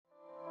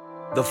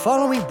The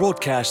following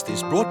broadcast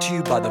is brought to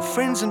you by the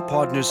friends and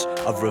partners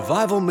of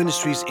Revival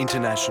Ministries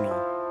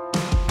International.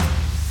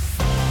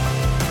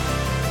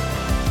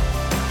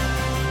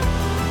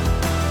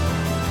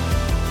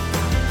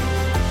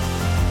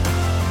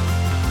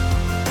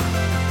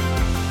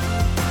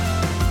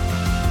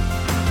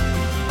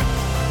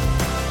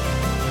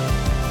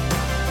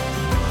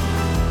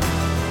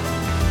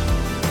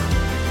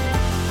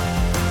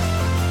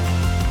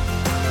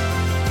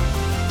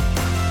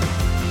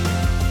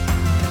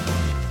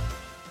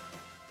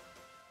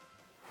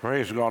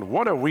 Praise God.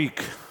 What a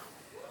week.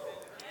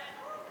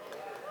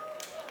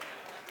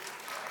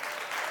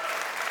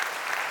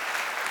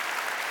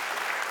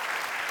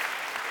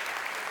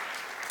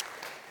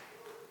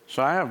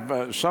 So I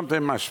have something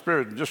in my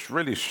spirit, just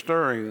really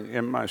stirring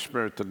in my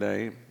spirit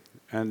today.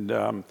 And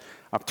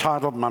I've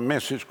titled my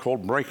message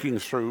called Breaking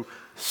Through,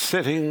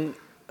 Setting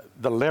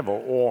the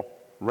Level or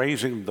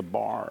Raising the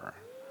Bar.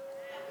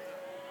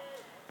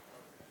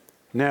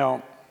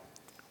 Now,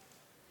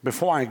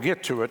 before I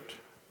get to it,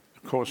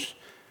 of course,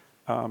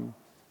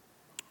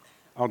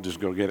 I'll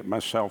just go get it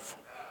myself.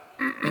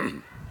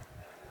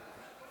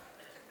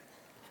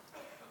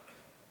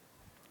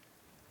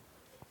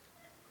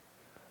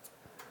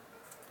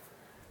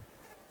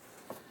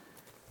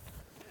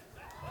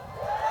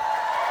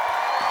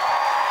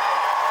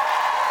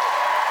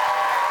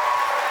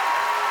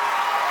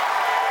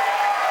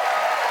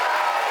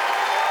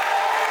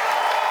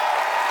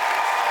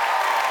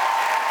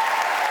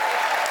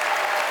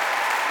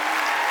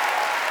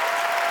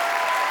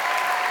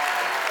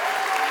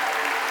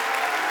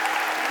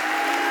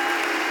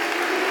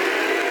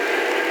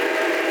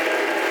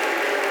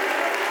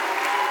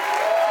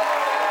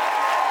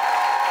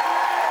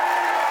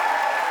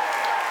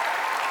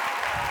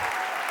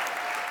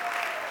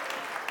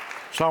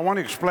 So I want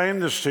to explain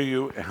this to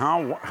you,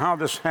 how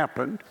this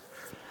happened.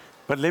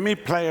 But let me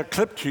play a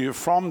clip to you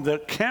from the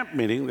camp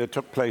meeting that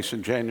took place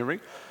in January.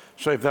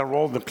 So if they'll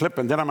roll the clip,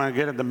 and then I'm going to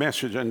get at the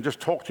message and just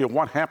talk to you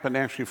what happened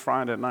actually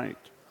Friday night.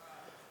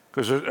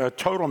 Because a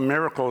total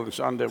miracle is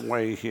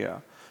underway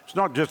here. It's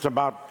not just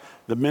about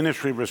the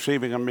ministry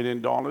receiving $1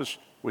 million.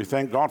 We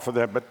thank God for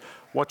that. But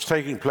what's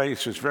taking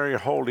place is very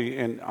holy,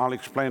 and I'll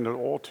explain it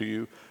all to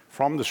you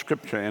from the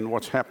scripture and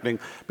what's happening.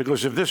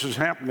 Because if this is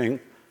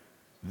happening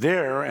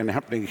there and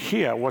happening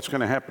here, what's going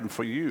to happen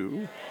for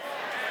you?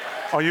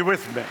 Are you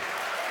with me?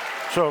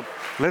 So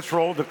let's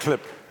roll the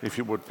clip, if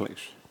you would, please.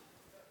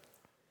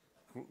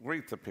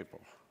 Greet the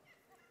people.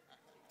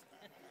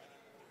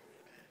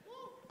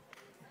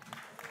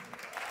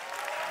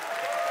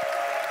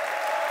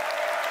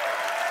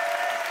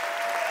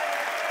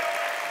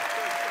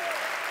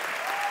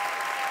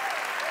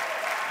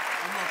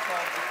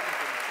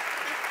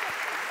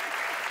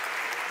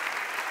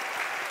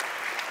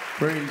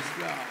 Praise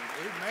God.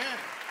 Amen.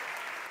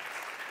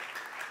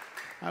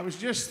 I was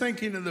just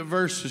thinking of the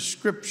verse of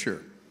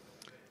Scripture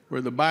where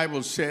the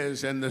Bible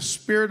says, "And the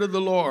Spirit of the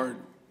Lord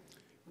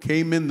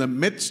came in the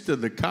midst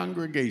of the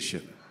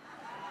congregation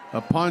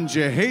upon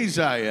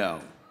Jehaziel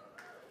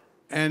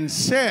and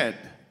said,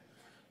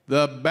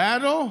 'The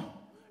battle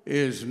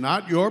is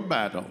not your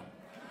battle,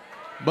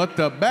 but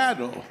the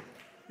battle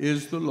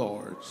is the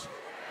Lord's.'"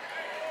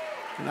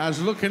 And I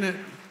was looking at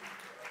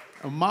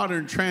a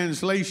modern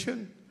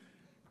translation,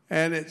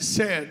 and it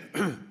said,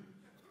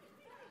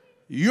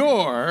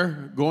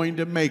 "You're going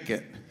to make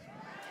it."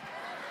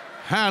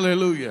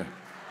 Hallelujah.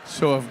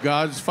 So if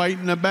God's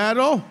fighting a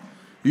battle,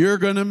 you're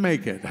going to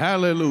make it.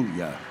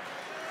 Hallelujah.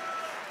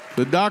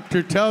 The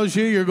doctor tells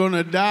you you're going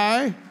to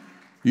die,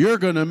 you're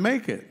going to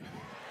make it.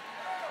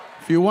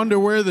 If you wonder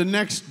where the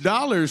next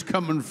dollar's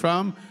coming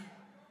from,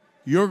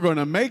 you're going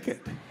to make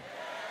it.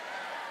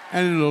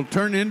 And it'll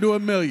turn into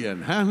 $1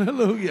 million.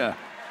 Hallelujah.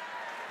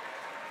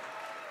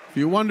 If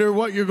you wonder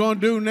what you're going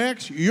to do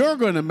next, you're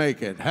going to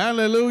make it.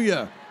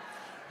 Hallelujah.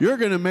 You're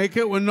going to make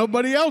it when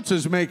nobody else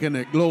is making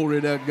it.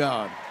 Glory to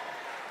God.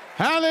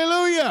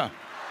 Hallelujah.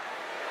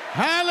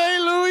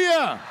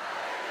 Hallelujah.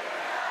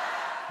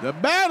 The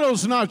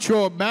battle's not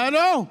your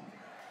battle.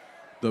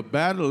 The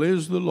battle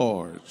is the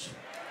Lord's.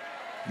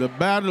 The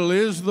battle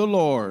is the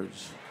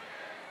Lord's.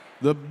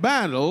 The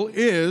battle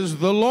is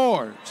the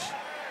Lord's.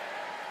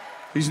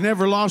 He's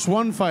never lost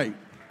one fight.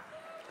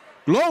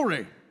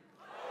 Glory.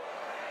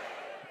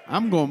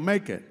 I'm going to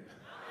make it.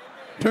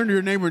 Turn to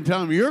your neighbor and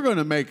tell him, you're going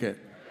to make it.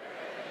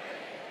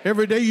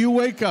 Every day you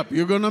wake up,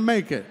 you're going to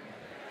make it.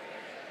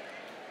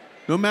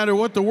 No matter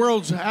what the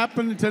world's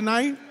happening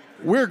tonight,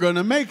 we're going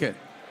to make it.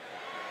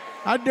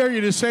 I dare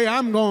you to say,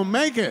 I'm going to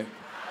make it.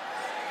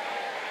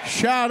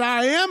 Shout,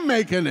 I am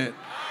making it.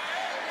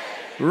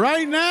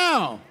 Right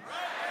now.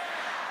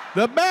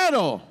 The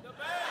battle.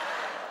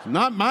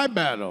 Not my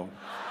battle.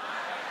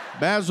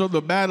 Basil,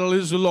 the battle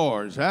is the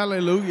Lord's.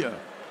 Hallelujah.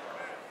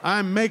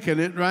 I'm making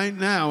it right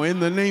now in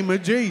the name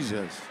of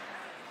Jesus.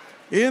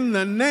 In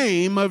the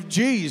name of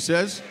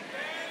Jesus,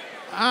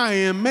 I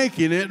am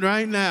making it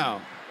right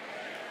now.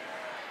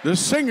 The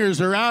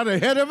singers are out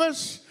ahead of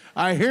us.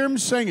 I hear them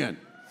singing.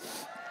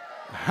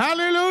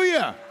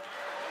 Hallelujah.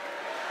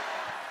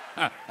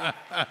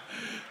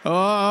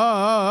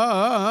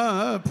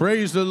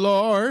 Praise the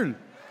Lord.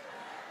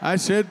 I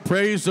said,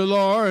 praise the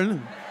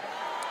Lord.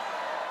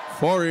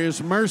 For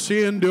his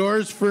mercy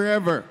endures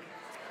forever.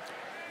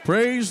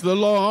 Praise the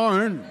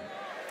Lord.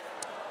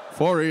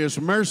 For his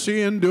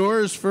mercy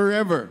endures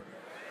forever.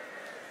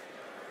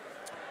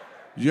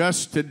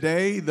 Just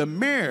today, the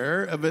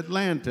mayor of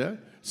Atlanta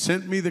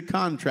sent me the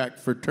contract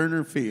for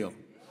Turner Field.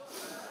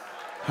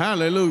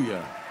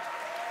 Hallelujah.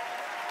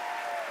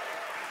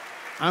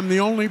 I'm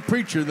the only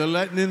preacher they're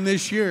letting in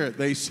this year,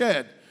 they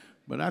said.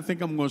 But I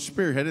think I'm going to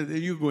spearhead it.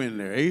 You go in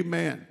there.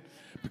 Amen.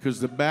 Because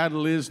the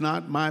battle is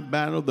not my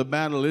battle. The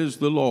battle is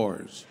the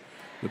Lord's.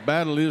 The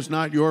battle is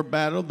not your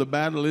battle. The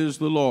battle is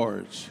the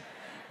Lord's.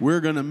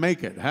 We're going to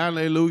make it.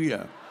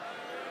 Hallelujah.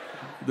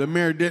 The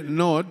mayor didn't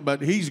know it,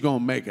 but he's going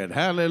to make it.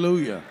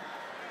 Hallelujah.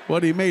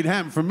 What he made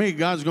happen for me,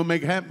 God's going to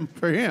make happen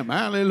for him.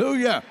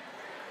 Hallelujah.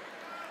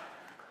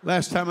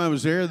 Last time I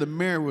was there, the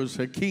mayor was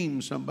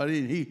Hakeem somebody,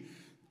 and he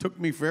took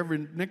me for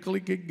every nickel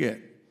he could get.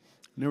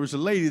 And there was a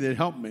lady that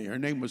helped me. Her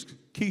name was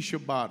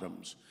Keisha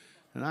Bottoms.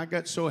 And I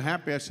got so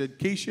happy, I said,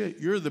 Keisha,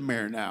 you're the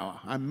mayor now.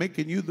 I'm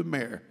making you the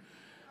mayor.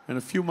 And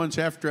a few months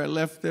after I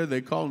left there,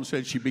 they called and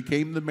said she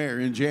became the mayor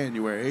in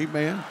January.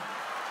 Amen.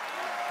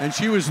 And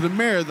she was the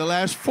mayor the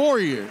last 4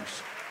 years.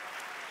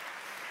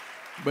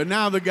 But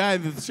now the guy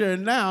that's there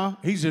now,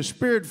 he's a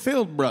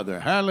spirit-filled brother.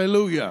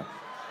 Hallelujah.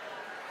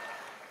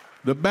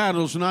 The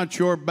battle's not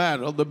your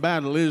battle. The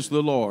battle is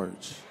the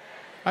Lord's.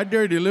 I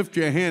dare you to lift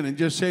your hand and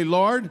just say,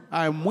 Lord,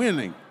 I'm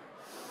winning.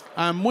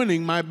 I'm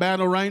winning my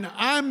battle right now.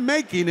 I'm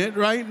making it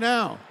right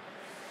now.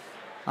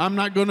 I'm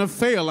not going to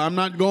fail. I'm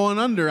not going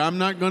under. I'm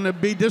not going to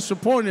be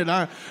disappointed.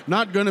 I'm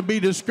not going to be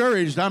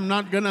discouraged. I'm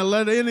not going to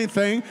let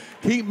anything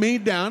keep me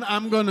down.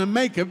 I'm going to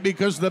make it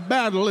because the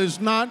battle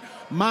is not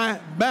my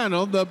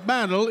battle. The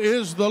battle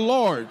is the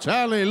Lord's.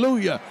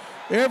 Hallelujah.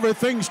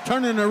 Everything's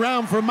turning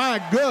around for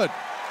my good.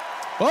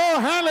 Oh,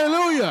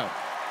 hallelujah.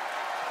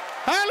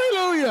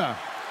 Hallelujah.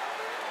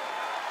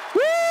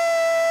 Woo!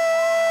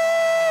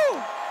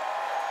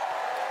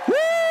 Woo!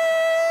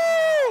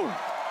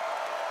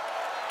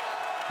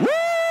 Woo!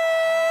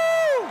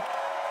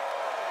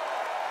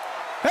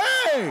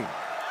 Hey!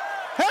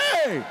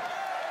 Hey!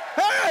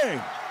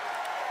 Hey!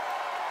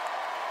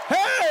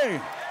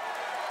 Hey!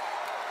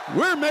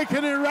 We're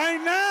making it right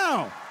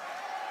now.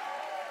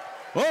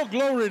 Oh,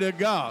 glory to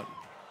God.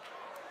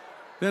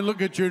 Then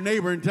look at your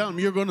neighbor and tell him,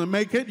 you're going to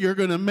make it, you're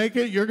going to make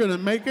it, you're going to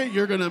make it,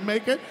 you're going to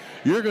make it,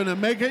 you're going to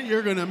make it,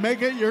 you're going to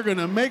make it, you're going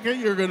to make it,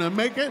 you're going to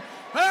make it.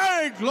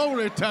 Hey,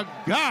 glory to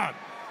God.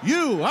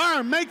 You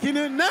are making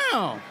it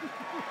now.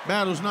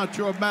 Battle's not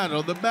your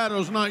battle. The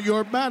battle's not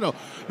your battle.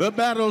 The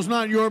battle's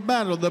not your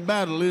battle. The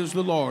battle is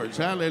the Lord's.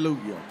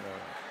 Hallelujah.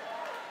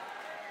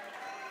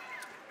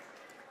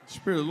 The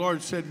Spirit of the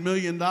Lord said $1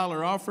 million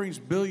offerings,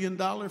 $1 billion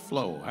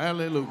flow.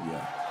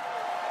 Hallelujah.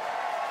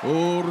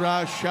 For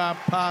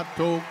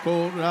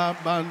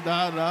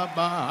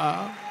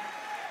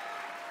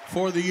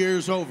the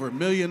year's over, $1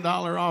 million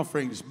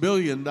offerings, $1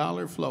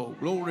 billion flow.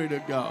 Glory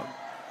to God.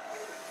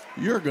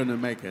 You're going to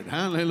make it.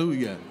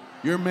 Hallelujah.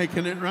 You're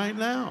making it right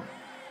now.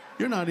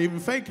 You're not even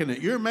faking it.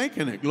 You're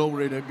making it.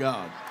 Glory to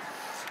God.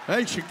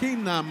 Hey,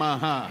 Shekinah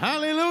Maha.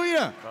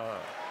 Hallelujah.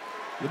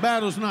 The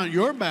battle's not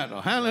your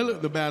battle. Hallelujah.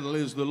 The battle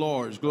is the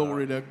Lord's.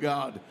 Glory to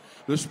God.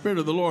 The Spirit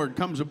of the Lord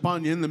comes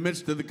upon you in the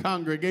midst of the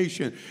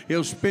congregation.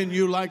 He'll spin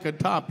you like a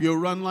top. You'll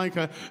run like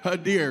a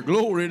deer.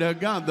 Glory to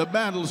God. The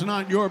battle's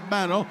not your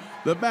battle.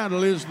 The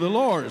battle is the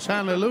Lord's.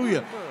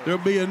 Hallelujah.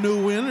 There'll be a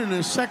new wind and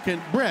a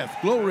second breath.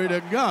 Glory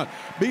to God.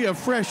 Be a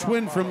fresh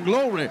wind from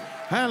glory.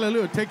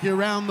 Hallelujah. Take you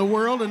around the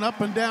world and up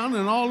and down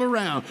and all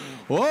around.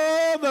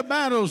 Oh, the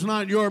battle's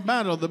not your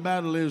battle. The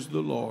battle is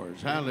the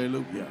Lord's.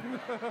 Hallelujah.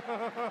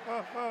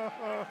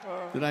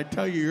 Did I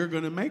tell you you're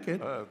going to make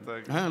it?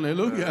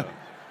 Hallelujah.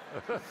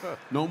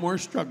 No more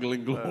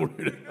struggling. Glory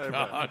to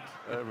God.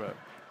 Amen.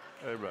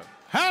 Amen.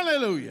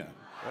 Hallelujah.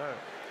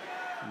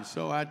 And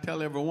so I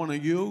tell every one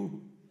of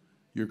you,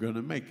 you're going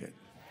to make it.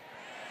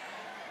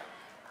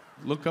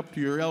 Look up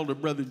to your elder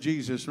brother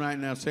Jesus right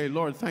now. Say,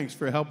 Lord, thanks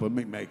for helping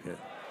me make it.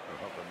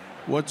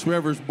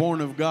 Whatsoever's born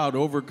of God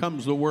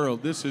overcomes the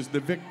world. This is the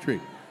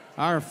victory.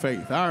 Our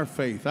faith, our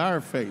faith, our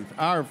faith,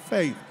 our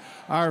faith,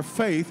 our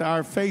faith,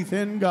 our faith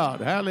in God.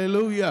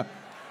 Hallelujah.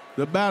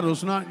 The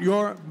battle's not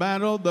your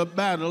battle. The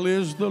battle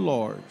is the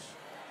Lord's.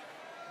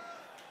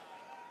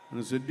 And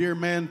as a dear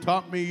man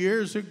taught me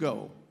years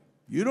ago,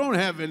 you don't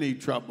have any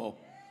trouble.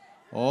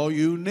 All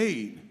you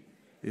need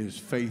is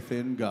faith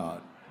in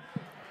God.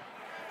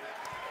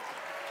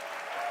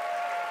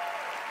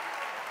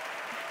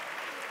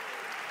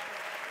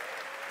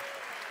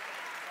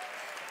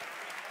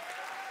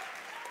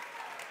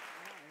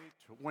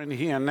 When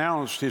he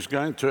announced he's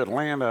going to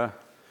Atlanta,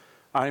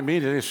 I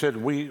immediately said,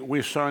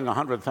 we're sowing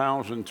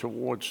 $100,000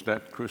 towards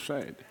that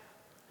crusade.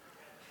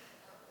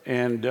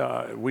 And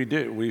we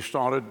did.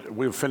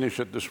 We'll finish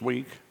it this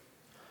week.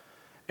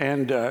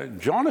 And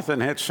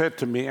Jonathan had said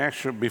to me,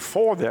 actually,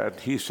 before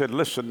that, he said,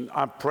 listen,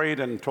 I prayed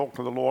and talked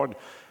to the Lord.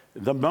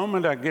 The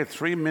moment I get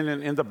 $3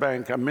 million in the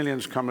bank, $1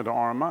 million's coming to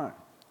RMI.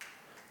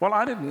 Well,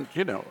 I didn't,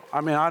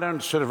 I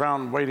don't sit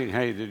around waiting,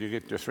 hey, did you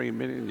get your 3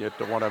 million yet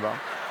or whatever.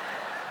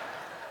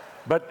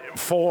 But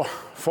for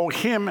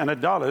him and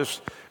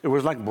Adalis, it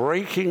was like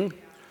breaking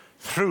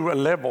through a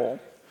level,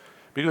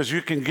 because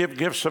you can give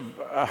gifts of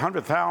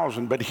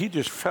 100,000, but he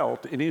just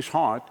felt in his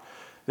heart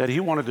that he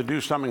wanted to do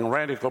something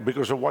radical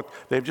because of what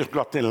they've just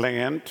got their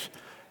land,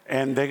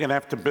 and they're going to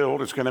have to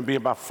build. It's going to be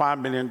about 5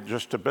 million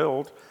just to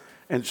build.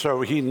 And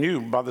so he knew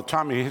by the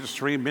time he hits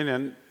 3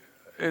 million,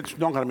 it's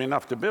not going to be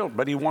enough to build,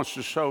 but he wants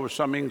to show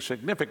something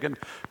significant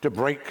to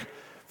break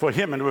for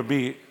him, and it would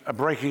be a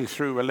breaking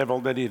through a level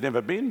that he'd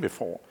never been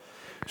before.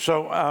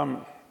 So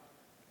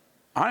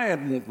I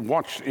hadn't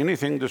watched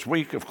anything this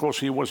week. Of course,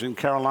 he was in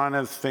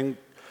Carolina. The thing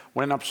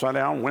went upside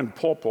down, went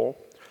pawpaw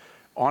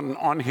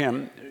on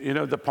him.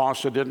 The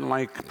pastor didn't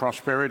like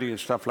prosperity and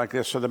stuff like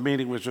this, so the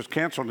meeting was just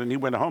canceled, and he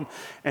went home.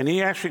 And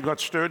he actually got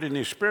stirred in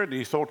his spirit, and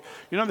he thought,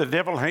 the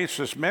devil hates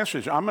this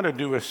message. I'm going to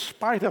do a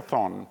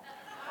spite-a-thon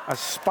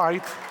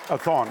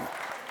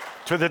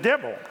to the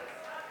devil.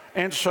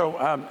 And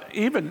so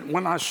even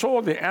when I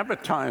saw the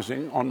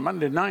advertising on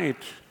Monday night,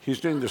 he's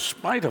doing the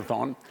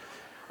spite-a-thon,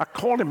 I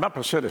called him up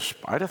and said, a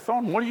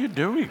spite-a-thon? What are you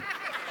doing?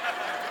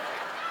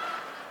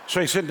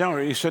 So he said, no.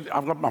 He said,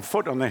 I've got my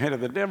foot on the head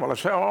of the devil. I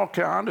said, oh,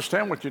 okay, I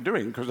understand what you're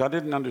doing, because I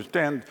didn't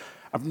understand.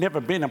 I've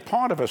never been a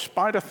part of a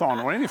spite-a-thon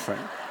or anything.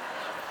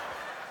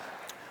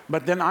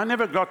 But then I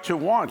never got to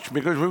watch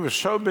because we were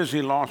so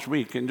busy last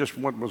week and just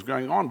what was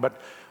going on.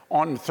 But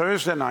on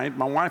Thursday night,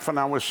 my wife and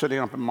I were sitting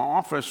up in my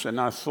office,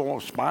 and I saw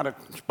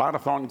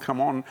Spite-a-thon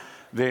come on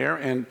there,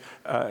 and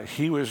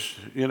he was,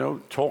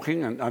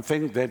 talking, and I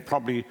think they'd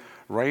probably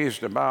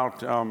raised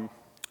about,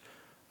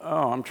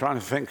 I'm trying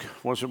to think,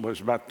 was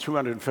about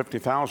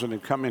 250,000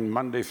 had come in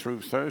Monday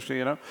through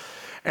Thursday,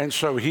 And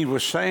so he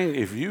was saying,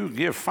 if you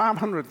give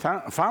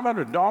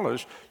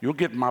 $500, you'll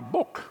get my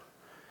book.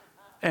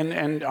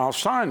 And I'll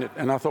sign it.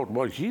 And I thought,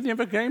 well, he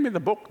never gave me the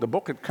book. The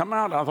book had come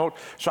out. I thought,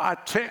 so I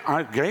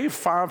gave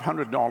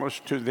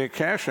 $500 to their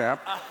Cash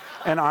App,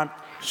 and I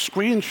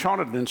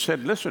screenshotted it and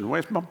said, listen,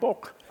 where's my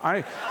book?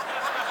 I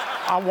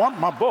want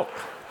my book.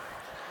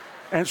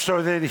 And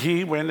so then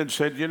he went and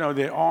said,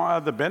 there are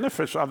other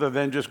benefits other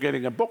than just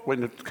getting a book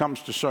when it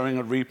comes to sowing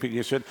and reaping.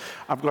 He said,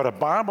 I've got a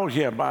Bible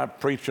here by a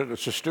preacher.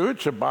 It's a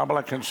stewardship Bible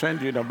I can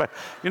send you. But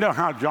you know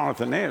how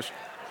Jonathan is.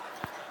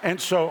 And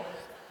so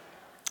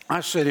I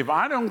said, if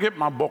I don't get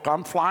my book,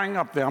 I'm flying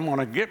up there. I'm going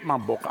to get my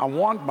book. I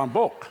want my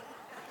book.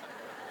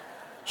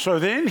 So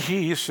then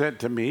he said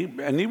to me,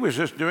 and he was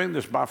just doing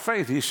this by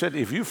faith, he said,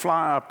 if you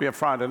fly up here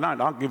Friday night,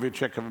 I'll give you a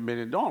check of $1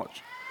 million.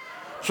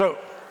 So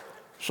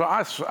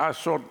I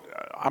thought,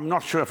 I'm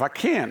not sure if I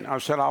can. I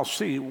said, I'll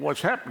see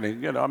what's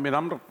happening. I'm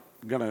not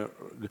going to,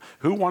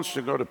 who wants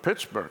to go to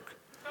Pittsburgh?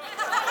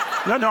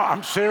 No,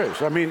 I'm serious.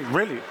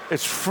 Really,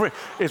 it's free.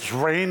 It's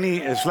rainy.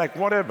 It's like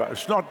whatever.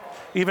 It's not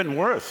even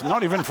worth,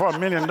 not even for $1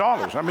 million. You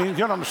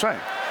know what I'm saying?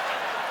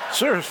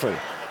 Seriously.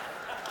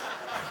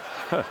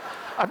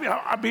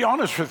 I'll be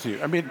honest with you.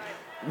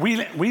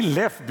 We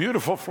left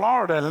beautiful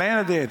Florida,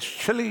 landed there. It's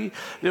chilly.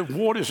 The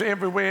water's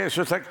everywhere. It's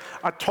just like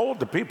I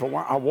told the people.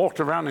 I walked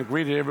around and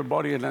greeted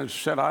everybody, and I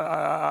said,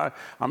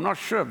 I'm not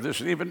sure if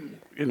this even.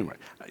 Anyway,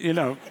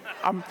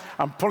 I'm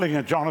pulling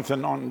a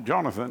Jonathan on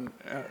Jonathan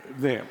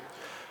there.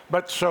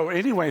 But so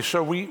anyway,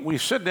 so we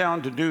sit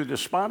down to do the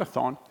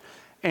Spite-a-thon,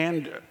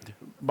 and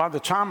by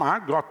the time I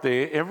got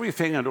there,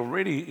 everything had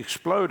already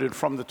exploded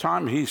from the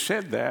time he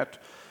said that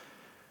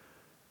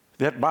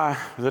by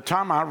the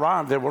time I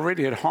arrived, they were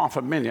already at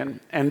 $500,000.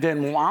 And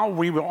then while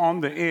we were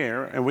on the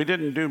air, and we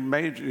didn't do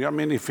major,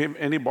 if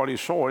anybody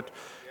saw it,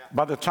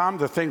 by the time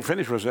the thing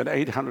finished, it was at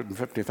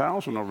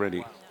 $850,000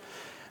 already.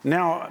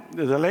 Now,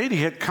 the lady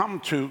had come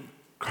to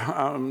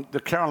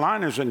the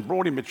Carolinas and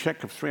brought him a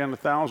check of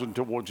 $300,000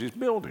 towards his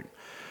building.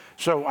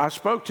 So I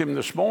spoke to him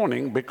this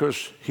morning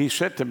because he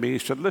said to me, he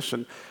said,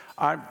 listen,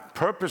 I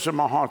purpose in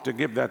my heart to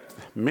give that $1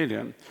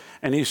 million.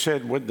 And he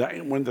said, when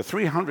the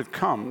 300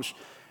 comes,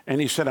 and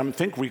he said, I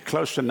think we're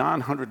close to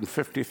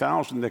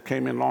 950,000 that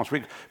came in last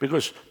week,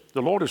 because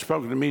the Lord has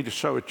spoken to me to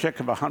sow a check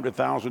of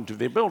 100,000 to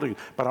their building.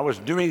 But I was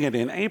doing it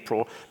in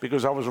April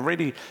because I was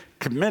already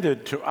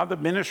committed to other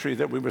ministry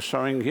that we were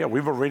sowing here.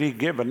 We've already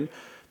given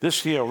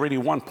this year already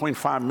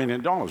 $1.5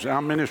 million,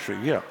 our ministry,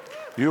 yeah.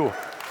 You're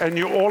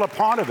all a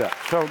part of that.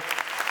 So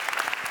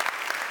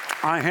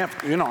I have,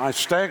 I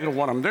stagger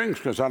what I'm doing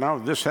because I know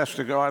this has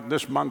to go out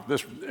this month,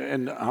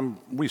 and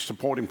we're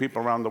supporting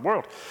people around the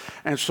world.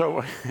 And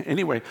so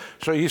anyway,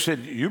 so he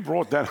said, you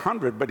brought that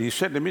 100, but he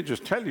said, let me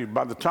just tell you,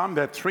 by the time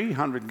that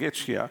 300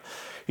 gets here,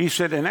 he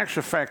said, in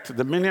actual fact,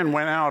 the $1 million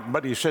went out,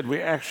 but he said,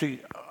 we're actually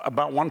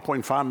about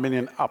 1.5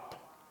 million up.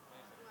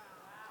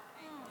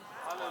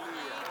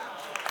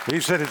 He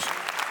said,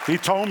 he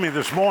told me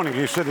this morning,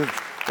 he said,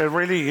 it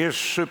really is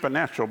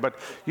supernatural. But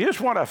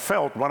here's what I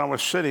felt when I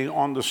was sitting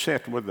on the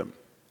set with them.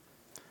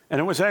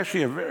 And it was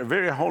actually a very,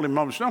 very holy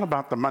moment. It's not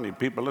about the money.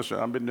 People, listen,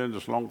 I've been doing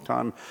this a long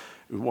time,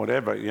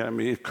 whatever.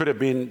 It could have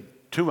been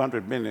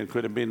 200 million, it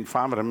could have been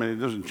 500 million.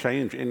 It doesn't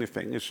change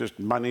anything. It's just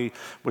money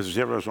with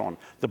zeros on.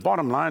 The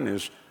bottom line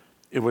is,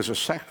 It was a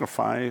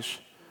sacrifice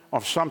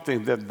of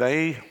something that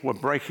they were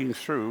breaking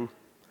through,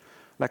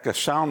 like a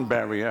sound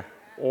barrier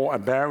or a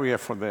barrier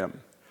for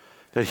them.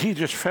 That he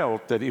just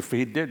felt that if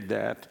he did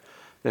that,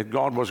 that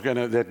God was going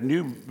to, that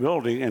new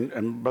building,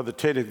 and Brother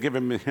Ted had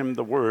given him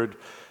the word,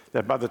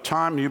 that by the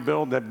time you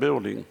build that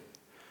building,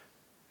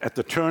 at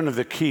the turn of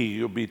the key,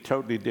 you'll be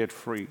totally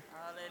debt-free.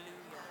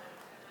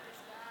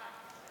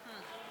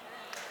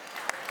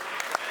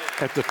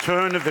 At the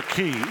turn of the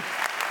key,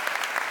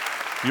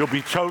 you'll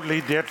be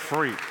totally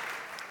debt-free.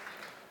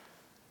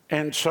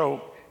 And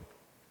so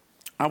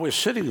I was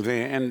sitting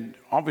there, and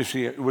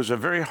obviously it was a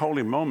very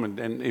holy moment.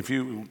 And if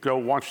you go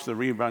watch the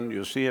rerun,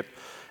 you'll see it.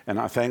 And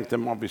I thank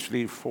them,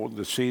 obviously, for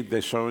the seed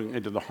they're sowing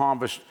into the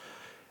harvest.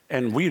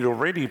 And we'd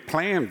already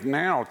planned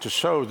now to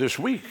sow this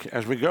week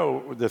as we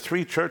go. The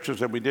 3 churches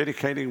that we're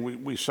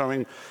dedicating, we're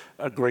sowing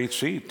a great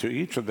seed to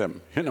each of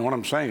them. You know what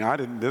I'm saying?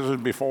 This is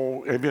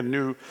before I even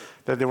knew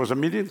that there was $1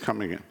 million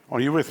coming in. Are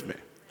you with me?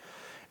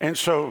 And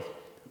so,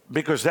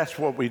 because that's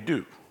what we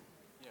do.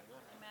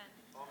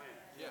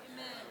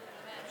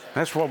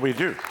 That's what we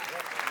do.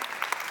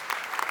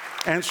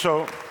 And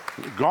so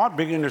God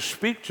began to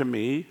speak to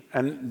me,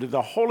 and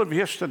the whole of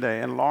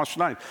yesterday and last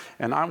night,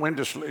 and I went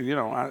to sleep, you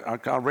know,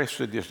 I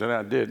rested yesterday,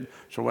 I did,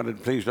 so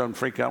please don't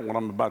freak out what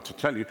I'm about to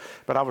tell you,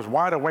 but I was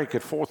wide awake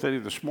at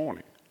 4:30 this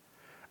morning,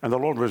 and the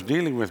Lord was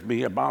dealing with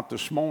me about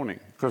this morning,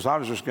 because I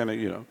was just going to,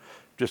 you know,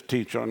 just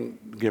teach on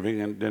giving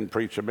and then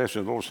preach a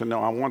message. The Lord said,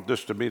 no, I want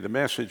this to be the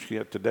message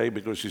here today,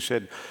 because he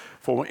said,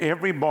 for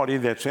everybody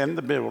that's in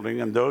the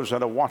building and those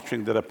that are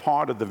watching that are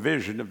part of the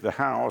vision of the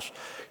house,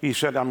 he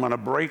said, I'm going to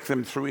break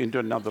them through into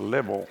another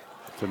level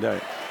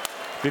today.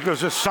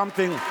 Because it's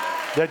something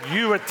that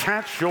you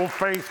attach your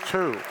faith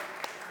to.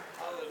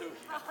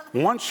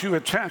 Once you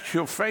attach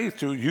your faith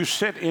to, you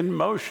set in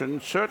motion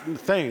certain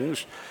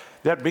things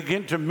that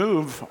begin to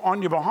move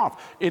on your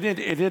behalf.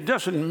 It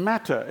doesn't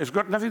matter. It's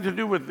got nothing to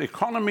do with the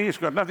economy. It's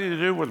got nothing to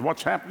do with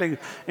what's happening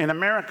in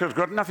America. It's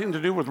got nothing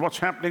to do with what's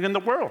happening in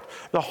the world.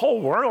 The whole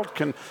world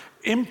can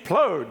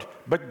implode,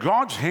 but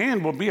God's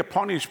hand will be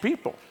upon his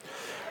people.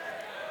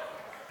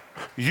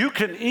 You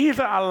can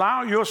either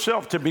allow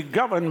yourself to be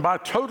governed by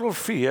total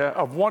fear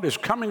of what is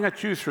coming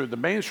at you through the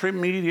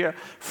mainstream media,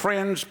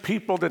 friends,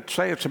 people that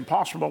say it's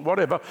impossible,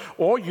 whatever,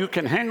 or you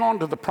can hang on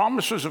to the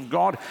promises of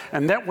God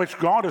and that which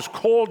God has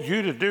called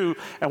you to do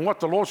and what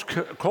the Lord's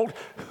called.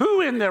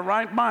 Who in their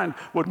right mind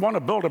would want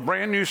to build a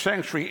brand new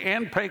sanctuary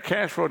and pay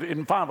cash for it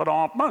in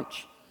 5.5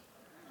 months?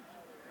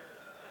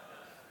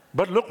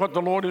 But look what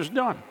the Lord has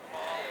done.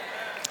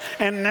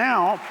 And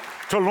now,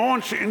 to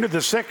launch into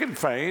the second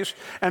phase,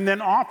 and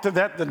then after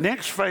that, the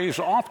next phase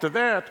after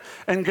that,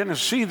 and going to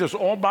see this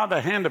all by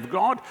the hand of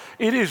God.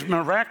 It is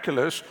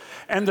miraculous,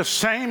 and the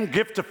same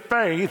gift of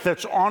faith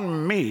that's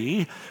on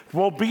me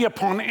will be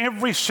upon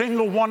every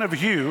single one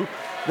of you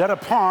that are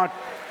part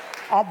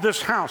of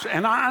this house.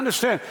 And I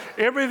understand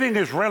everything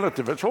is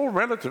relative. It's all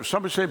relative.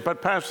 Somebody said,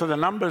 but Pastor, the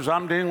numbers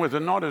I'm dealing with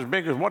are not as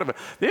big as whatever.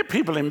 There are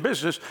people in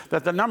business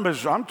that the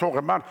numbers I'm talking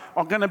about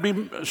are going to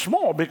be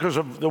small because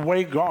of the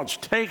way God's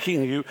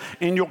taking you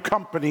in your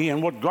company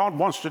and what God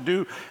wants to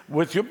do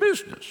with your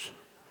business.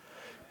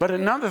 But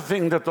another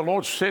thing that the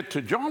Lord said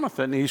to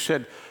Jonathan,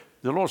 the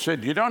Lord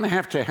said, you don't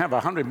have to have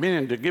 100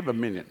 million to give $1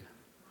 million.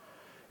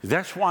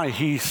 That's why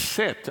he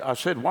said, I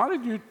said, why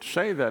did you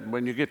say that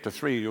when you get to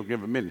 3, you'll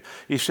give $1 million?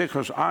 He said,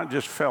 because I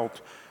just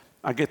felt,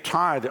 I get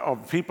tired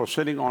of people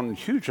sitting on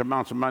huge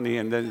amounts of money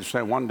and then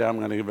say, one day I'm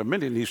going to give $1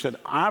 million. He said,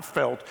 I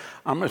felt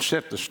I'm going to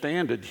set the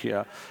standard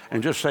here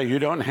and just say you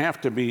don't have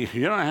to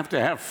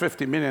have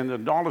 $50 million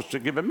to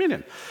give $1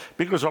 million.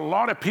 Because a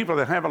lot of people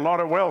that have a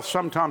lot of wealth,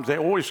 sometimes they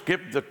always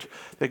give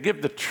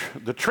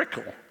the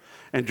trickle.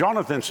 And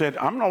Jonathan said,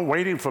 I'm not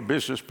waiting for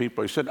business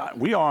people. He said,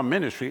 we are a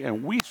ministry,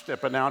 and we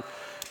stepping out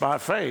by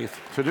faith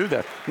to do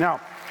that. Now,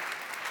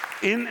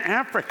 in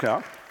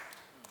Africa,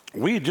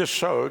 we just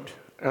sowed,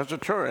 as a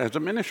church, as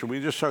a ministry, we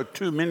just sowed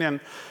 $2 million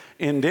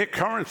in their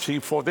currency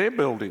for their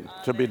building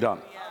to be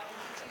done.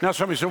 Now,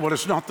 somebody said, well,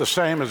 it's not the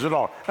same as it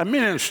all. $1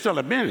 million is still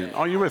 $1 million.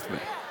 Are you with me?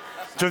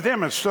 To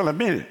them, it's still $1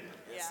 million.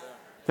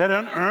 They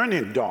don't earn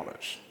in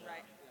dollars.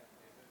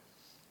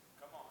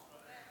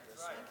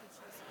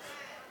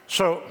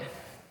 So,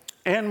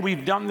 and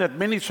we've done that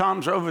many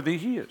times over the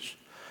years.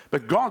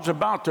 But God's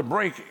about to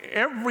break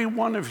every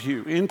one of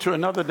you into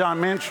another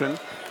dimension.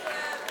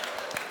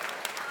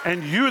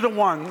 And you're the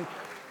one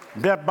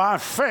that by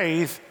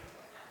faith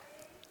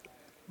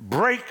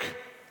break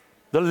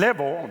the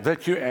level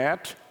that you're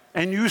at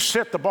and you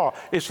set the bar.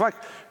 It's like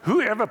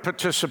whoever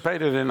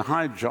participated in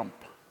high jump.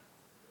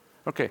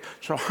 Okay,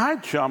 so high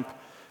jump,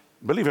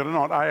 believe it or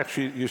not, I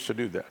actually used to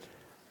do that.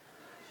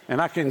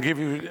 And I can give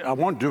you, I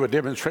won't do a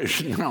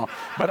demonstration now,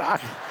 but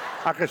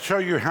I could show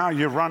you how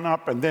you run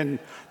up and then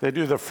they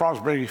do the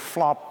Frosby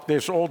flop.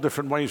 There's all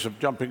different ways of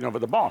jumping over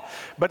the bar.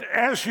 But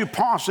as you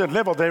pass that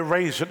level, they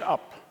raise it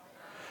up.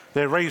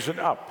 They raise it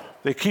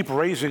up. They keep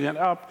raising it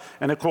up.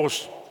 And of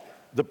course,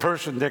 the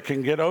person that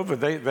can get over,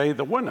 they're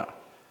the winner.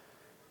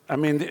 I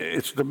mean,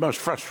 it's the most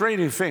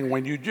frustrating thing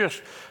when you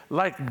just,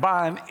 like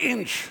by an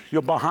inch,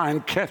 your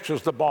behind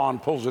catches the bar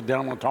and pulls it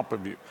down on top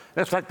of you.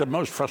 That's like the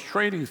most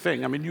frustrating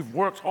thing. I mean, you've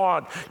worked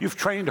hard, you've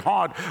trained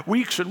hard,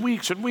 weeks and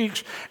weeks and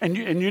weeks, and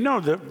you know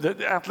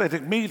the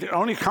athletic meet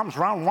only comes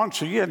around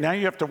once a year. Now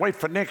you have to wait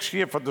for next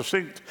year for the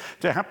thing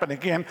to happen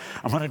again.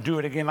 I'm going to do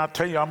it again. I'll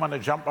tell you, I'm going to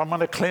jump. I'm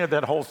going to clear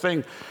that whole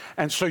thing.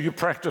 And so you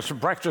practice and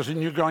practice,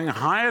 and you're going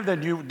higher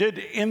than you did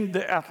in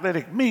the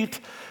athletic meet,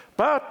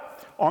 but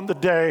on the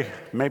day,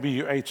 maybe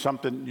you ate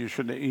something you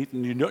shouldn't have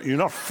eaten. You're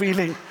not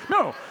feeling,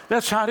 no,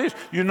 that's how it is.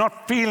 You're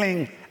not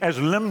feeling as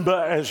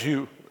limber as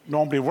you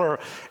normally were.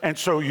 And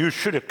so you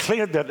should have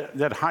cleared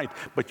that height,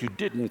 but you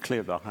didn't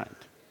clear the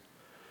height.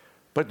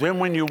 But then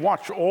when you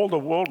watch all the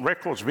world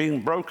records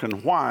being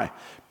broken, why?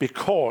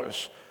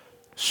 Because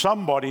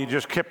somebody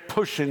just kept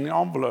pushing the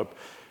envelope.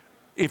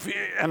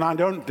 And I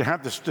don't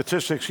have the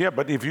statistics here,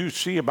 but if you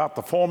see about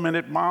the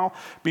 4-minute mile,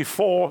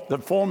 before the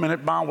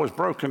 4-minute mile was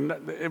broken,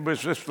 it was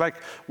just like,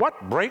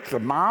 what, break the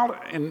mile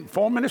in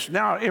 4 minutes?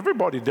 Now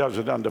everybody does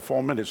it under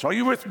 4 minutes. Are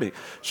you with me?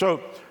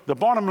 So the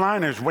bottom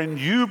line is when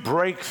you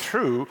break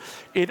through,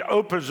 it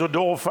opens the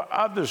door for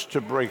others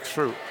to break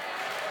through.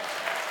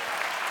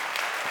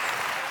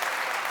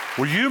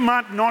 Well, you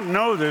might not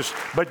know this,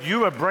 but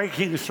you are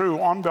breaking through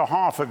on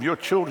behalf of your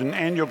children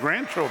and your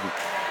grandchildren.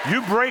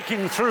 You're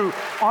breaking through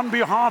on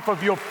behalf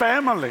of your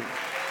family.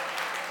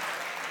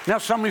 Now,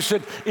 somebody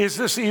said, is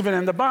this even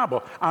in the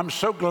Bible? I'm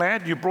so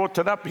glad you brought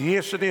that up.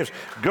 Yes, it is.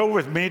 Go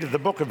with me to the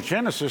book of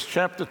Genesis,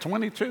 chapter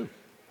 22.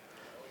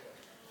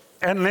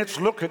 And let's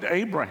look at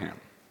Abraham.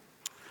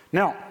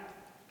 Now,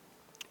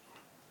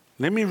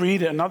 let me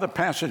read another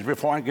passage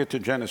before I get to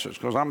Genesis,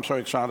 because I'm so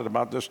excited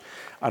about this.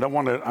 I don't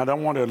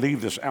want to leave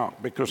this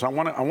out, because I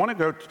want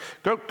to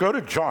go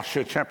to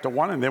Joshua chapter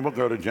 1, and then we'll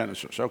go to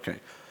Genesis. Okay.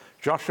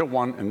 Joshua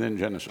 1 and then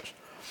Genesis.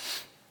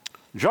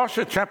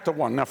 Joshua chapter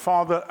 1. Now,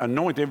 Father,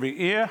 anoint every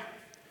ear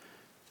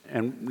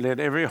and let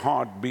every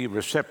heart be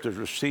receptive,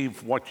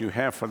 receive what you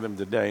have for them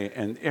today.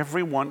 And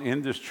everyone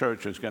in this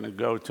church is going to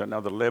go to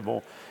another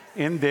level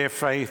in their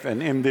faith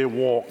and in their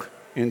walk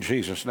in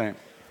Jesus' name.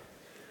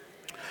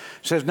 It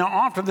says, now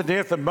after the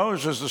death of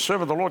Moses, the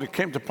servant of the Lord, it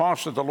came to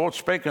pass that the Lord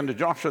spake unto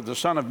Joshua, the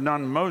son of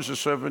Nun, Moses'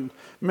 servant,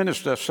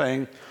 minister,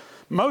 saying,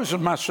 Moses,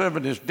 my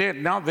servant, is dead.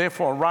 Now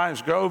therefore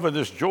arise, go over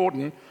this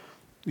Jordan,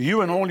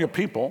 you and all your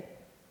people,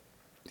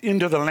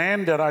 into the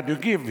land that I do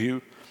give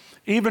you,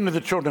 even to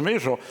the children of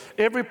Israel.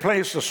 Every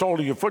place the sole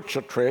of your foot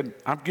shall tread,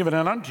 I've given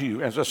it unto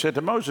you, as I said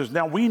to Moses.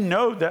 Now we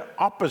know the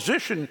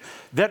opposition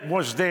that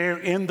was there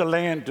in the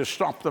land to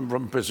stop them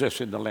from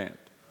possessing the land.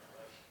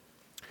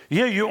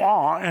 Here you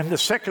are in the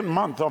second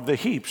month of the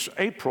heaps,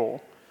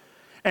 April,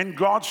 and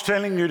God's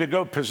telling you to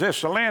go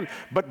possess the land,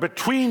 but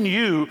between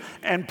you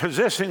and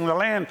possessing the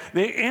land,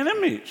 they're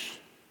enemies.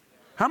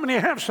 How many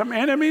have some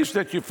enemies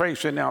that you're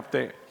facing out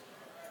there?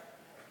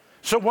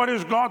 So what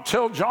does God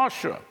tell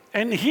Joshua?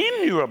 And he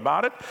knew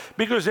about it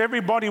because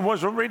everybody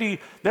was already,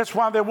 that's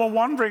why they were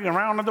wandering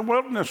around in the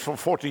wilderness for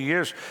 40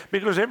 years,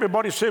 because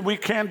everybody said, we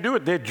can't do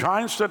it. There are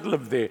giants that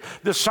live there,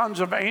 the sons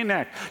of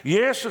Anak.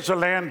 Yes, it's a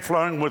land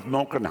flowing with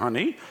milk and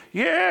honey.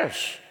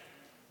 Yes,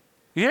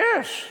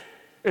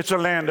 it's a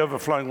land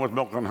overflowing with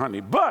milk and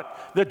honey.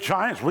 But the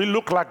giants, we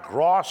look like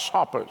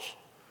grasshoppers.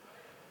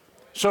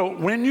 So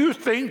when you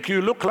think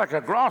you look like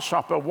a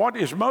grasshopper, what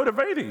is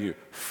motivating you?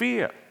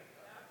 Fear.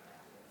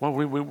 Well,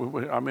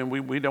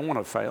 we don't want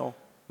to fail.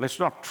 Let's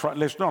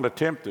not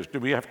attempt this.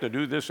 Do we have to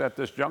do this at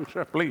this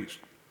juncture? Please.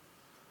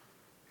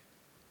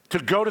 To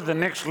go to the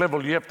next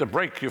level, you have to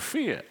break your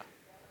fear.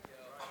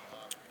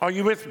 Are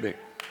you with me?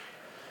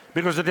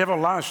 Because the devil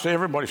lies to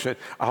everybody. Said,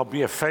 I'll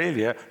be a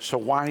failure, so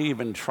why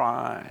even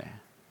try?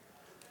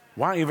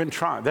 Why even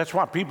try? That's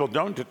why people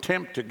don't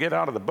attempt to get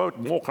out of the boat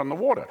and walk on the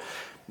water.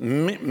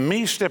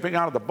 Me stepping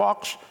out of the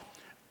box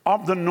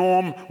of the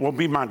norm will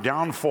be my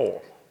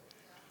downfall.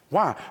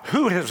 Why?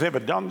 Who has ever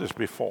done this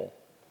before?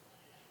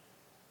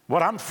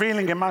 What I'm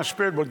feeling in my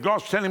spirit, what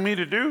God's telling me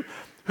to do,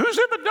 who's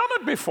ever done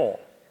it before?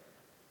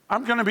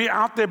 I'm going to be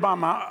out there by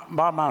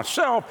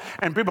myself,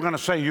 and people are going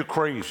to say, you're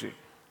crazy.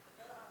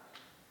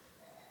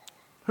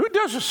 Who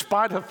does a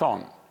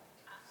spider-thon?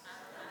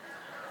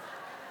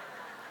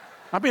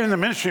 I've been in the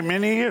ministry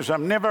many years. I've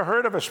never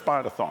heard of a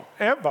spider-thon,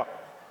 ever.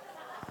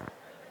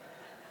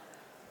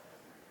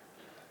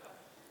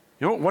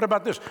 You know, what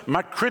about this?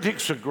 My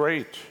critics are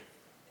great.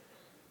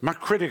 My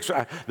critics,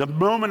 the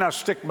moment I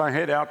stick my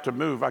head out to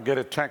move, I get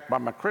attacked by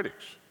my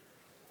critics.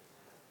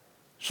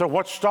 So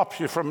what stops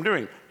you from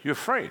doing? You're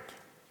afraid.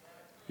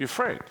 You're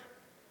afraid.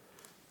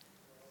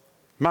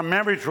 My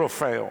marriage will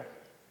fail.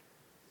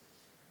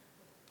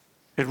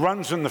 It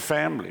runs in the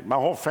family. My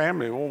whole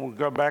family will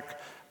go back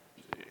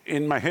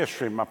in my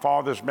history. My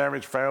father's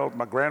marriage failed,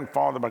 my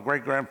grandfather, my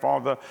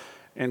great-grandfather,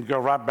 and go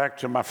right back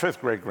to my fifth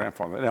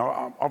great-grandfather.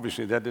 Now,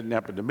 obviously, that didn't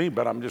happen to me,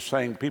 but I'm just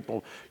saying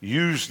people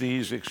use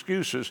these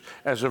excuses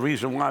as a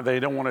reason why they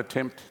don't want to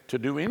attempt to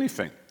do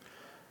anything.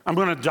 I'm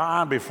going to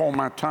die before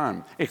my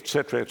time,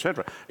 etc.,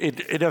 etc.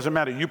 It doesn't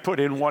matter. You put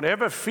in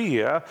whatever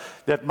fear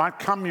that might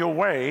come your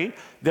way,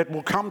 that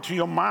will come to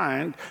your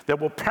mind, that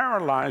will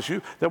paralyze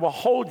you, that will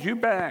hold you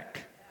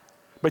back.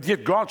 But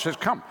yet God says,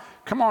 come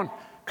on,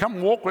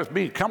 come walk with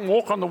me. Come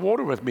walk on the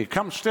water with me.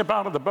 Come step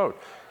out of the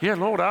boat. Yeah,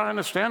 Lord, I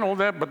understand all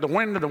that, but the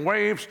wind and the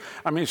waves,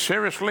 I mean,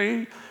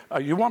 seriously,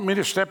 you want me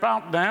to step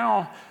out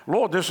now?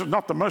 Lord, this is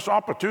not the most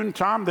opportune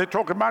time. They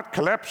talk about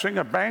collapsing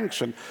of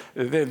banks, and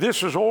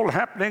this is all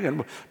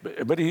happening.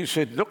 But he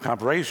said, look,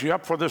 I've raised you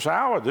up for this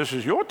hour. This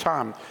is your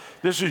time.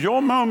 This is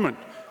your moment.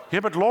 Yeah,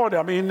 but Lord,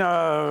 I mean,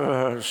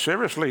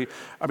 seriously,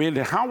 I mean,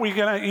 how are we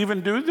going to even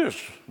do this?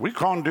 We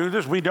can't do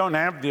this. We don't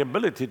have the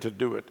ability to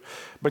do it.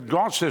 But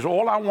God says,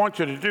 all I want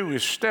you to do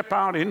is step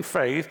out in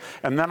faith,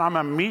 and then I'm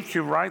going to meet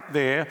you right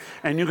there,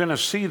 and you're going to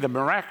see the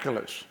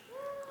miraculous.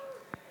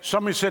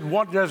 Somebody said,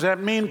 what does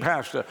that mean,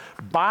 Pastor?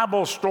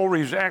 Bible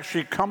stories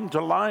actually come to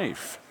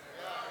life.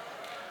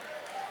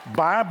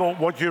 Bible,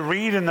 what you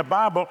read in the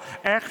Bible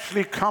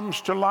actually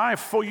comes to life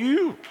for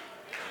you.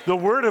 The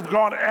Word of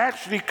God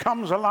actually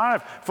comes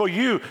alive for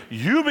you.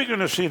 You begin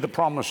to see the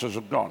promises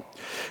of God.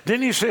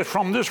 Then he says,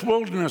 from this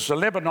wilderness, the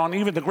Lebanon,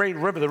 even the great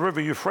river, the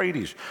river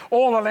Euphrates,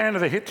 all the land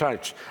of the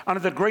Hittites, under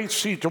the great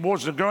sea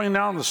towards the going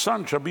down of the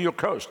sun shall be your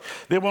coast.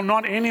 There will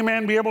not any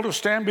man be able to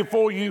stand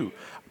before you.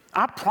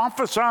 I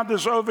prophesy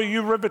this over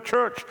you, River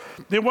Church.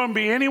 There won't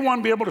be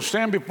anyone be able to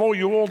stand before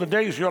you all the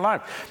days of your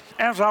life.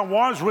 As I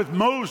was with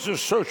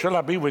Moses, so shall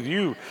I be with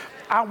you.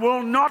 I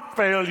will not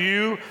fail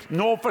you,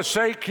 nor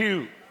forsake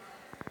you.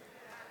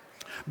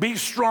 Be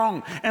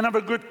strong and of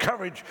a good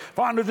courage,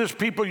 for unto this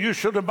people you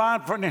shall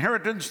divide for an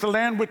inheritance the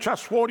land which I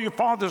swore to your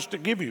fathers to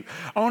give you.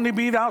 Only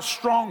be thou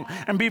strong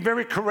and be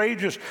very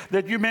courageous,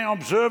 that you may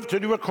observe to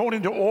do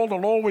according to all the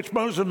law which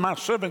Moses my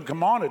servant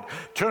commanded.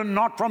 Turn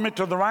not from it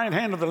to the right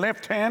hand or the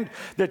left hand,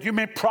 that you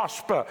may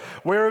prosper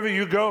wherever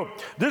you go.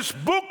 This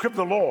book of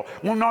the law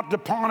will not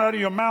depart out of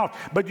your mouth,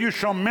 but you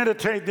shall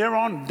meditate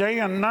thereon day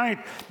and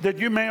night, that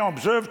you may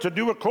observe to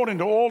do according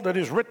to all that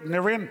is written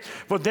therein.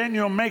 For then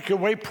you'll make your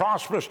way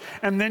prosperous,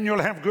 and then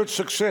you'll have good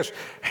success.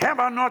 Have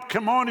I not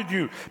commanded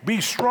you? Be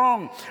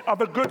strong,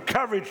 of a good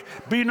courage.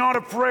 Be not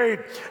afraid,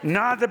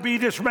 neither be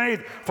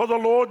dismayed. For the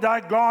Lord thy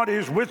God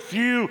is with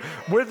you,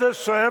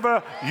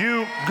 whithersoever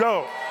you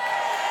go.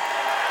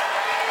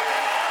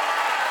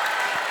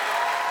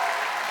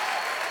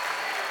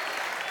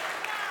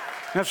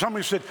 Now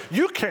somebody said,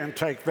 you can't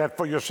take that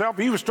for yourself.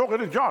 He was talking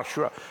to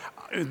Joshua.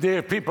 There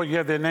are people,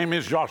 yeah, their name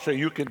is Joshua.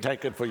 You can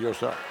take it for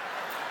yourself.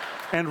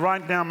 And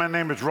right now, my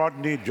name is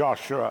Rodney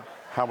Joshua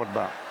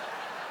Howard-Browne.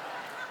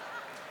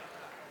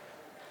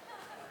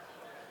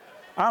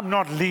 I'm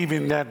not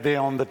leaving that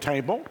there on the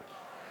table.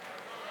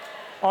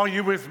 Are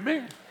you with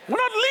me? We're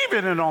not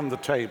leaving it on the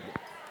table.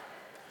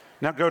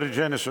 Now go to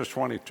Genesis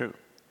 22.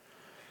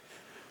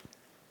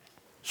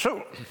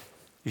 So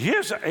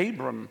here's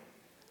Abraham,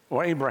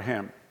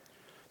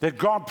 that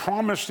God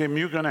promised him,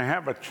 you're going to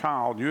have a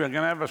child, you're going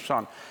to have a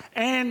son,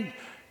 and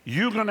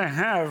you're going to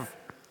have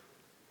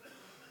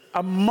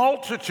a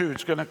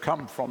multitude's going to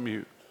come from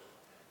you.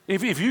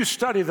 If you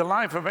study the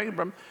life of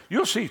Abraham,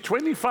 you'll see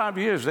 25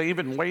 years they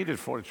even waited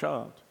for a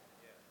child.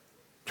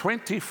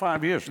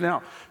 25 years.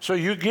 Now, so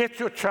you get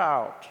your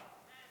child.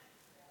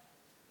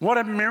 What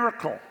a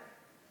miracle.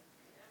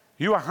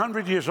 You're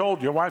 100 years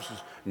old, your wife is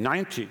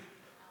 90.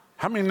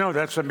 How many know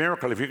that's a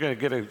miracle if you're going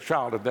to get a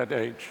child at that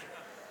age?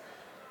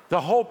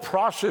 The whole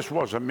process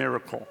was a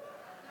miracle.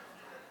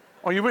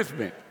 Are you with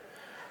me?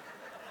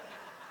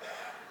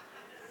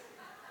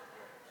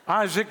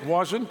 Isaac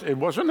wasn't. It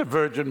wasn't a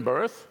virgin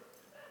birth.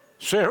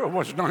 Sarah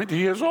was 90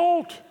 years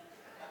old.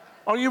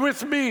 Are you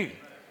with me?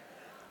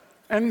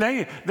 And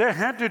they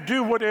had to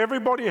do what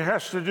everybody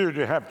has to do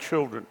to have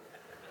children.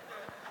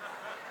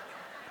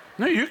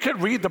 Now, you can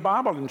read the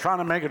Bible and try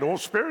to make it all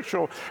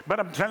spiritual, but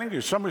I'm telling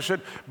you, somebody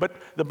said, but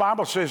the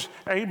Bible says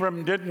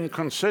Abram didn't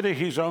consider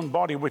his own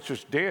body, which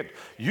is dead.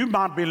 You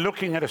might be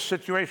looking at a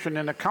situation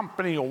in a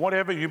company or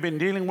whatever you've been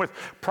dealing with,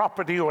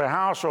 property or a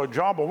house or a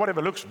job or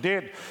whatever looks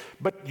dead,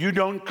 but you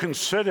don't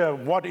consider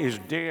what is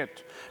dead,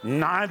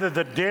 neither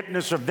the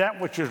deadness of that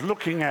which is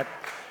looking at,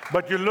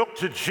 but you look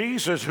to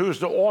Jesus, who's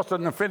the author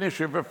and the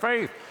finisher of your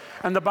faith.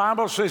 And the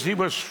Bible says he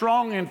was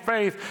strong in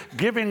faith,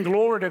 giving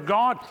glory to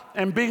God,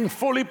 and being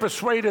fully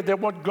persuaded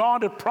that what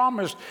God had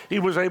promised, he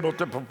was able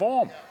to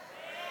perform.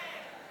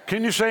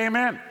 Can you say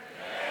amen?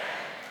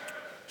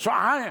 So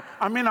I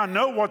mean, I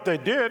know what they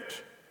did,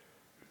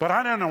 but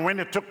I don't know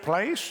when it took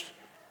place.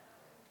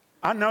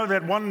 I know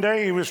that one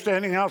day he was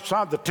standing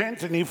outside the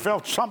tent and he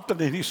felt something,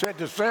 and he said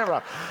to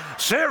Sarah,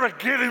 Sarah,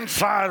 get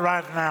inside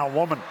right now,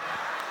 woman.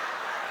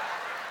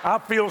 I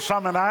feel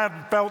something I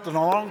hadn't felt in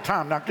a long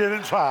time. Now get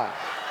inside.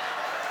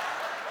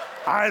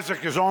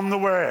 Isaac is on the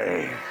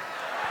way.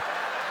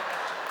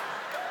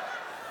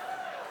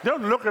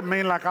 Don't look at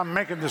me like I'm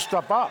making this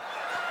stuff up.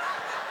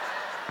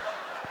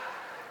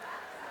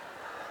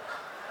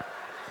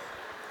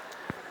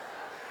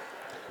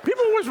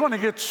 People always want to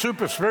get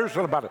super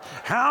spiritual about it.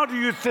 How do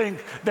you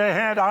think they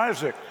had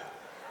Isaac?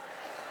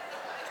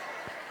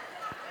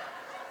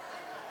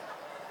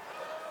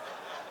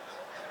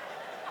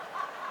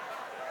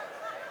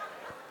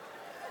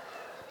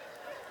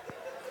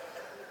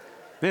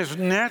 There's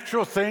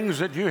natural things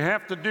that you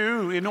have to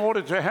do in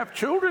order to have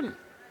children.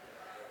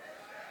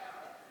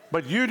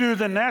 But you do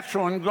the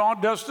natural and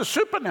God does the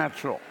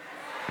supernatural.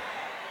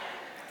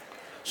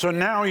 So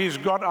now he's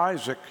got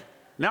Isaac.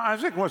 Now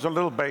Isaac was a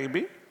little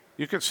baby.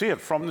 You can see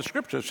it from the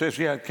scripture. It says,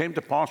 yeah, it came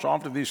to pass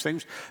after these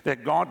things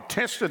that God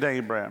tested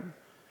Abraham.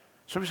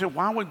 So we said,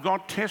 why would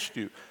God test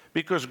you?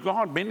 Because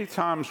God many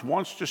times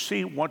wants to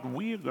see what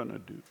we're going to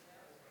do.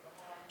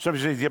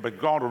 Somebody says, yeah,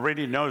 but God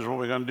already knows what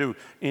we're going to do.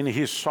 In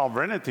his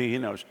sovereignty, he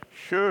knows.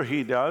 Sure,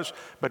 he does.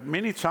 But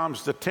many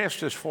times the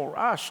test is for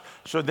us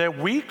so that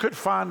we could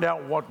find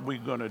out what we're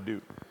going to do.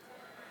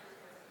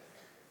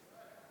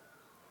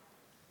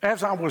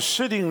 As I was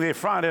sitting there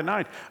Friday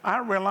night, I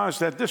realized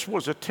that this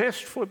was a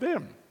test for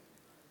them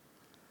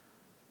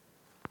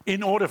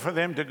in order for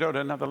them to go to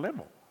another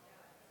level.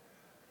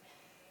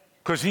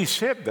 Because he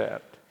said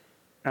that,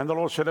 and the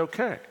Lord said,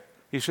 okay.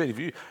 He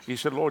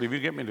said, Lord, if you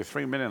get me to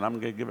 3 million, I'm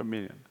going to give $1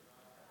 million.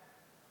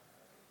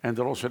 And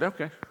the Lord said,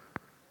 okay.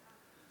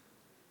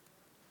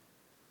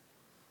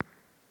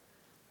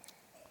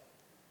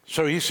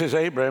 So he says,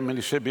 Abraham, and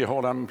he said,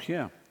 behold, I'm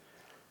here.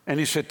 And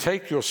he said,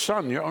 take your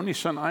son, your only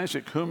son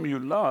Isaac, whom you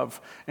love,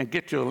 and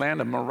get to the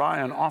land of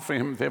Moriah and offer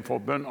him therefore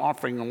burnt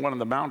offering on one of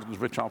the mountains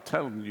which I'll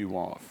tell you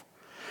of.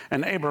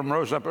 And Abram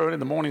rose up early in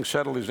the morning,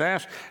 saddled his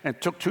ass, and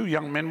took 2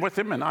 young men with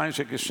him, and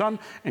Isaac his son,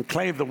 and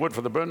clave the wood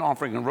for the burnt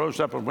offering, and rose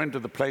up and went to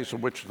the place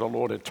of which the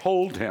Lord had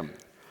told him.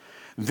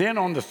 Then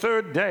on the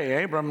 3rd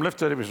day, Abram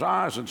lifted up his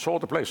eyes and saw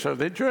the place. So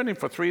they journeyed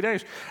for 3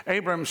 days.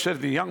 Abram said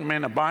to the young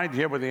men, abide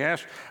here with the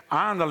ass.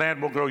 I and the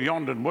lad will go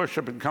yonder and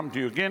worship and come to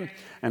you again.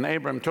 And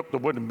Abram took the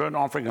wood and burnt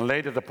offering and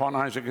laid it upon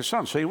Isaac his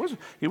son. So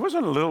he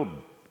wasn't a little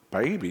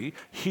baby.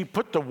 He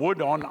put the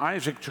wood on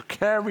Isaac to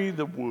carry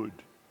the wood.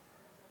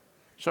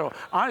 So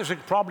Isaac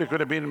probably could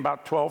have been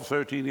about 12,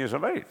 13 years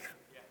of age.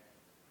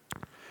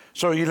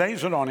 So he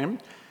lays it on him,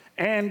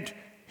 and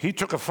he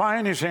took a fire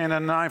in his hand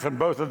and a knife, and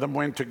both of them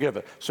went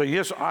together. So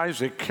here's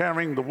Isaac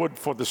carrying the wood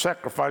for the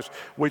sacrifice,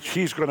 which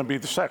he's going to be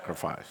the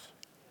sacrifice.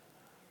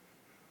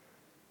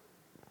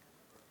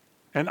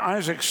 And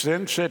Isaac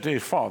then said to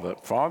his father,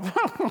 Father,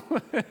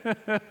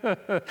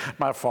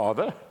 my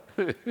father.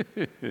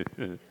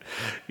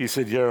 He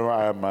said, here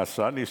I am, my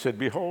son. He said,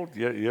 behold,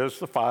 here's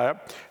the fire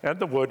and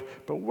the wood,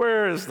 but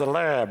where is the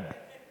lamb?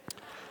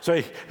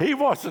 So he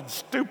wasn't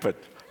stupid.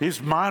 His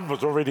mind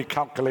was already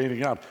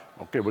calculating out,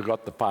 okay, we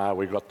got the fire,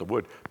 we got the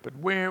wood, but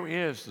where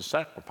is the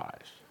sacrifice?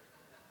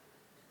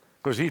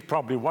 Because he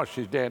probably watched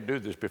his dad do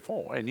this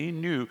before, and he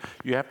knew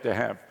you have to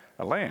have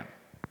a lamb.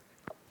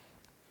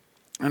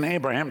 And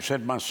Abraham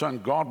said, my son,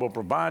 God will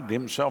provide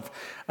himself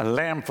a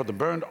lamb for the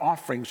burnt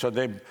offering. So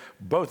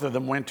both of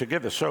them went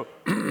together. So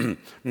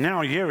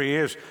now here he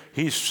is.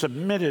 He's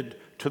submitted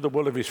to the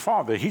will of his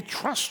father. He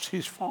trusts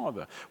his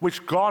father,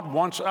 which God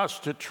wants us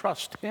to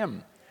trust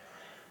him.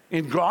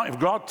 If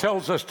God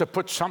tells us to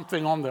put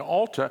something on the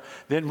altar,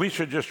 then we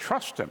should just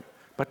trust him.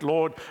 But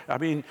Lord,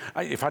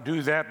 if I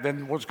do that,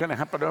 then what's going to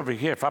happen over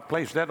here? If I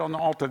place that on the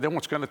altar, then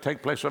what's going to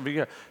take place over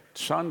here?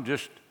 Son,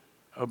 just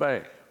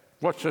obey.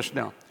 Watch this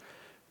now.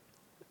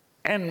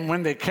 And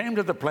when they came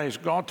to the place,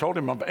 God told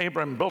him of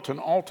Abraham built an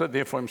altar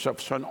there for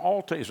himself. So an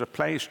altar is a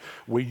place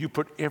where you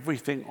put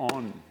everything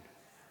on.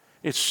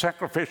 It's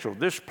sacrificial.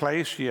 This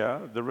place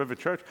here, the River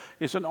Church,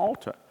 is an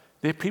altar.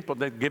 There are people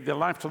that give their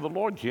life to the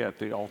Lord here at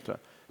the altar.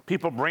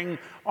 People bring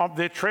of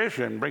their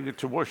treasure and bring it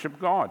to worship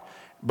God.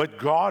 But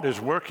God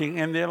is working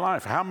in their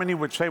life. How many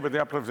would say with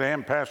the uplift of the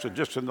hand, Pastor,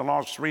 just in the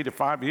last 3 to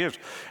 5 years,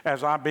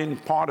 as I've been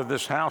part of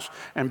this house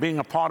and being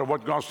a part of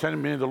what God's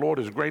telling me, the Lord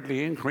has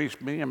greatly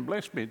increased me and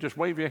blessed me. Just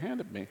wave your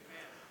hand at me.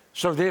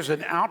 So there's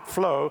an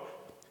outflow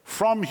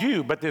from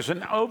you, but there's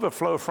an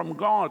overflow from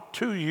God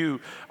to you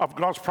of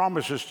God's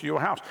promises to your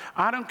house.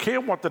 I don't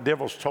care what the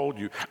devil's told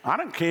you. I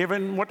don't care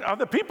even what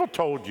other people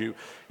told you.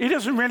 It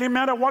doesn't really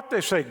matter what they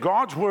say.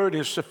 God's word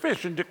is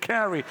sufficient to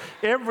carry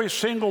every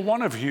single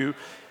one of you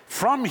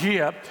from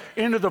here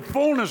into the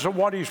fullness of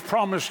what he's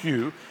promised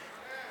you,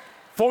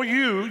 for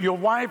you, your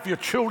wife, your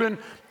children.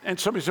 And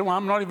somebody said, well,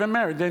 I'm not even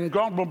married. Then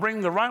God will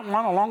bring the right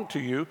one along to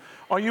you.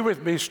 Are you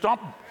with me?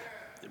 Stop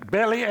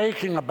belly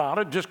aching about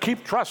it. Just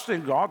keep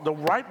trusting God. The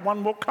right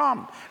one will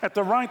come at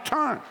the right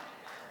time.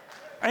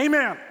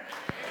 Amen.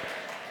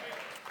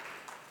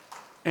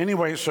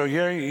 Anyway, so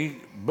here he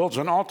builds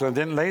an altar and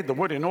then laid the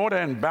wood in order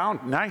and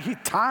bound. Now he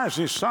ties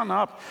his son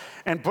up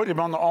and put him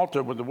on the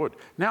altar with the wood.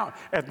 Now,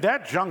 at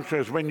that juncture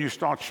is when you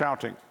start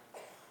shouting,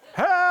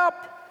 help!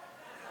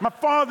 My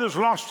father's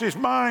lost his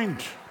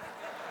mind.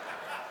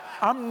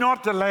 I'm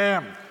not a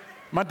lamb.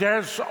 My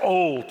dad's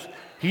old.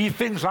 He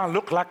thinks I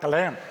look like a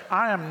lamb.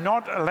 I am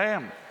not a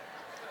lamb.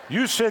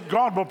 You said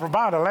God will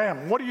provide a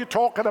lamb. What are you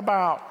talking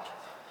about?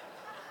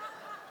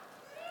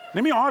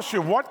 Let me ask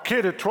you, what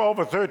kid at 12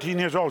 or 13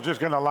 years old is just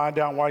going to lie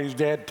down while his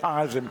dad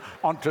ties him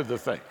onto the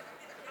thing?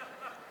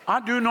 I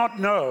do not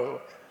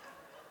know.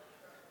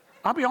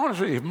 I'll be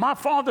honest with you, if my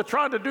father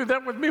tried to do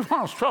that with me when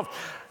I was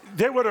 12,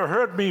 they would have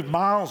heard me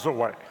miles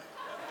away.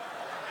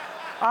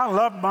 I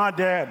loved my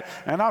dad,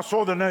 and I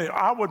saw the name.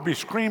 I would be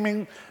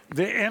screaming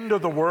the end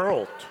of the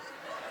world.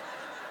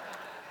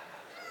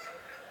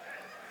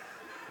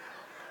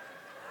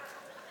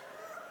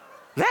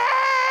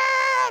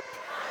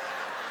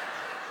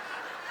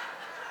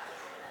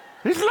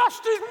 He's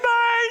lost his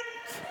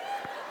mind.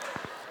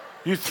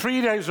 You're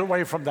 3 days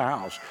away from the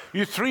house.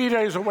 You're 3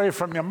 days away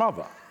from your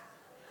mother.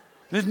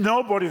 There's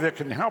nobody that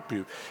can help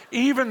you.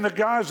 Even the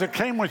guys that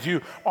came with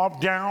you are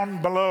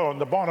down below on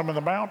the bottom of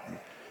the mountain.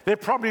 They're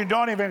probably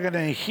not even going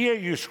to hear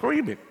you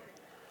screaming.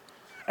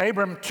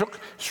 Abram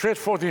stretched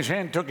forth his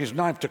hand, took his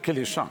knife to kill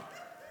his son.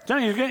 So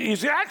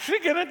he's actually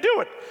going to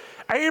do it.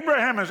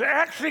 Abraham is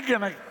actually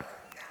going to.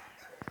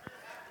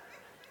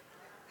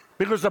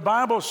 Because the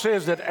Bible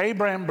says that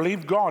Abraham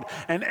believed God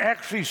and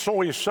actually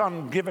saw his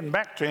son given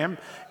back to him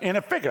in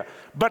a figure.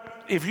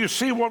 But if you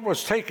see what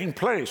was taking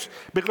place,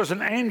 because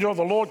an angel of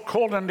the Lord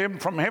called unto him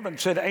from heaven,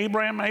 said,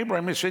 Abraham,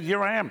 Abraham. He said,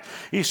 here I am.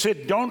 He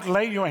said, don't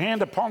lay your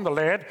hand upon the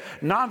lad,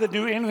 neither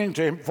do anything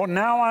to him, for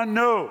now I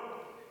know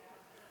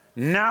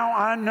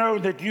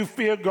that you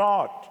fear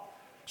God.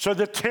 So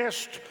the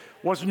test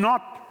was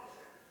not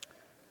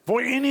for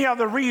any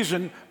other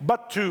reason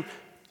but to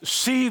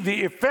see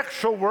the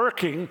effectual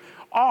working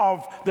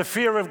of the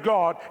fear of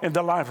God in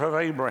the life of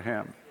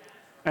Abraham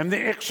and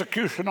the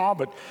execution of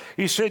it.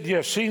 He said,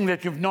 yes, seeing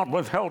that you've not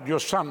withheld your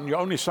son, your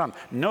only son.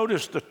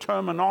 Notice the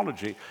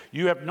terminology.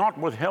 You have not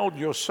withheld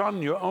your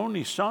son, your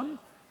only son.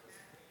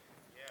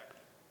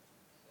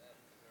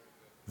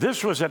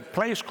 This was at a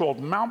place called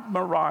Mount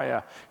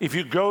Moriah. If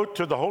you go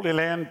to the Holy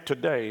Land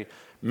today,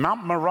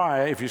 Mount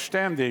Moriah, if you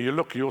stand there, you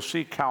look, you'll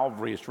see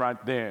Calvary. It's right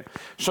there.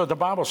 So the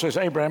Bible says,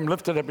 Abraham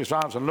lifted up his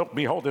eyes and looked,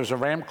 behold, there's a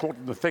ram caught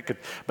in the thicket.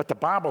 But the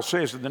Bible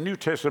says in the New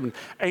Testament,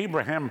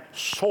 Abraham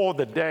saw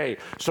the day.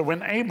 So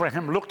when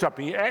Abraham looked up,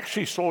 he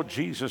actually saw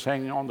Jesus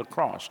hanging on the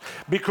cross.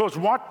 Because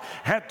what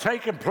had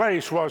taken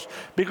place was,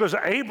 because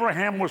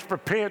Abraham was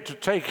prepared to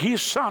take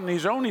his son,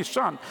 his only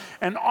son,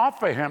 and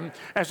offer him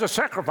as a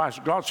sacrifice.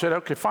 God said,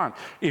 okay, fine.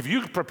 If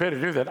you're prepared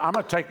to do that, I'm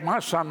going to take my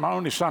son, my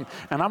only son,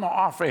 and I'm going to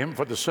offer him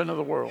for the sin of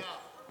the world.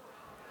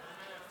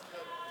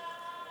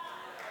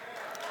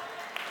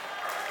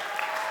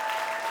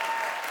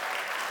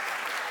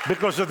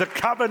 Because of the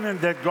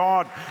covenant that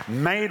God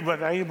made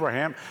with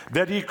Abraham,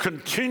 that he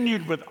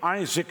continued with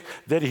Isaac,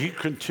 that he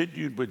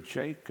continued with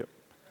Jacob.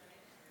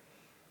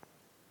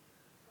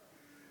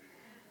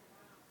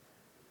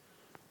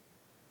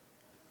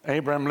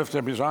 Abraham lifted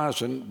up his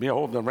eyes, and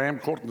behold, the ram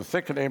caught in the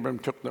thicket. Abraham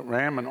took the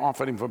ram and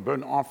offered him for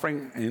burnt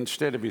offering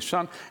instead of his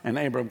son. And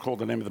Abraham called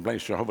the name of the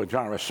place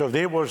Jehovah-Jireh. So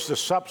there was the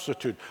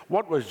substitute.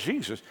 What was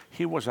Jesus?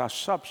 He was our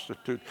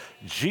substitute.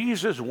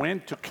 Jesus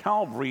went to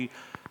Calvary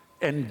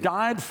and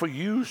died for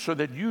you so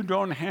that you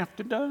don't have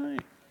to die.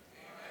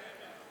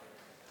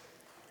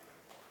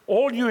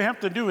 All you have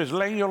to do is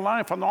lay your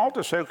life on the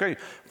altar. Say, okay,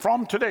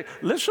 from today,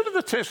 listen to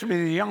the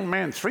testimony of the young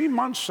man, 3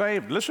 months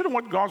saved. Listen to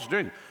what God's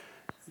doing.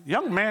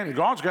 Young man,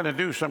 God's going to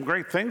do some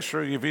great things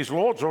for you. If his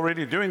Lord's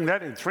already doing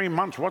that in 3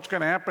 months, what's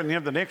going to happen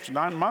in the next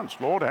 9 months?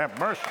 Lord, have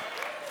mercy.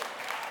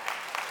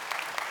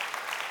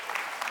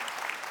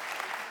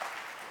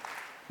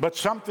 But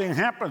something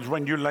happens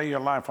when you lay your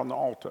life on the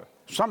altar.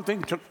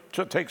 Something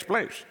takes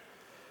place.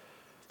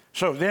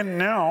 So then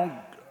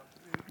now,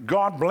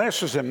 God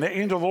blesses him. The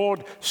angel of the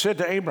Lord said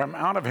to Abraham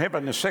out of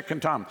heaven the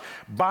second time,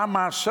 by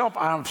myself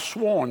I have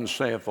sworn,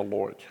 saith the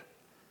Lord.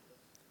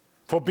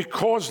 For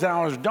because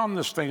thou hast done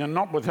this thing and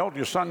not withheld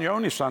your son, your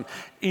only son,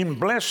 in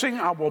blessing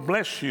I will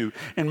bless you,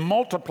 in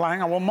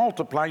multiplying I will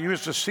multiply you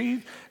as the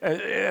seed,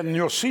 and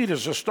your seed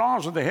as the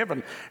stars of the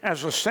heaven,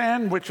 as the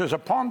sand which is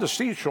upon the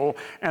seashore,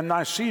 and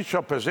thy seed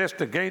shall possess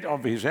the gate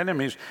of his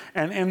enemies,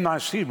 and in thy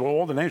seed will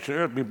all the nations of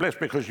the earth be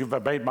blessed, because you've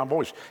obeyed my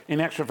voice. In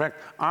actual fact,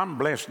 I'm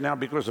blessed now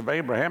because of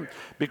Abraham,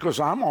 because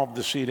I'm of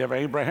the seed of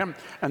Abraham.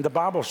 And the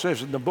Bible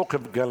says in the book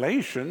of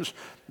Galatians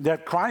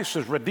that Christ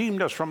has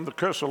redeemed us from the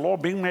curse of the law,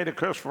 being made a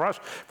curse for us.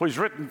 For he's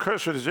written,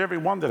 cursed is every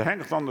one that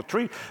hangeth on the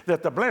tree,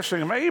 that the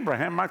blessing of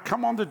Abraham might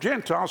come on the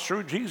Gentiles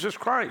through Jesus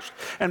Christ.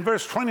 And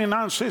verse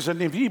 29 says,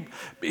 and if ye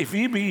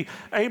be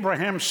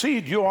Abraham's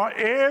seed, you are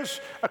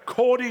heirs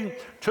according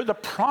to the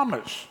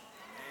promise.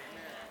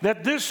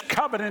 That this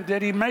covenant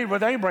that he made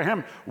with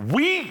Abraham,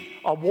 we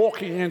are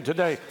walking in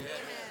today,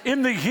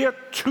 in the year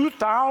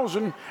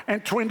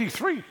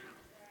 2023.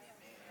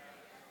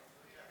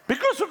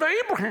 Because of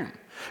Abraham,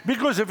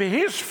 because of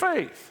his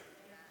faith.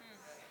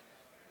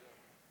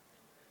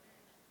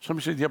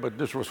 Somebody said, yeah, but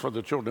this was for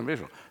the children of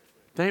Israel.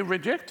 They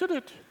rejected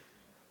it.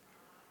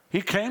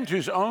 He came to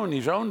his own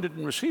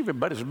didn't receive him,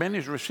 but as many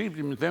as received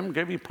him, them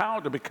gave he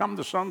power to become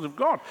the sons of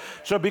God.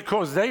 So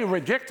because they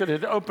rejected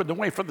it, it opened the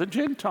way for the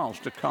Gentiles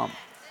to come.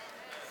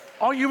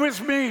 Are you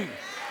with me?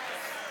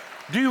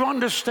 Do you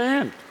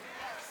understand?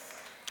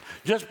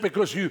 Just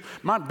because you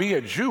might be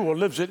a Jew or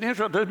lives in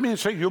Israel doesn't mean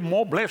say you're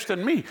more blessed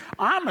than me.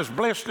 I'm as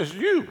blessed as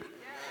you.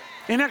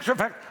 In actual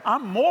fact,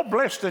 I'm more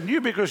blessed than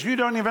you because you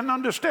don't even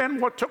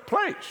understand what took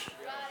place.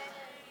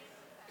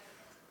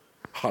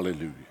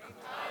 Hallelujah.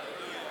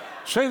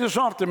 Say this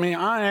after me.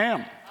 I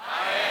am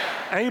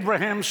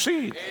Abraham's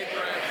seed,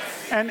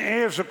 and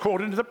heirs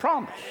according to the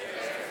promise.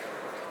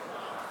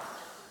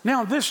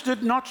 Now, this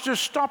did not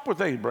just stop with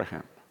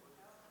Abraham.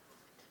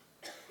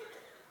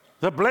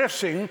 The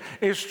blessing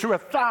is to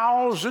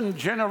 1,000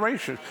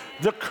 generations.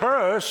 The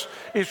curse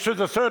is to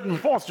the third and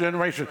fourth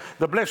generation.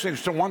 The blessing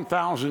is to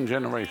 1,000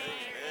 generations.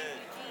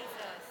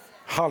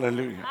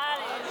 Hallelujah.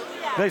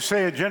 Hallelujah. They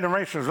say a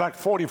generation is like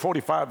 40,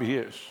 45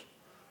 years.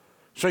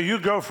 So you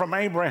go from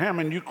Abraham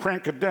and you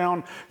crank it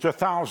down to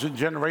 1,000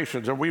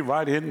 generations, and we're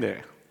right in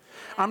there.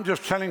 I'm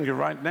just telling you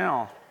right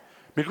now,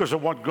 because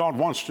of what God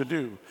wants to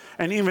do.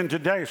 And even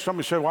today,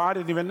 somebody said, well, I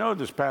didn't even know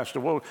this, Pastor.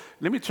 Well,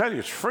 let me tell you,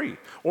 it's free.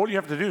 All you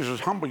have to do is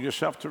just humble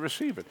yourself to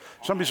receive it.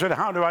 Somebody said,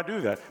 how do I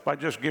do that? By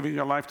just giving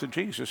your life to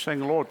Jesus,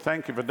 saying, Lord,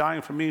 thank you for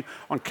dying for me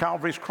on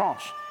Calvary's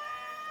cross.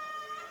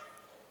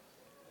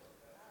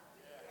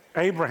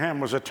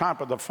 Abraham was a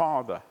type of the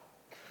Father.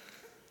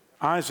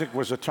 Isaac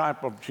was a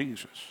type of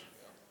Jesus.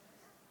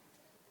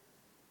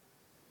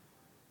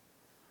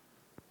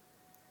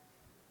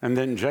 And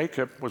then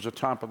Jacob was a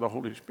type of the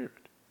Holy Spirit.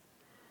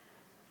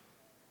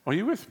 Are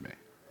you with me?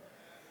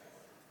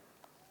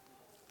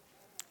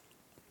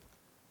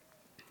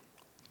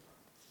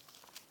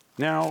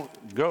 Now,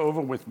 go over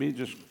with me.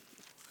 Just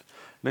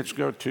let's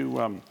go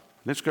to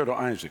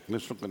Isaac.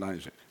 Let's look at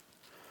Isaac.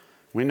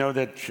 We know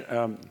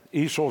that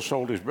Esau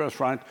sold his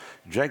birthright.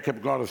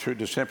 Jacob got it through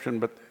deception.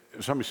 But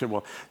somebody said,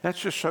 well, that's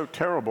just so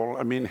terrible.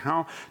 I mean,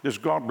 how does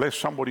God bless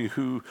somebody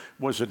who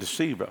was a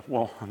deceiver?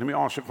 Well, let me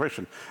ask you a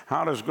question.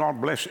 How does God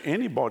bless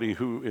anybody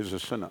who is a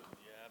sinner?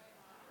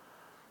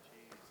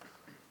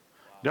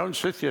 Don't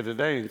sit here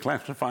today and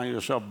classify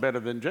yourself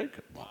better than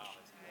Jacob was.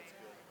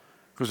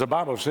 Because the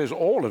Bible says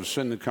all have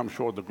sinned and come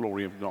short of the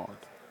glory of God.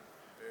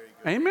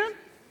 Amen?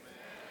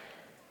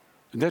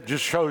 And that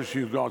just shows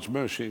you God's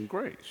mercy and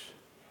grace.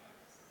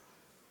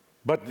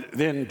 But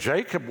then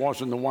Jacob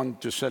wasn't the one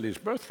to sell his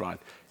birthright.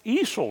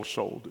 Esau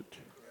sold it.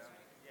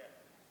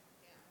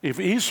 If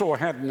Esau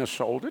hadn't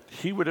sold it,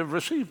 he would have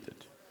received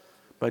it.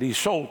 But he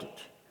sold it.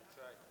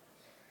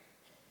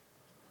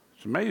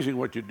 It's amazing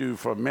what you do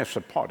for a mess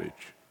of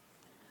pottage.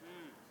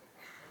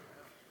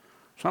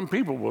 Some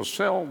people will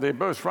sell their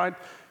birthright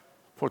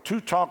for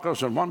 2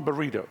 tacos and 1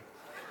 burrito.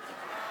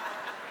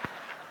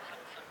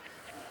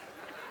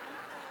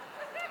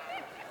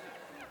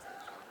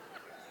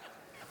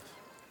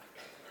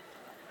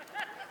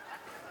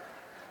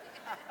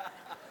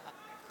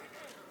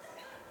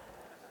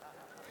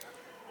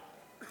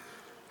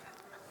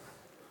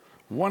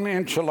 One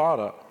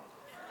enchilada.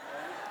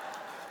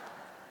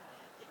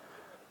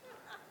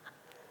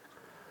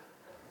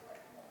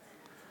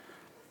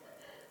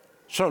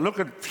 So look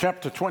at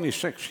chapter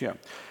 26 here.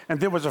 And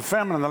there was a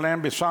famine in the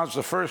land besides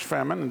the first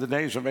famine in the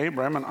days of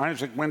Abraham. And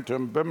Isaac went to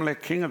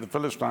Abimelech, king of the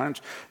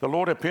Philistines. The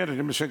Lord appeared to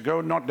him and said,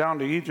 go not down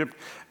to Egypt,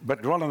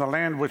 but dwell in the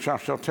land which I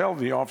shall tell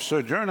thee of.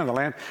 Sojourn in the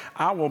land.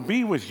 I will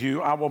be with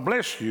you. I will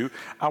bless you.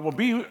 I will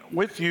be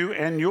with you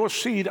and your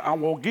seed. I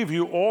will give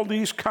you all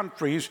these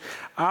countries.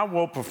 I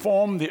will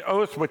perform the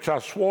oath which I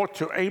swore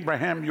to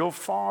Abraham your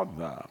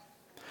father.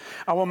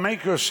 I will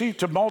make your seed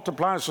to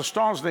multiply as the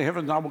stars of the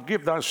heavens. I will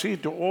give thy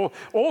seed to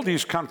all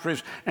these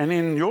countries, and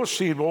in your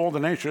seed will all the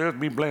nations of the earth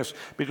be blessed,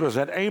 because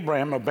that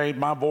Abraham obeyed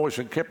my voice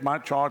and kept my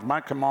charge, my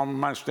commandment,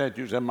 my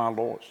statutes, and my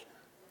laws.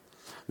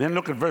 Then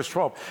look at verse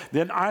 12.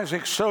 Then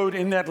Isaac sowed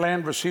in that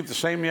land, received the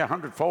same year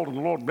 100-fold, and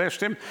the Lord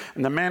blessed him.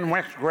 And the man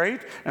waxed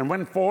great and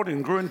went forward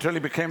and grew until he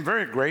became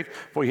very great,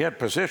 for he had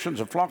possessions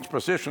of flocks,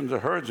 possessions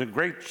of herds, and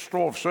great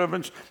store of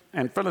servants,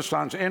 and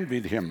Philistines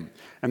envied him.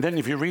 And then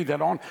if you read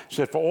that on, it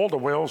said, for all the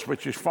wells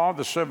which his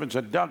father's servants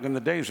had dug in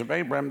the days of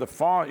Abraham,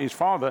 his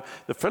father,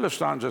 the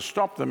Philistines had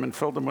stopped them and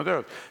filled them with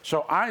earth.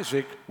 So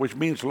Isaac, which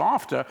means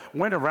laughter,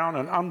 went around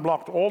and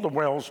unblocked all the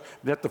wells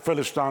that the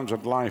Philistines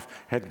of life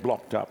had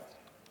blocked up.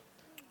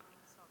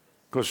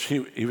 Because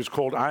he was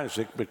called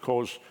Isaac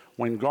because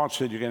when God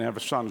said you're going to have a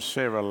son,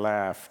 Sarah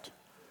laughed.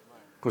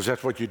 Because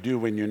that's what you do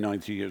when you're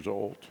 90 years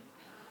old.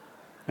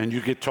 And you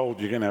get told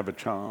you're going to have a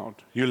child.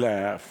 You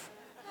laugh.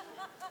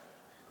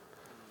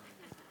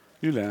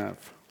 You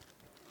laugh.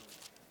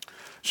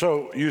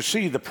 So you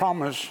see the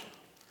promise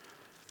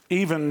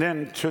even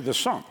then to the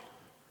son.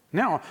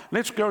 Now,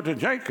 let's go to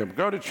Jacob.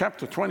 Go to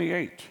chapter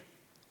 28.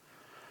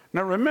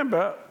 Now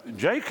remember,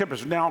 Jacob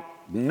is now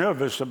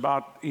nervous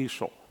about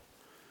Esau.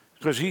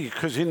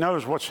 Because he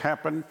knows what's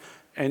happened,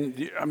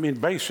 and I mean,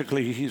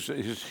 basically,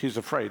 he's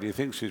afraid. He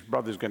thinks his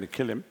brother's going to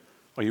kill him.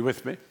 Are you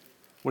with me?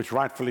 Which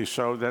rightfully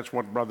so. That's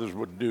what brothers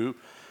would do,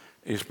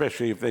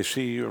 especially if they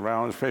see you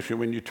around, especially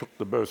when you took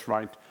the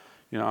birthright.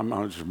 You know,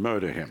 I'll just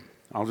murder him.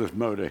 I'll just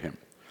murder him.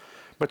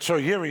 But so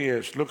here he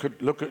is.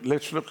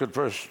 Let's look at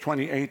verse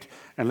 28,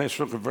 and let's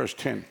look at verse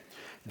 10.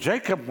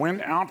 Jacob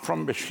went out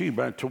from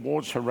Beersheba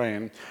towards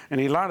Haran, and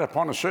he lighted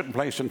upon a certain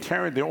place and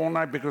tarried there all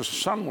night because the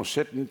sun was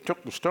set, and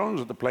took the stones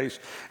of the place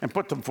and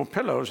put them for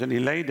pillows, and he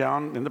lay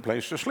down in the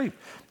place to sleep.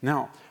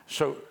 Now,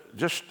 so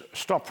just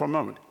stop for a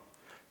moment.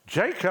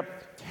 Jacob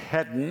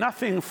had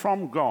nothing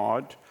from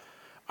God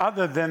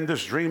other than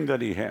this dream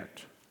that he had.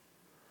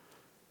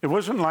 It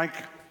wasn't like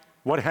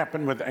what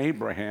happened with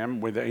Abraham,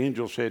 where the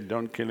angel said,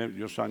 don't kill him,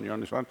 your son, your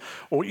only son,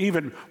 or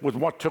even with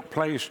what took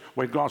place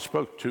where God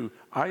spoke to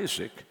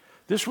Isaac.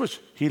 This was,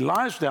 he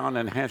lies down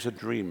and has a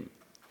dream.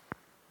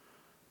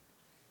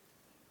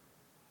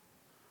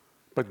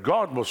 But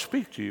God will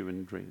speak to you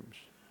in dreams.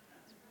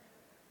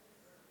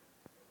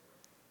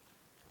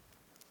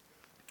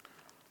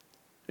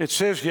 It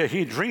says here,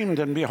 he dreamed,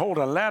 and behold,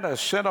 a ladder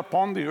set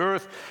upon the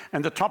earth,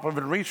 and the top of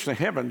it reached the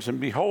heavens. And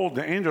behold,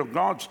 the angel of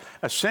God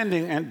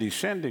ascending and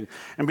descending.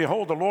 And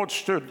behold, the Lord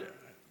stood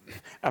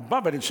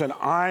above it and said,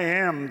 I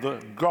am the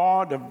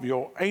God of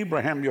your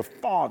Abraham, your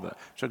father.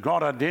 So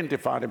God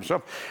identified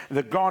himself,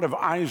 the God of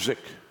Isaac.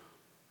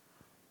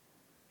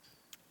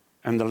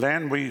 And the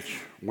land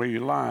where you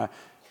lie,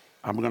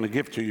 I'm going to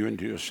give to you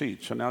into your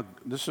seed. So now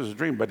this is a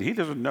dream, but he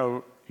doesn't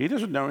know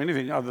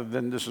anything other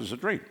than this is a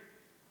dream.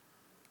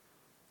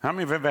 How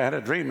many have ever had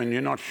a dream and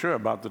you're not sure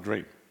about the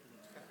dream?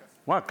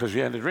 Why? Because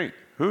you had a dream.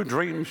 Who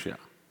dreams here?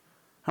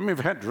 How many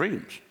have had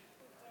dreams?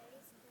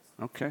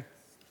 Okay.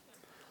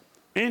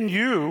 In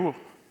your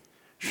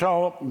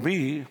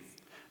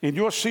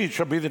seed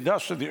shall be the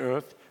dust of the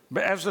earth,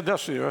 but as the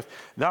dust of the earth,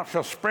 thou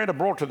shalt spread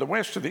abroad to the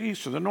west, to the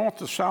east, to the north,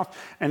 to the south,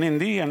 and in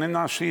thee and in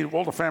thy seed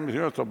all the families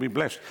of the earth will be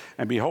blessed.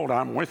 And behold,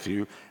 I am with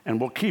you, and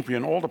will keep you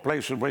in all the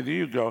places where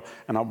you go,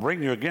 and I'll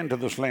bring you again to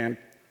this land,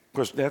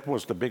 because that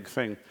was the big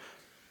thing.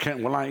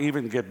 Will I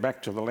even get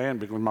back to the land?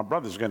 Because my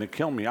brother's going to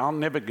kill me. I'll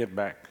never get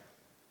back.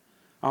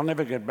 I'll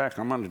never get back.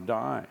 I'm going to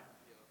die.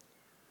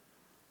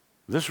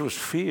 This was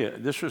fear.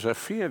 This was a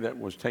fear that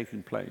was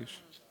taking place,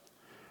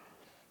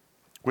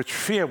 which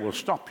fear will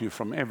stop you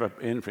from ever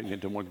entering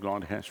into what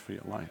God has for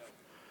your life.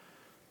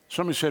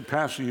 Somebody said,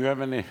 Pastor, you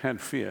haven't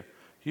had fear.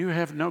 You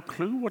have no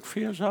clue what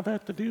fears I've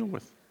had to deal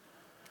with.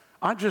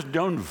 I just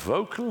don't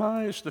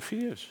vocalize the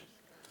fears.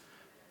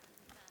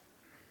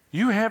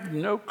 You have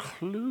no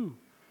clue.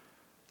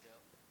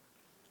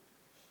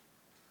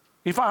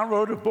 If I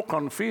wrote a book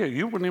on fear,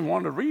 you wouldn't even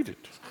want to read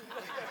it.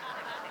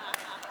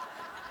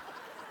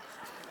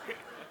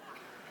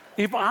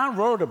 If I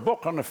wrote a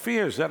book on the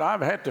fears that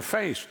I've had to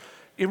face,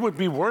 it would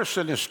be worse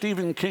than a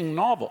Stephen King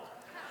novel.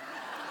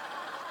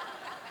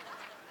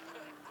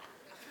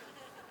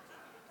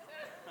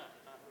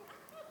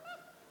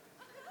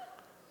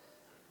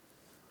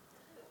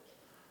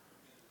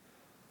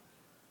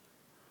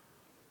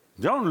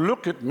 Don't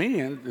look at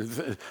me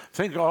and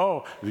think,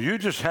 oh, you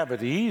just have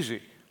it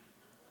easy.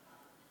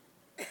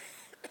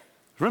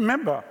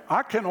 Remember,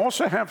 I can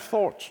also have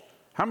thoughts.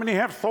 How many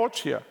have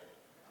thoughts here?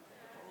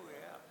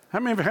 How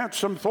many have had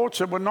some thoughts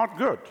that were not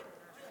good?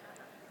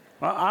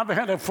 Well, I've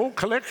had a full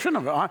collection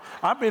of it.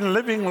 I've been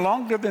living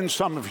longer than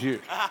some of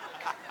you.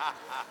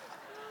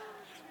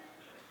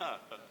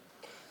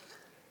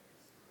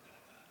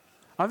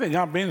 I think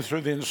I've been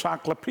through the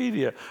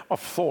encyclopedia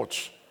of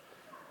thoughts,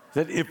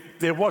 that if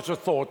there was a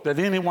thought that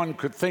anyone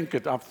could think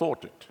it, I've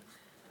thought it.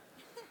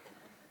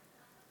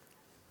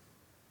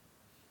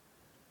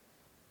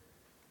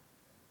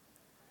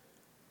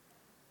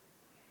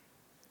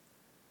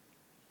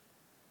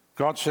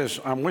 God says,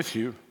 I'm with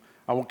you.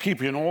 I will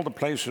keep you in all the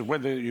places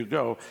whither you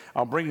go.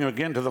 I'll bring you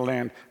again to the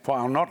land, for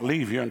I'll not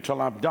leave you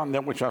until I've done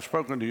that which I've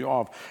spoken to you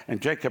of. And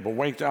Jacob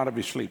awaked out of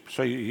his sleep.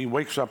 So he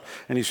wakes up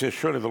and he says,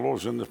 surely the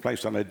Lord's in this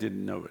place, and I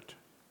didn't know it.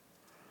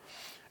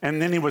 And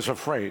then he was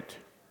afraid.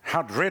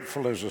 How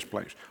dreadful is this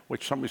place?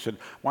 Which somebody said,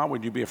 why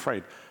would you be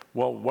afraid?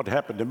 Well, what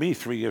happened to me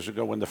 3 years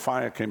ago when the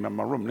fire came in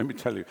my room, let me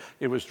tell you,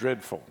 it was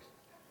dreadful.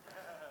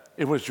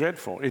 It was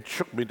dreadful. It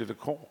shook me to the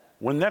core.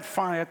 When that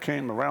fire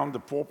came around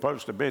the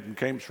four-post of bed and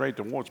came straight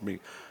towards me,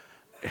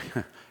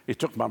 it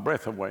took my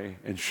breath away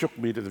and shook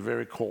me to the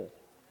very core.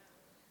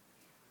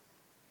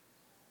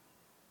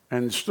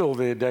 And still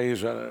there are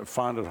days I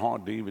find it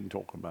hard to even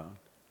talk about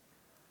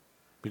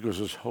because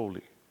it's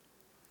holy.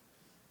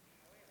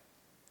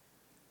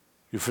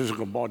 Your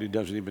physical body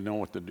doesn't even know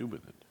what to do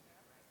with it.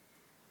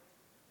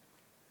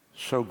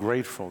 So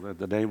grateful that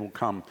the day will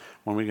come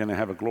when we're going to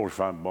have a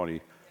glorified body,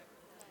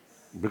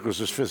 because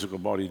this physical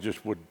body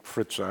just would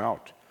fritz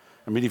out.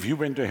 I mean, if you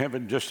went to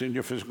heaven just in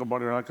your physical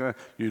body like that,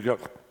 you'd go,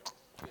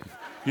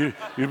 you'd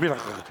be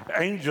like,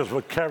 angels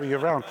would carry you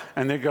around,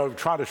 and they go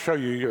try to show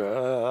you,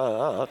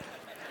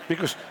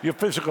 because your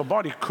physical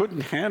body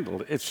couldn't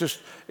handle it. It's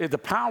just, the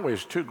power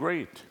is too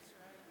great.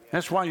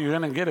 That's why you're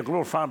going to get a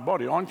glorified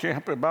body. Aren't you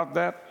happy about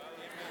that?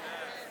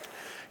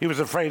 He was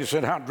afraid. He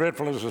said, how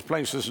dreadful is this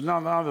place? This is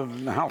none other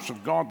than the house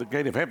of God, the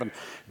gate of heaven.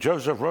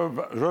 Joseph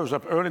rose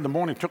up early in the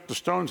morning, took the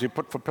stones he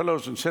put for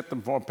pillows and set them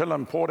for a pillar,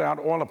 and poured out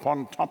oil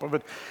upon top of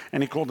it.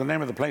 And he called the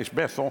name of the place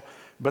Bethel,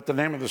 but the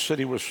name of the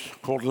city was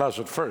called Luz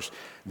at first.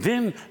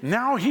 Then,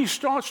 now he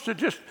starts to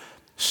just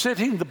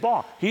setting the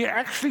bar. He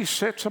actually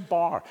sets a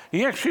bar.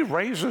 He actually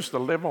raises the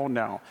level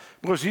now,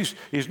 because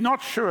he's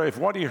not sure if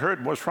what he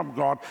heard was from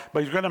God,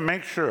 but he's going to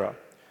make sure.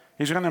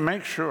 He's going to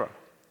make sure.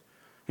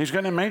 He's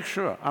going to make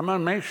sure. I'm going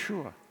to make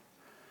sure.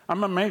 I'm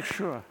going to make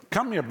sure.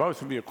 Come here,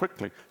 both of you,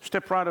 quickly.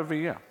 Step right over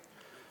here.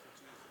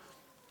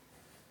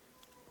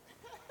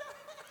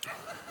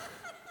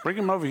 Bring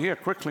him over here,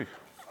 quickly.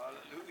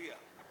 Hallelujah.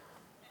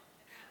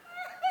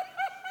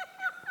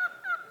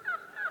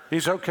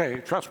 He's okay.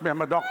 Trust me,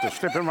 I'm a doctor.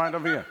 Step him right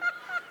over here.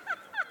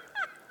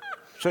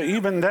 So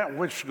even that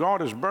which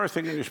God is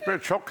birthing in your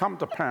spirit shall come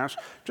to pass.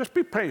 Just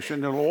be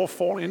patient. It'll all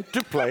fall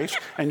into place,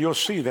 and you'll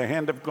see the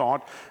hand of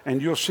God, and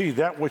you'll see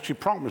that which He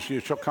promised you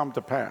shall come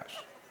to pass.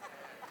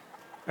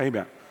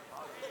 Amen.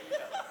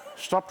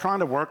 Stop trying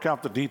to work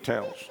out the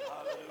details.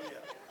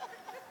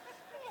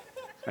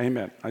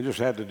 Amen. I just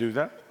had to do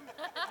that.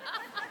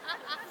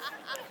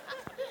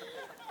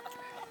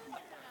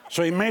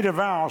 So he made a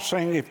vow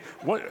saying,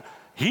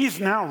 he's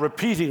now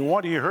repeating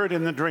what he heard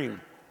in the dream.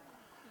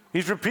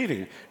 He's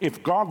repeating,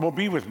 if God will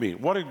be with me,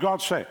 what did God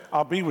say?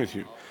 I'll be with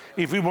you.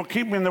 If He will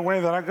keep me in the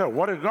way that I go,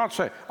 what did God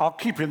say? I'll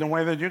keep you in the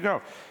way that you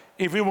go.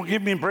 If He will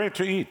give me bread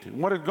to eat,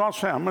 what did God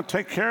say? I'm going to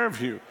take care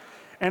of you.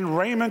 And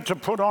raiment to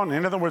put on.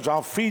 In other words,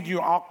 I'll feed you,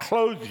 I'll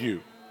clothe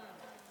you.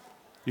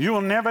 You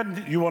will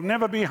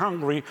never be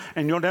hungry,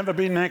 and you'll never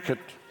be naked.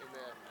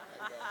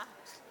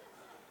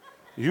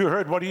 You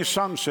heard what His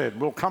son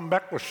said. We'll come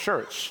back with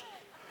shirts.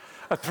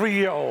 A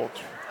 3-year-old.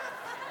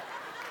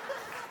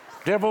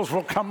 Devils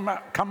will come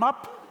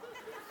up.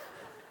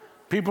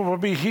 People will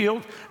be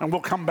healed, and we'll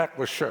come back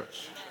with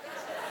shirts.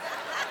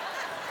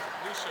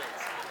 New shirts.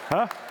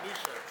 Huh?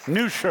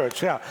 New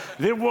shirts, yeah.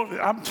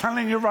 I'm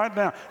telling you right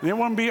now, there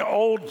won't be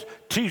old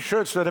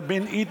T-shirts that have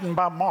been eaten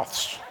by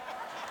moths.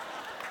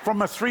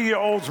 From a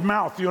 3-year-old's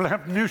mouth, you'll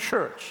have new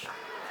shirts.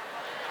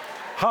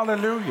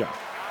 Hallelujah.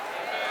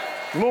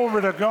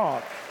 Glory to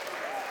God.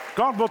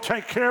 God will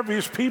take care of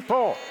His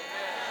people.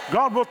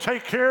 God will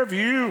take care of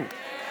you.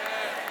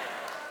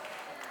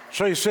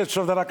 So he said,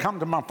 so that I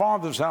come to my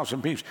Father's house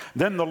in peace,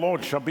 then the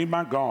Lord shall be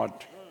my God.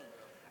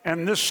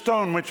 And this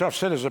stone which I've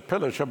set as a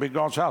pillar shall be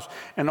God's house.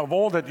 And of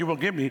all that you will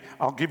give me,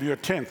 I'll give you a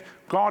tenth.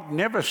 God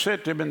never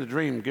said to him in the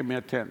dream, give me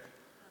a tenth.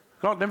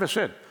 God never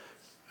said,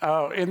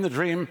 in the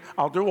dream,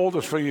 I'll do all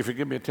this for you if you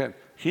give me a tenth.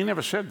 He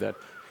never said that.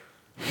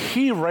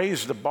 He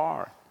raised the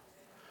bar.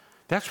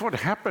 That's what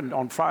happened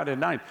on Friday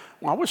night.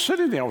 When I was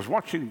sitting there, I was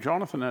watching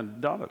Jonathan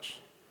and Dallas.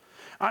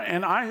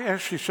 And I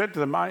actually said to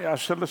them, I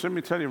said, listen, let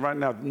me tell you right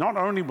now, not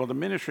only will the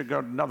ministry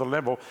go to another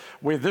level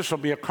where this will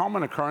be a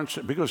common occurrence,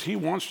 because He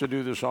wants to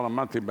do this on a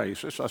monthly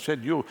basis. I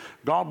said,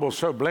 God will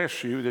so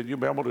bless you that you'll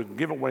be able to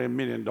give away $1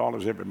 million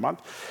every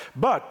month.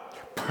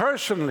 But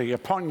personally,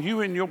 upon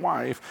you and your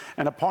wife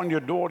and upon your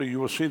daughter, you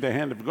will see the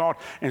hand of God,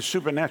 and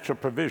supernatural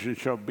provision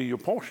shall be your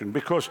portion,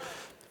 because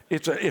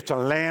it's a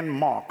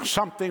landmark.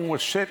 Something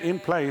was set in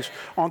place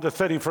on the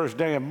 31st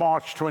day of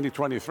March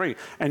 2023,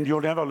 and you'll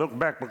never look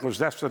back, because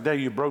that's the day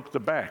you broke the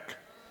back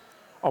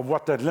of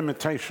what that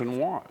limitation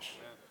was.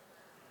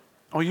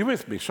 Are you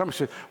with me? Somebody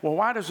said, well,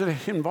 why does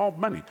it involve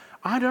money?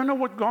 I don't know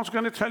what God's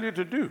going to tell you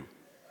to do.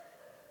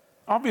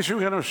 Obviously,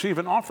 we're going to receive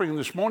an offering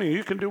this morning.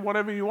 You can do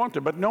whatever you want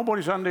to, but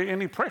nobody's under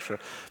any pressure.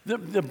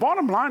 The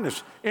bottom line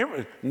is,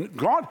 no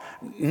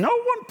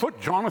one put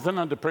Jonathan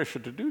under pressure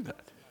to do that.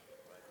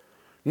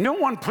 No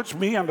one puts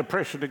me under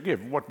pressure to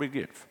give what we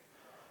give.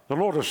 The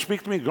Lord will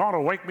speak to me. God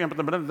will wake me up in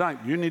the middle of the night.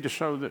 You need to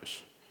sow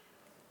this.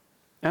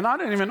 And I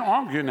don't even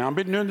argue now. I've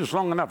been doing this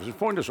long enough. It's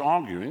pointless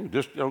arguing.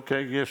 Just,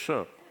 okay, yes,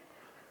 sir.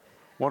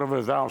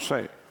 Whatever thou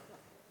say.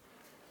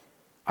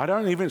 I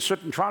don't even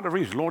sit and try to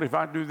reason. Lord, if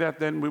I do that,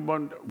 then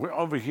we're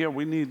over here.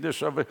 We need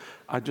this over.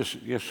 I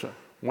just, yes, sir.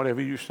 Whatever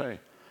you say.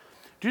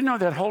 Do you know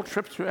that whole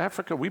trip to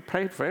Africa, we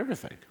paid for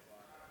everything?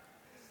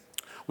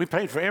 We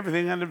paid for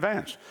everything in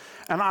advance.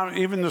 And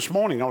even this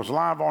morning, I was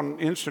live on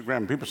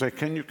Instagram. People say,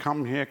 can you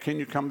come here? Can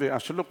you come there? I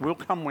said, look, we'll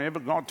come wherever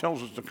God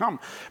tells us to come.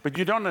 But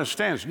you don't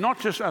understand. It's not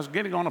just us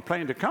getting on a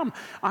plane to come.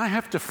 I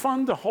have to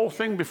fund the whole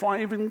thing before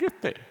I even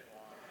get there.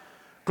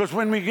 Because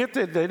when we get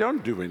there, they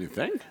don't do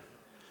anything.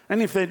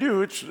 And if they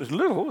do, it's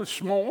little, it's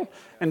small,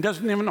 and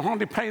doesn't even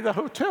hardly pay the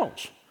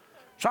hotels.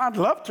 So I'd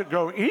love to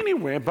go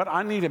anywhere, but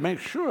I need to make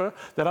sure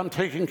that I'm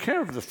taking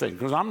care of the thing,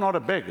 because I'm not a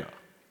beggar.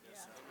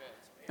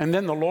 And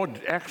then the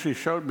Lord actually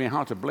showed me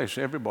how to bless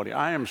everybody.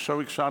 I am so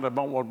excited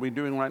about what we're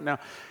doing right now.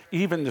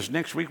 Even this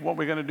next week, what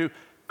we're going to do.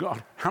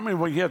 God, how many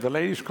were here at the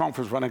ladies'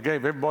 conference when I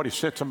gave everybody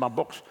sets of my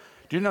books?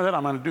 Do you know that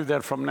I'm going to do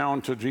that from now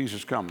until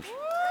Jesus comes?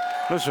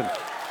 Listen,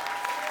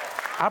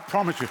 I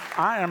promise you,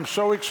 I am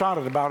so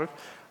excited about it.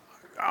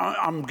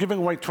 I'm giving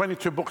away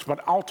 22 books,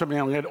 but ultimately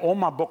I'm going to get all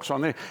my books on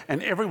there.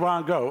 And everywhere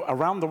I go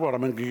around the world,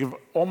 I'm going to give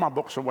all my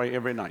books away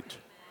every night.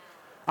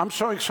 I'm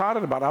so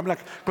excited about it. I'm like,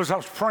 because I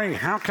was praying,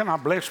 how can I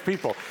bless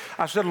people?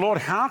 I said, Lord,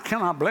 how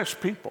can I bless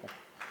people?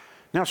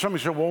 Now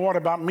somebody said, well, what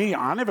about me?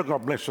 I never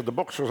got blessed with the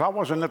books because I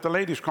wasn't at the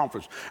ladies'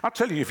 conference. I'll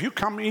tell you, if you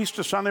come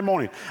Easter Sunday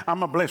morning, I'm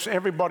going to bless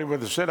everybody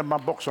with a set of my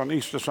books on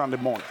Easter Sunday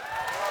morning.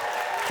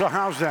 So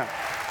how's that?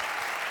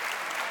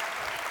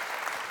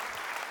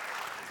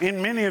 In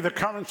many of the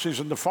currencies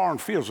in the foreign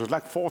fields, there's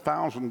like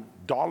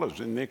 $4,000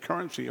 in their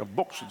currency of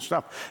books and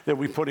stuff that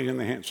we're putting in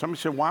their hands.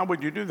 Somebody said, why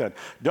would you do that?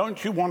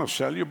 Don't you want to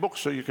sell your books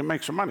so you can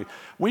make some money?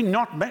 We're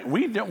not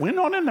in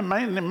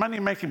the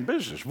money-making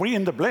business. We're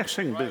in the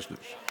blessing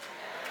business.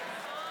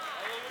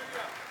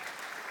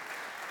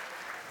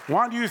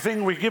 Why do you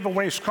think we give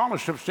away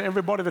scholarships to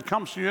everybody that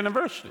comes to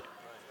university?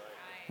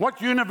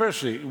 What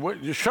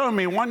university? Show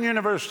me one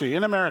university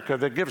in America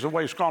that gives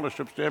away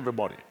scholarships to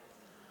everybody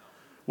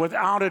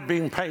without it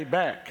being paid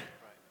back.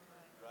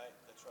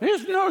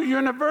 There's no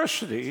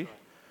university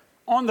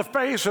on the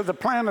face of the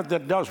planet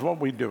that does what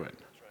we do it.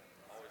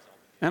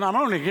 And I'm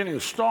only getting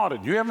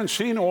started. You haven't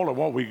seen all of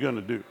what we're going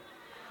to do.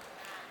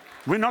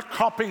 We're not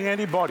copying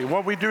anybody.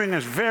 What we're doing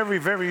is very,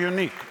 very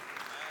unique.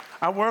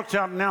 I worked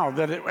out now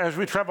that as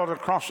we traveled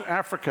across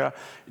Africa,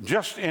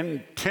 just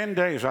in 10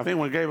 days, I think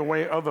we gave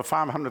away over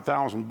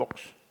 500,000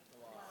 books.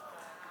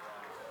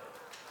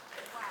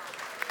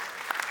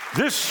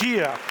 This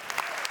year,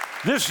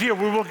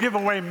 we will give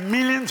away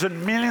millions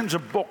and millions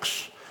of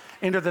books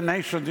into the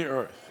nation of the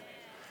earth.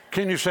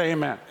 Can you say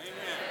amen? Amen.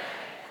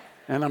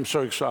 And I'm so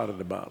excited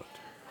about it.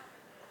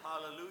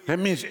 Hallelujah. That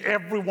means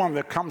everyone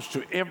that comes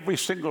to every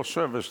single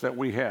service that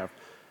we have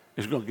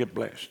is going to get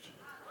blessed.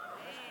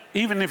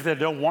 Even if they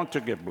don't want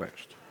to get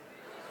blessed.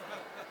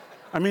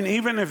 I mean,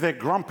 even if they're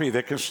grumpy,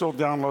 they can still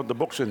download the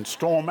books and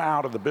storm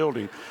out of the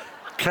building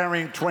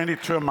carrying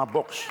 22 of my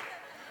books.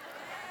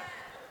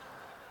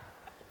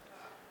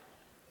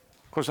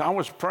 Because I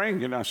was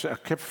praying, I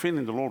kept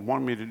feeling the Lord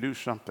wanted me to do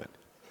something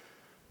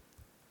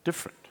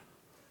different.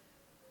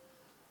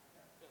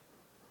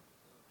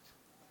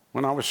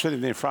 When I was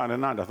sitting there Friday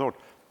night, I thought,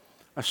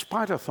 a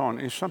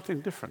spider-thon is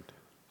something different.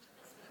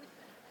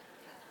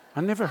 I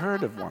never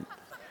heard of one.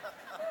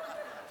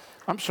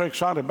 I'm so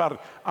excited about it.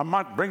 I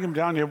might bring him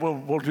down here.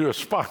 We'll do a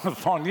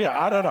spider-thon. Yeah,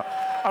 I don't know.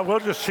 I will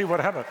just see what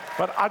happens.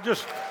 But I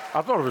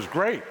thought it was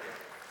great.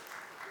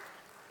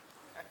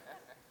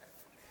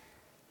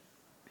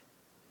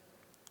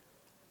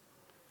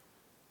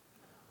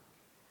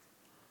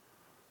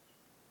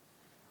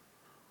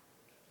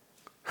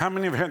 How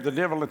many have had the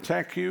devil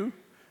attack you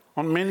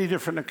on many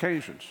different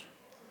occasions?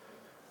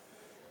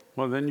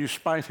 Well, then you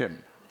spite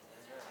him.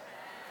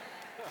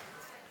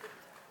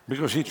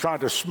 Because he tried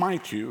to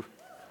smite you.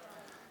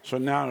 So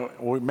now,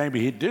 or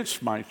maybe he did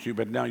smite you,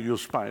 but now you'll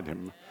spite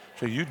him.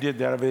 So you did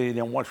that over here,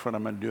 then watch what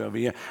I'm going to do over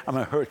here. I'm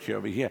going to hurt you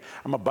over here.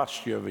 I'm going to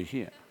bust you over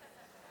here.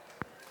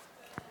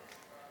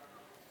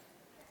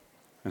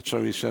 And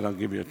so he said, I'll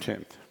give you a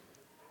tenth.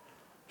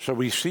 So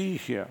we see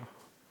here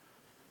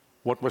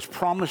what was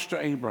promised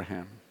to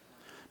Abraham,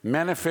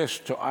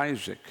 manifest to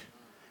Isaac,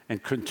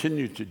 and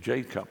continued to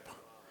Jacob,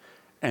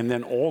 and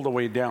then all the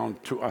way down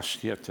to us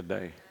here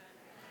today.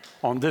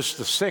 On this,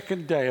 the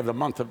second day of the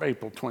month of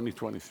April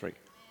 2023.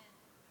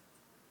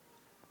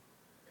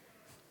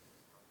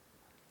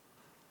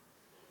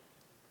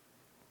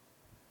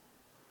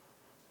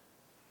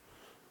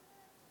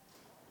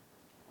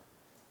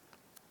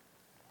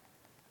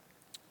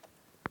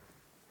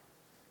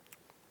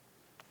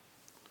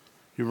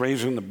 You're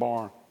raising the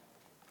bar.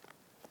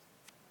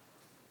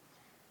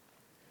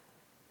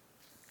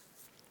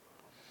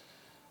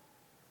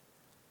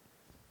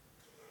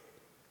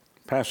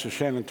 Pastor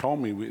Shannon told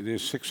me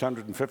there's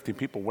 650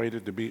 people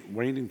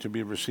waiting to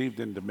be received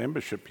into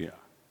membership here.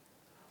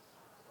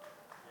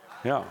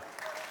 Yeah.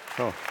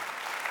 So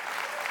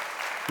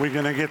we're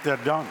going to get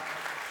that done.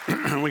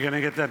 We're going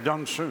to get that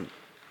done soon.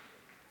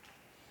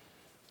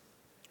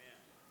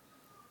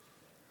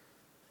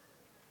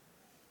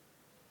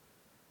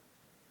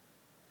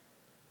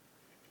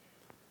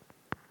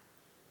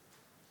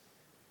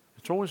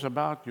 It's always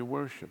about your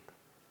worship.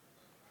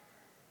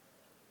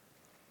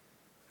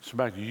 It's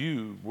about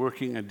you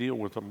working a deal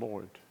with the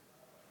Lord.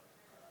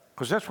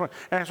 Because that's what,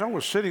 as I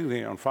was sitting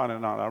there on Friday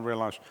night, I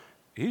realized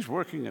he's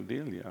working a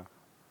deal, yeah.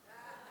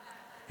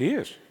 He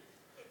is.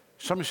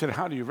 Somebody said,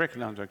 how do you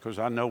recognize that? Because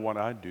I know what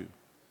I do.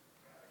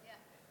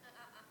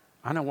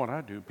 I know what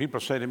I do. People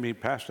say to me,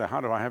 Pastor,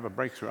 how do I have a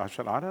breakthrough? I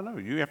said, I don't know.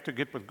 You have to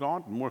get with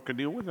God and work a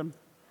deal with him.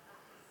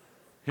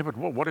 Yeah, but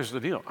what is the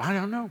deal? I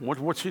don't know.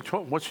 What's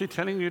he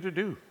telling you to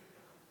do?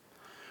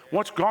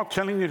 What's God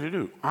telling you to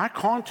do? I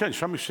can't tell you.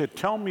 Somebody said,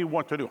 tell me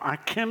what to do. I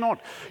cannot.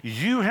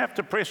 You have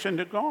to press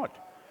into God.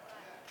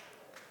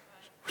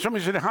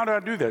 Somebody said, how do I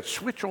do that?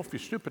 Switch off your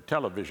stupid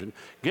television,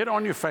 get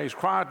on your face,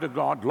 cry out to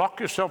God, lock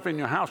yourself in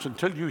your house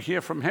until you hear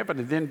from heaven,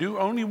 and then do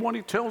only what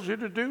he tells you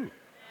to do.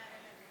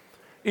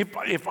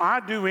 If I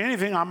do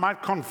anything, I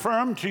might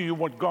confirm to you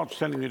what God's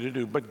telling you to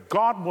do, but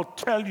God will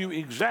tell you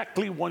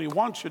exactly what he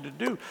wants you to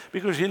do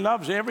because he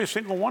loves every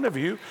single one of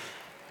you.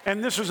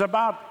 And this is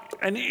about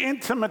an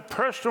intimate,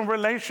 personal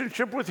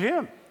relationship with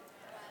him.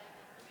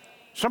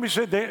 Somebody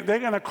said they're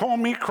going to call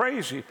me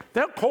crazy.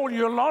 They'll call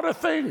you a lot of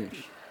things.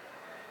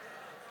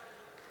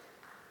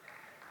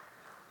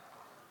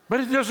 But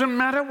it doesn't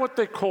matter what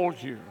they call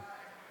you.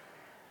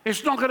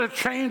 It's not going to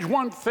change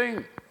one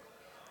thing.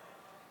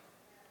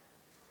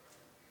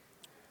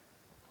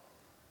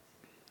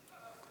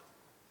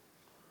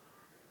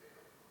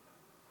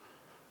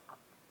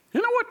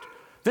 You know what?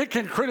 They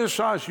can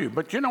criticize you,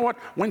 but you know what?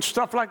 When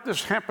stuff like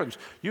this happens,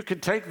 you can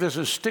take this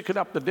and stick it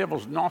up the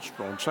devil's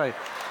nostril and say,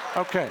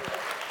 okay,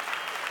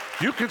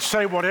 you can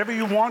say whatever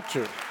you want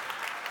to.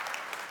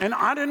 And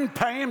I didn't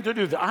pay him to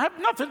do that. I have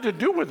nothing to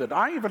do with it.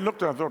 I even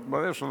looked at it and thought,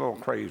 well, that's a little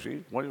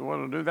crazy. What do you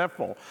want to do that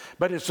for?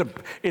 But it's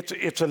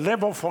a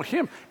level for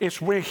him. It's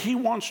where he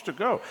wants to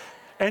go.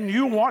 And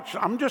you watch,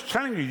 I'm just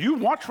telling you, you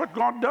watch what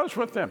God does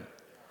with them.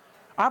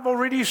 I've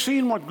already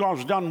seen what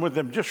God's done with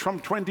them just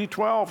from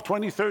 2012,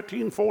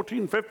 2013,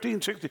 14,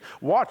 15, 16.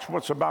 Watch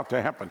what's about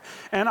to happen.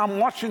 And I'm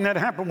watching that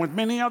happen with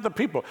many other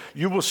people.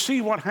 You will see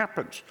what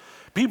happens.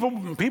 People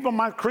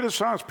might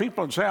criticize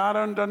people and say, I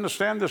don't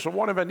understand this or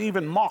whatever, and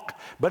even mock.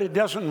 But it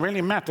doesn't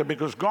really matter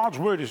because God's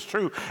word is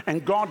true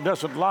and God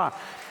doesn't lie.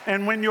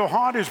 And when your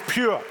heart is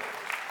pure,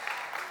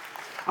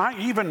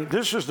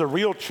 this is the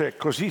real check,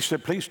 because he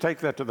said, please take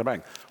that to the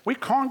bank. We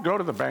can't go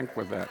to the bank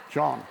with that,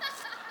 John.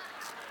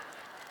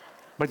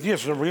 But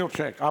yes, a real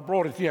check. I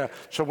brought it here,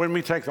 so when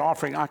we take the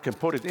offering, I can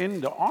put it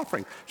in the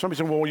offering. Somebody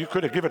said, well, you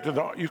could give it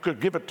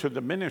to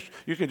the ministry.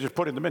 You could just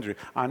put it in the ministry.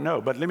 I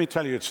know, but let me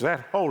tell you, it's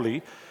that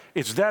holy.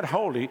 It's that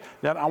holy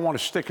that I want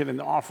to stick it in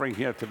the offering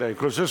here today,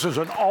 because this is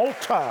an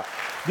altar.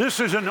 This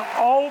is an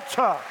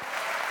altar.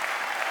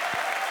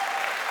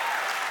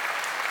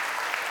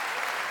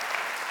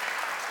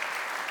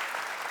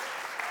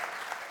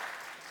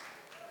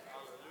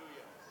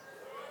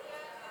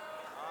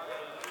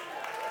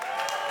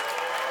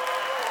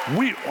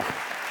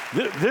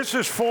 This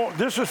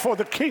is for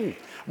the king.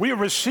 We are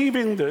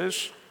receiving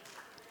this.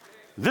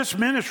 This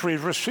ministry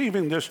is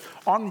receiving this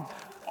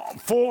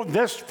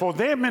for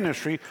their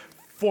ministry,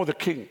 for the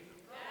king.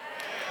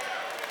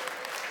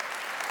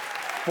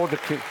 For the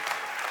king.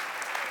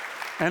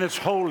 And it's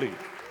holy.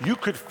 You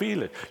could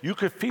feel it. You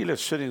could feel it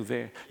sitting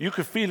there. You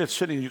could feel it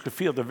sitting. You could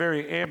feel the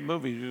very air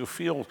moving. You could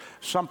feel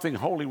something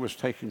holy was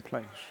taking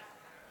place.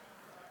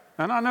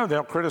 And I know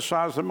they'll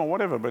criticize them or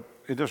whatever, but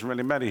it doesn't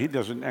really matter. He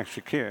doesn't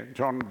actually care.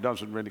 John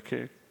doesn't really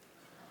care.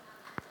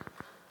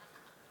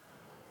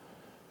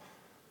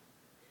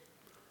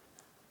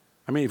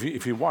 I mean,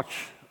 if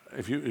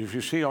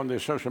you see on their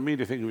social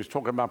media thing, he was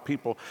talking about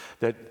people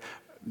that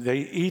they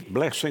eat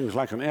blessings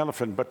like an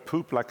elephant but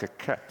poop like a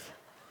cat.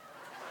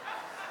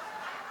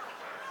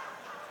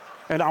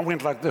 And I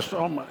went like this,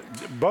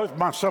 both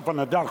myself and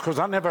the doctor, because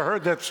I never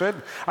heard that said.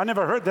 I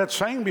never heard that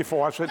saying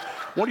before. I said,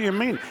 what do you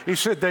mean? He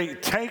said, they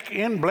take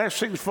in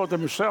blessings for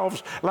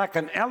themselves like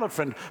an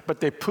elephant, but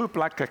they poop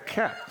like a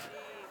cat.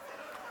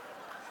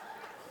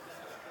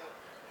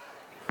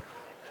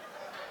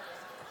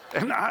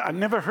 And I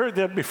never heard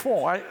that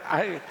before.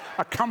 I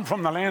come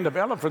from the land of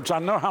elephants. I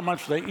know how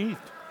much they eat.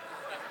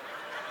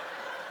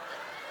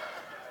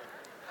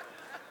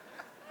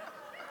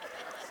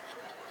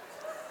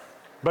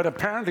 But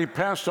apparently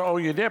Pastor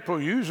Oyedepo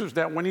uses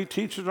that when he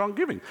teaches on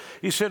giving.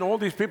 He said all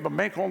these people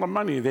make all the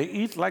money. They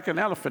eat like an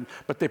elephant,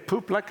 but they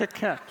poop like a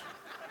cat.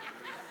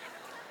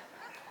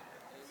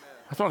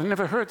 I thought I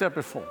never heard that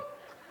before.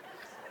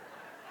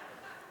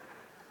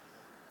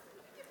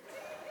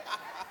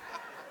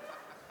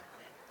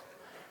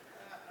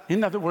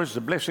 In other words,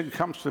 the blessing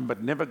comes to them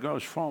but never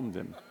goes from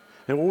them.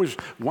 They're always,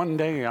 one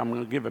day I'm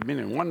going to give $1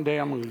 million. One day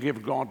I'm going to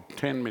give God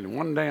 10 million.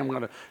 One day I'm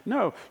going to...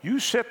 No, you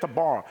set the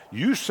bar.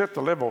 You set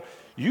the level.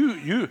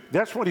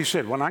 That's what he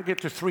said. When I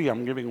get to 3,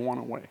 I'm giving 1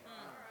 away.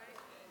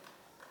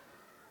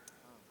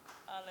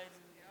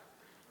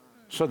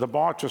 So the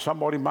bar to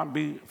somebody might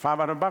be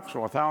 $500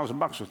 or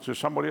 $1,000. To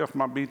somebody else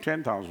might be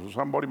 10,000.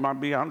 Somebody might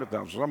be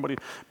 100,000. Somebody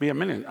be $1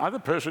 million. Other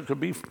person could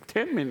be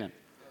 10 million.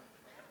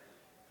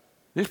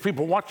 These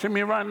people watching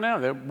me right now,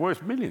 they're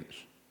worth millions.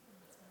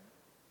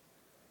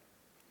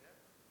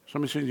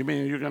 Somebody says, you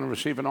mean you're going to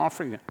receive an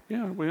offering?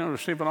 Yeah, we're going to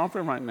receive an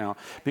offering right now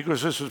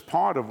because this is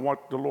part of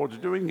what the Lord's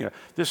doing here.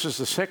 This is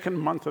the 2nd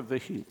month of the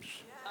heaps.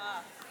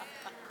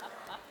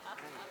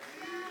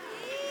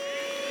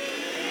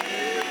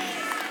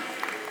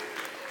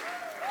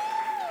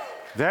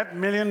 That $1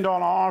 million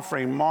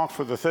offering marked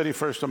for the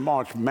 31st of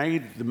March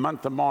made the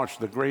month of March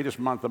the greatest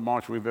month of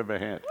March we've ever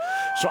had.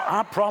 So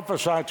I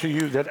prophesy to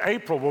you that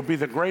April will be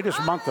the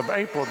greatest month of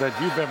April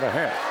that you've ever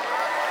had.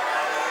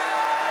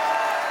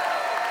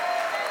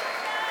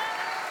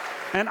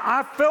 And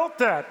I felt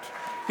that.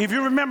 If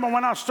you remember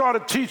when I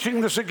started teaching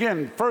this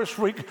again, first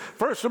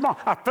of March,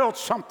 I felt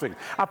something.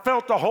 I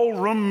felt the whole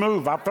room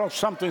move. I felt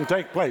something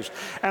take place.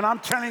 And I'm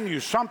telling you,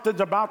 something's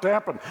about to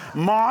happen.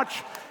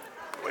 March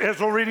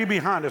is already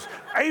behind us.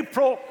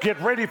 April, get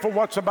ready for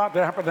what's about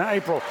to happen in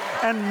April.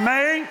 And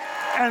May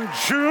and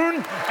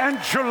June and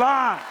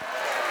July.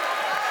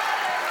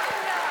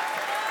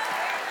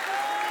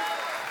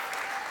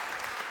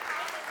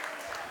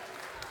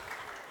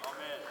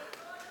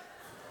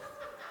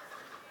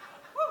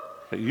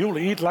 You'll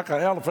eat like an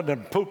elephant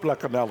and poop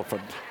like an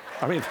elephant.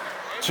 I mean,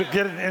 to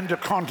get it into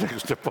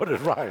context, to put it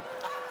right.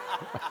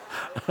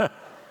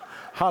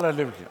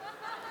 Hallelujah.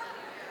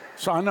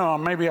 So I know I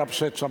maybe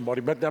upset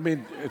somebody, but I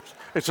mean,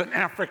 it's an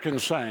African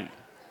saying.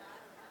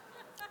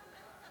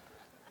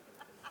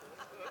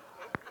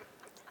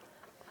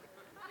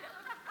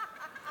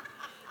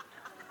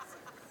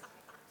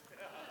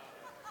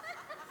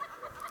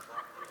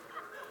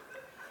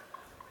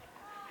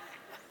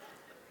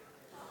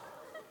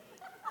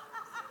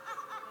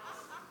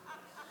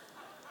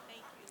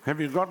 Have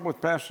you got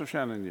with Pastor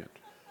Shannon yet?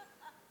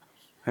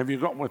 Have you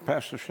got with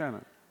Pastor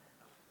Shannon?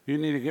 You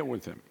need to get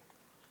with him.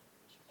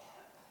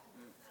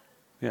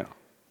 Yeah,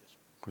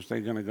 because they're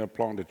going to go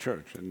plant a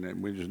church,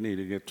 and we just need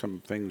to get some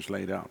things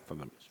laid out for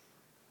them.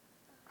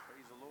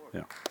 Praise the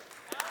Yeah.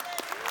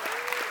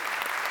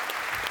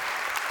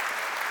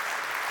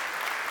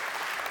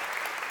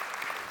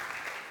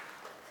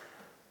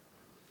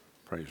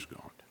 Praise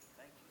God.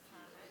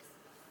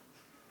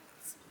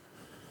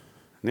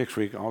 Next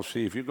week, I'll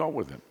see if you go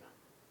with him.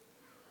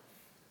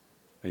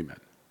 Amen.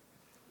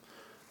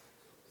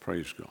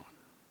 Praise God.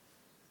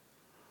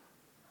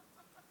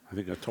 I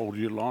think I told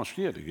you last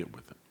year to get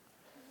with him.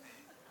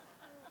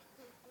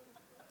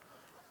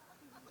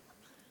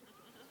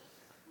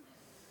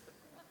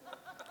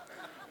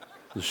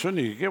 The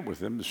sooner you get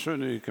with him, the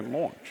sooner you can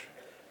launch.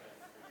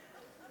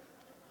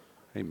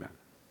 Amen.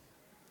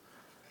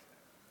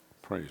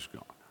 Praise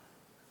God.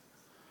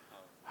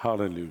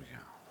 Hallelujah.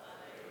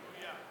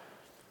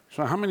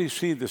 So how many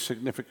see the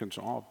significance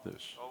of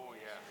this?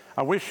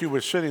 I wish you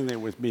were sitting there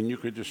with me and you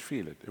could just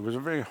feel it. It was a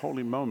very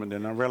holy moment,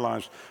 and I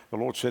realized the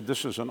Lord said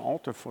this is an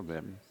altar for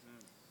them.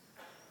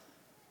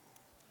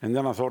 And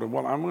then I thought,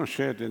 well, I'm going to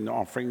share it in the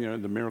offering,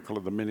 the miracle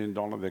of the $1 million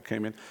that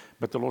came in.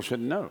 But the Lord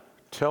said, no,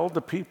 tell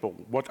the people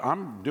what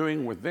I'm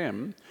doing with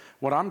them,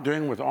 what I'm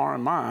doing with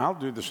RMI, I'll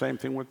do the same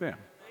thing with them.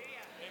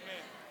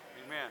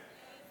 Amen.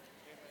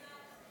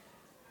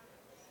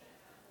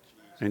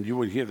 And you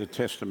will hear the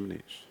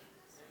testimonies.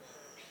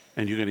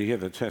 And you're going to hear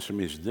the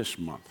testimonies this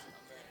month.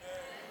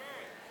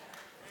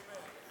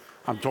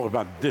 I'm talking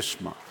about this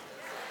month.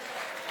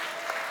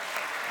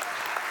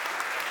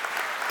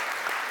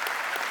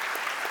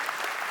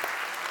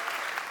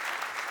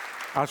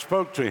 I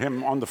spoke to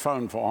him on the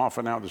phone for half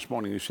an hour this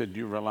morning. He said, do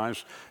you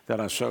realize that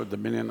I sowed the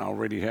 $1 million? I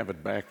already have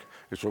it back.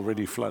 It's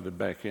already flooded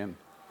back in.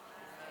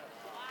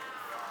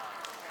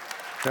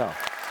 Yeah.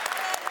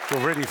 It's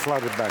already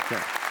flooded back in.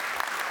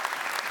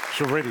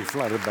 It's already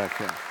flooded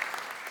back in.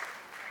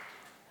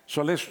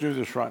 So let's do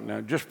this right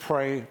now. Just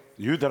pray.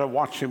 You that are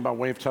watching by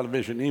way of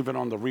television, even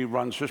on the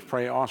reruns, just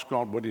pray, ask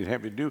God what He'd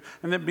have you do,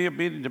 and then be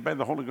obedient to obey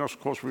the Holy Ghost. Of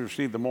course, we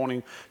receive the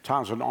morning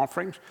tithes and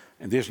offerings,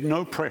 and there's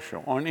no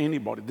pressure on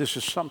anybody. This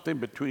is something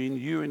between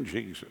you and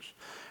Jesus,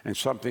 and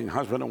something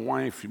husband and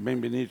wife, you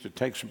maybe need to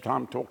take some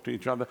time, talk to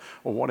each other,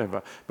 or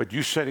whatever. But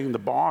you're setting the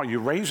bar, you're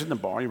raising the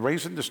bar, you're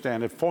raising the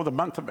standard for the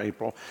month of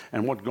April,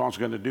 and what God's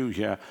going to do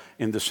here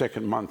in the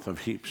second month of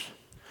Heaps.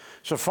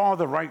 So,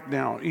 Father, right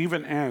now,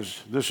 even as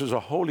this is a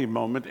holy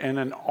moment and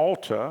an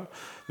altar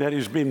that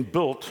is being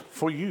built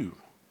for you,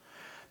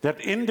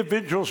 that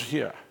individuals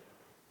here,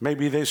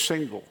 maybe they're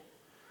single,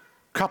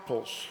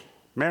 couples,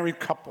 married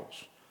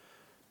couples,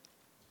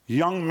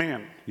 young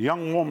men,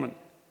 young women,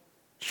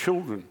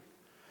 children,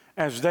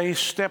 as they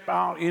step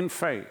out in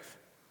faith,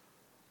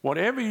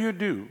 whatever you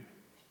do,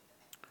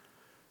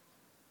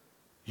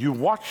 you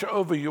watch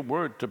over your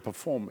word to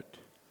perform it.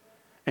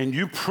 And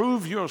you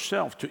prove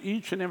yourself to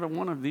each and every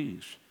one of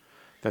these,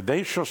 that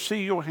they shall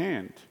see your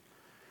hand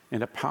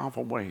in a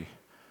powerful way.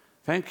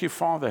 Thank you,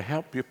 Father.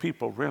 Help your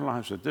people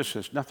realize that this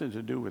has nothing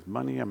to do with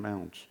money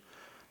amounts.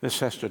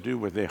 This has to do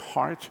with their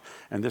heart,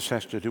 and this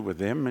has to do with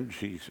them and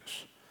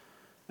Jesus.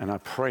 And I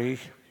pray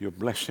your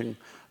blessing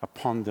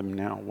upon them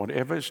now.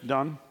 Whatever is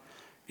done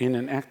in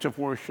an act of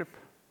worship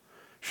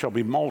shall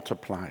be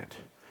multiplied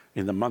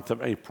in the month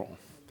of April.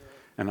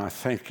 And I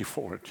thank you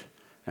for it,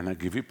 and I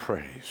give you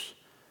praise.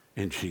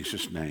 In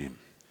Jesus' name.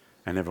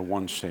 And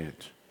everyone said,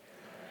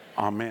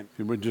 Amen. If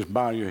you would just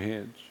bow your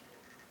heads.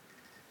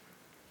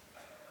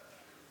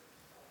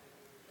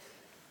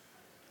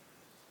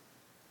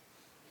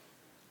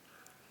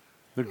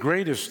 The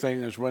greatest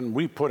thing is when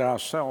we put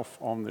ourselves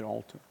on the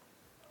altar.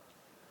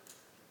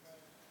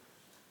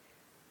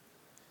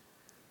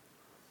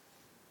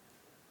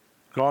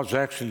 God's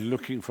actually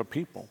looking for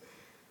people.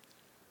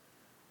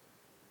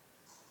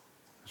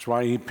 That's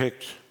why He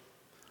picked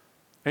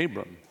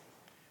Abram.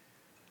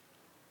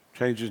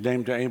 Changed his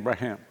name to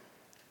Abraham,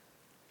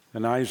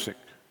 then Isaac,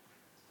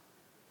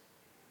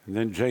 and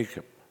then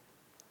Jacob.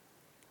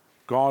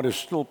 God is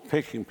still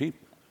picking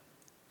people.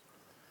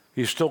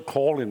 He's still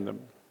calling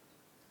them.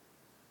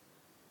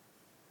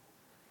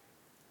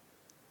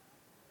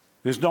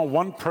 There's not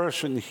one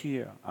person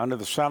here under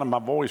the sound of my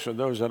voice or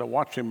those that are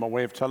watching by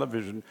way of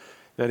television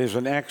that is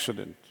an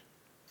accident.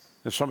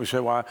 And somebody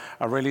say, well,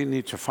 I really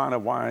need to find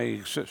out why I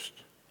exist.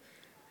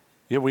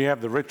 Here we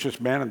have the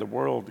richest man in the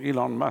world,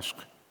 Elon Musk.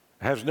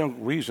 Has no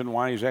reason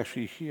why he's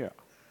actually here.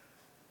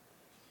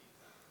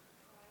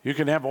 You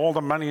can have all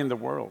the money in the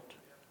world,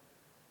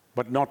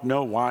 but not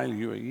know why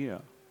you're here.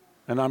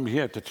 And I'm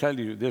here to tell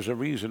you there's a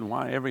reason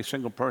why every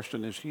single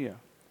person is here.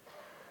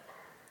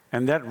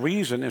 And that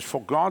reason is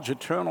for God's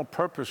eternal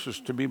purposes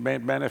to be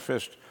made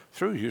manifest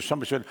through you.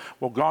 Somebody said,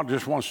 well, God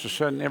just wants to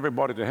send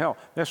everybody to hell.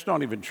 That's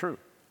not even true.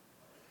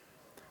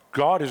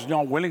 God is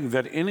not willing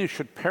that any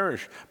should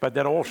perish, but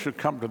that all should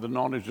come to the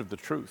knowledge of the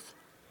truth.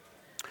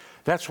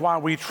 That's why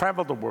we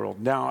travel the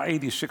world, now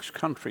 86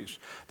 countries.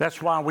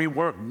 That's why we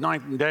work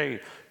night and day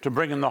to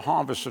bring in the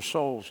harvest of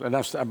souls. And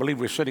I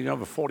believe we're sitting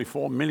over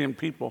 44 million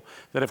people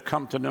that have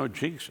come to know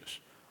Jesus.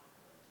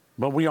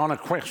 But we're on a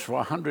quest for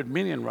 100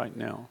 million right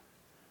now.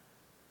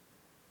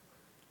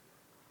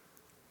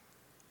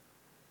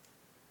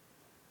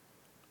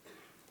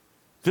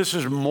 This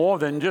is more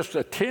than just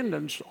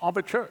attendance of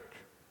a church.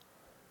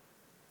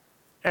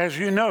 As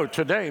you know,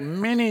 today,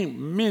 many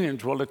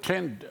millions will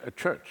attend a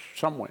church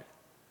somewhere.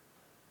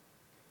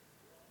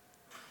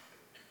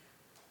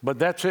 But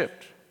that's it.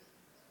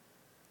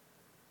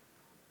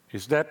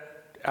 Is that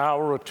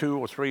hour or 2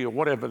 or 3 or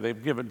whatever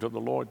they've given to the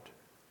Lord.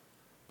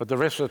 But the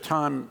rest of the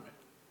time,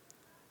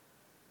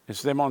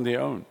 it's them on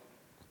their own.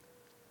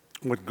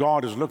 What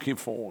God is looking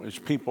for is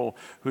people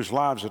whose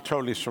lives are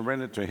totally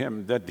surrendered to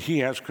Him, that He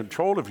has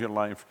control of your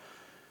life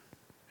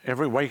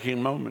every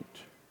waking moment,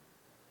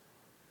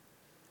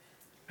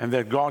 and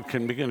that God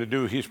can begin to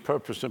do His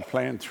purpose and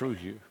plan through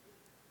you.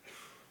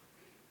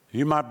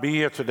 You might be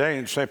here today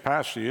and say,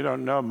 Pastor, you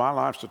don't know, my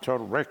life's a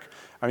total wreck.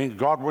 I mean,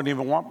 God wouldn't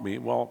even want me.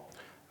 Well,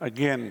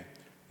 again,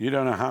 you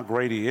don't know how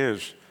great He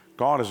is.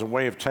 God has a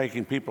way of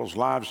taking people's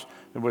lives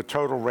that were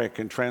total wreck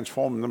and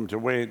transforming them to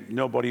where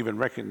nobody even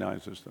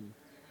recognizes them.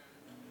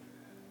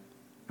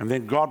 And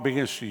then God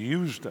begins to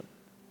use them.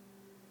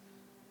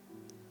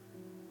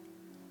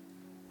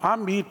 I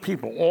meet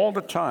people all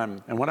the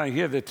time, and when I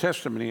hear their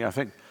testimony, I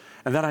think,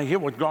 and then I hear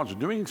what God's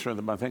doing through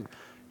them, I think,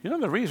 you know,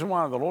 the reason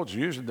why the Lord's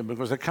using them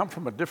because they come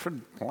from a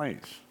different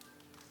place.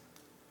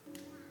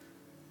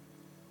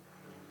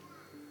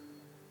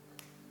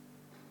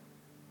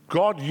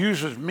 God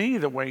uses me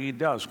the way He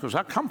does because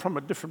I come from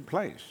a different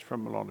place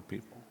from a lot of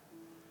people.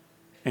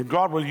 And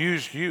God will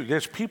use you.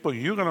 There's people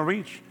you're going to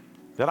reach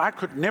that I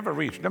could never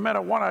reach, no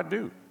matter what I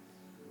do.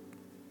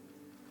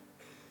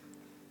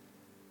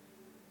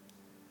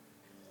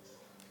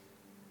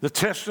 The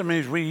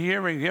testimonies we're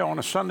hearing here on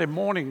a Sunday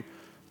morning,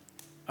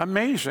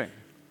 amazing.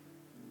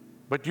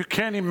 But you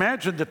can't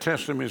imagine the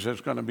testimonies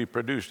that's going to be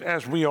produced,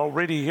 as we are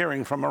already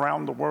hearing from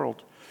around the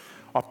world,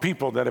 of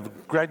people that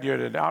have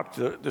graduated out.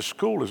 The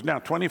school is now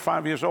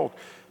 25 years old.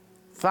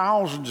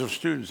 Thousands of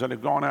students that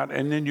have gone out,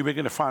 and then you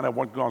begin to find out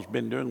what God's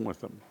been doing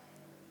with them.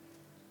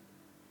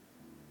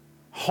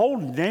 Whole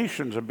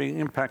nations are being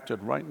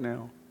impacted right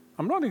now.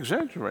 I'm not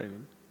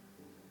exaggerating.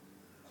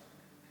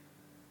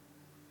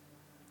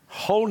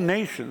 Whole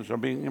nations are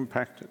being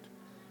impacted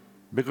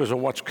because of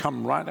what's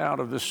come right out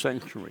of this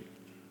sanctuary.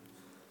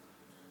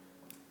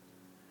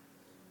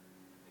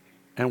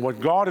 And what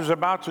God is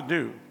about to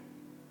do,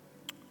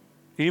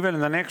 even in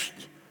the next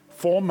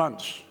 4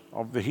 months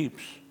of the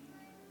heaps,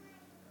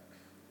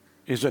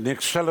 is an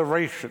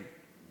acceleration.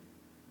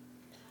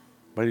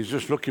 But He's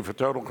just looking for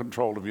total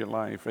control of your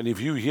life. And if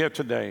you're here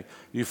today,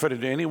 you fit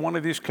into any one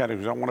of these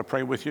categories, I want to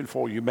pray with you and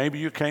for you. Maybe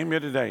you came here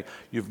today,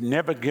 you've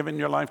never given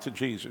your life to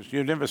Jesus.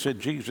 You've never said,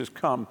 Jesus,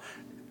 come,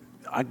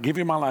 I give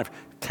you my life.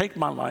 Take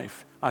my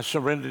life. I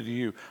surrender to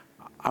you.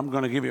 I'm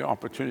going to give you an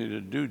opportunity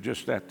to do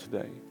just that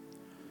today.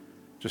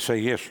 To say,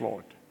 yes,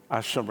 Lord,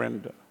 I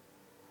surrender.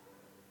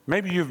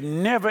 Maybe you've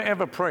never,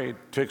 ever prayed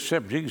to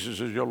accept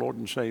Jesus as your Lord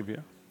and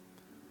Savior.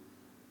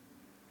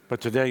 But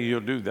today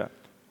you'll do that.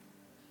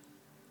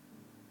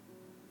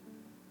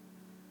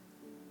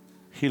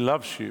 He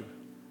loves you,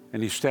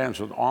 and He stands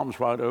with arms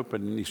wide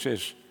open, and He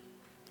says,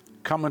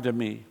 come unto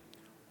me,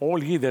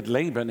 all ye that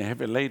labor and are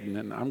heavy laden,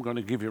 and I'm going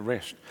to give you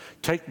rest.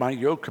 Take my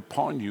yoke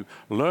upon you.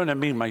 Learn of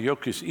me. My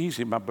yoke is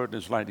easy, my burden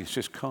is light. He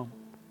says, come.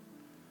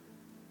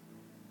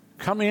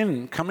 Come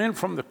in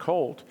from the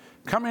cold.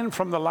 Come in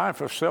from the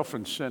life of self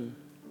and sin.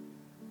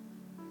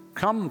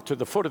 Come to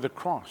the foot of the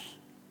cross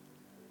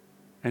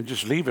and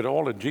just leave it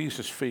all at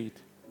Jesus' feet.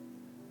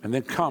 And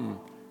then come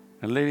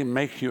and let Him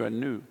make you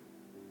anew.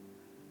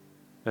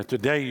 That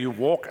today you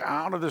walk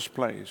out of this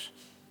place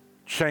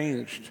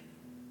changed,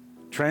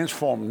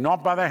 transformed,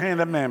 not by the hand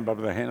of man, but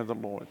by the hand of the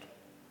Lord,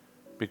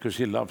 because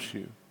He loves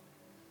you.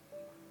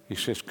 He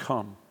says,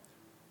 come.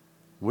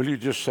 Will you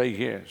just say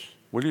yes?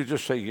 Will you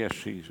just say yes,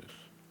 Jesus?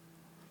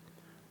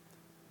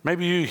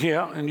 Maybe you're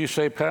here and you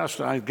say,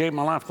 Pastor, I gave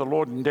my life to the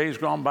Lord in days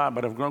gone by,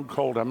 but I've grown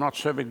cold. I'm not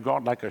serving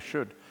God like I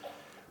should.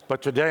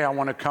 But today I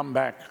want to come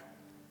back.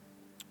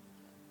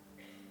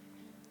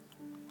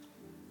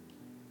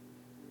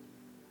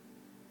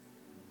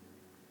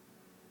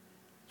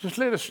 Just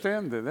let us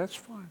stand there. That's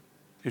fine.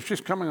 If she's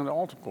coming on the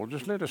altar call,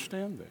 just let us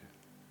stand there.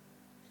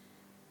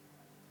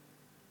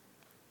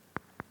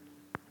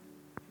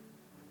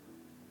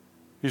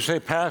 You say,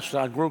 Pastor,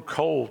 I grew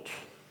cold.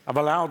 I've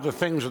allowed the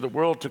things of the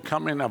world to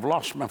come in. I've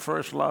lost my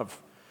first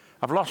love.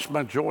 I've lost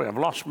my joy. I've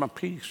lost my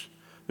peace.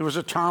 There was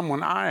a time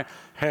when I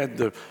had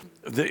the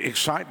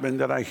excitement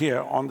that I hear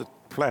on the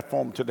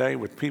platform today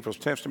with people's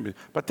testimonies,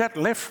 but that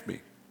left me.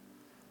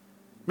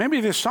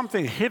 Maybe there's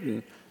something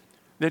hidden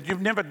that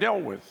you've never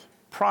dealt with.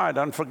 Pride,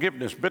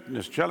 unforgiveness,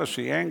 bitterness,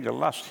 jealousy, anger,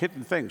 lust,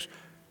 hidden things.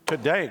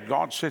 Today,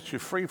 God sets you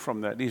free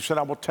from that. He said,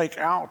 I will take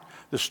out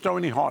the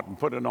stony heart and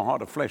put in a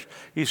heart of flesh.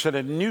 He said,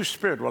 a new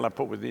spirit will I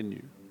put within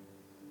you.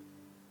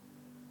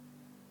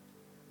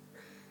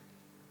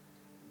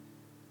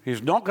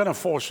 He's not going to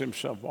force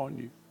Himself on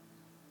you,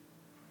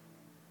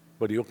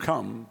 but He'll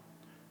come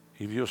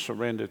if you'll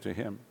surrender to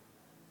Him.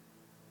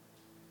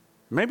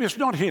 Maybe it's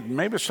not hidden.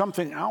 Maybe it's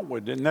something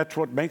outward, and that's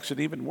what makes it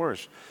even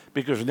worse,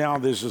 because now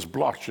there's this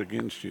blotch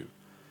against you.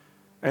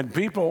 And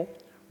people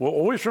will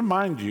always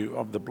remind you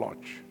of the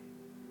blotch.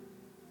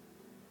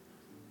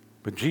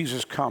 But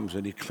Jesus comes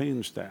and He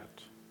cleans that.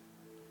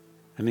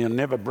 And he'll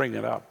never bring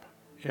it up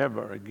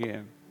ever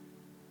again.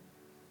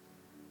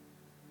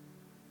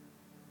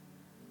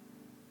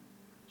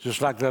 Just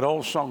like that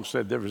old song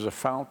said, there is a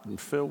fountain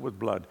filled with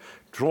blood,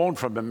 drawn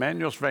from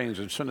Emmanuel's veins,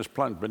 and sinners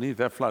plunged beneath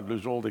that flood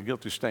lose all their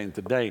guilty stain.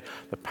 Today,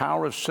 the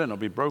power of sin will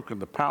be broken.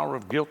 The power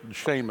of guilt and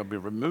shame will be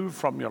removed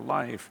from your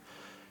life.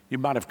 You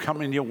might have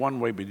come in here one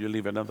way, but you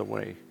leave another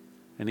way.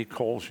 And he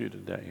calls you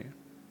today.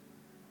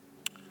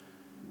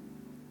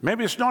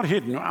 Maybe it's not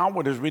hidden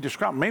outward as we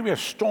described. Maybe a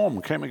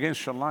storm came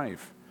against your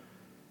life.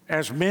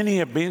 As many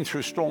have been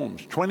through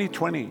storms,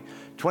 2020,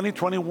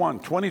 2021,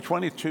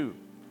 2022,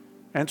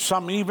 and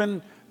some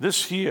even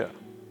this year.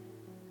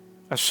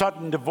 A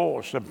sudden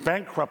divorce, a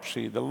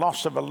bankruptcy, the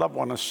loss of a loved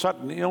one, a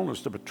sudden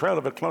illness, the betrayal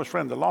of a close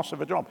friend, the loss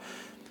of a job.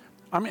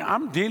 I mean,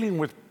 I'm dealing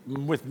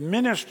with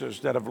ministers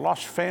that have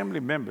lost family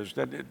members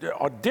that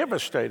are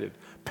devastated.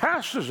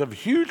 Pastors of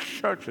huge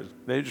churches,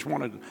 they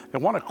want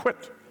to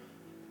quit.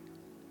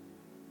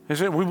 They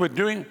said, we were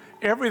doing,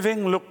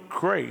 everything looked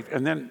great,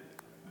 and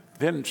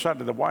then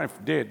suddenly the wife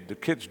dead, the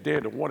kids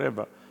dead, or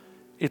whatever.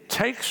 It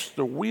takes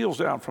the wheels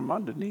out from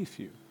underneath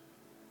you.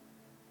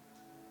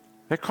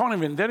 They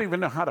don't even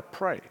know how to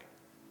pray.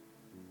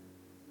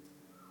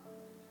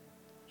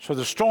 So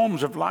the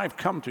storms of life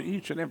come to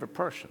each and every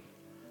person.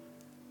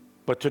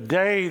 But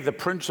today, the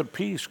Prince of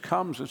Peace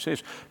comes and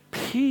says,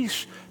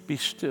 peace, be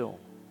still.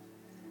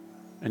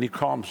 And he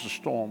calms the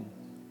storm.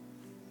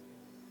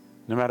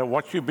 No matter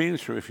what you've been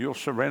through, if you'll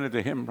surrender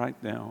to him right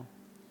now,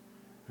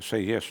 and say,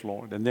 yes,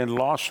 Lord. And then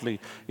lastly,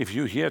 if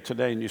you're here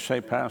today and you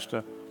say,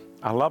 Pastor,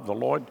 I love the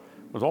Lord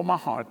with all my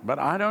heart, but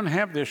I don't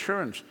have the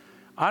assurance.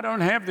 I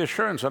don't have the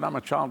assurance that I'm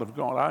a child of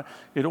God.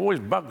 It always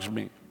bugs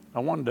me.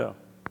 I wonder,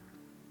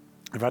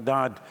 if I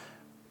died,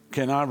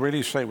 can I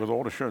really say with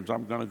all assurance,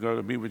 I'm going to go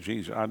to be with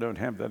Jesus? I don't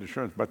have that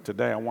assurance, but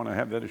today I want to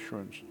have that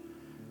assurance.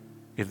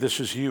 If this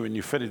is you and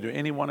you fit into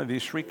any one of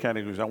these three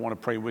categories, I want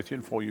to pray with you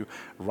and for you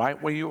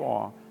right where you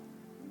are.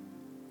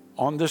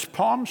 On this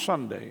Palm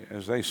Sunday,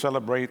 as they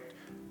celebrate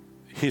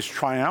his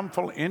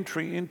triumphal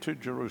entry into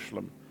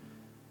Jerusalem,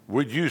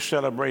 would you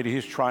celebrate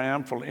his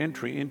triumphal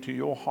entry into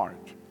your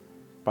heart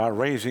by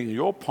raising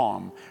your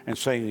palm and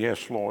saying,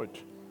 yes, Lord?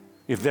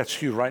 If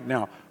that's you right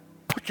now,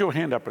 put your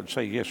hand up and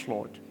say, yes,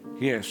 Lord.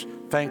 Yes,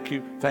 thank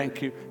you,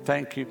 thank you,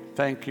 thank you,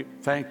 thank you,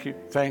 thank you,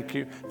 thank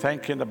you,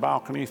 thank you in the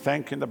balcony,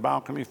 thank you in the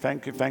balcony,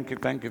 thank you, thank you,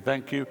 thank you,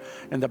 thank you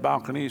in the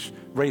balconies,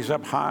 raise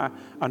up high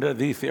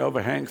underneath the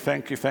overhang,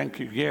 thank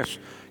you, yes,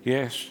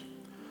 yes,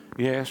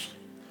 yes.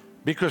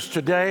 Because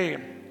today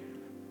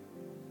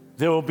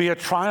there will be a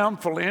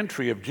triumphal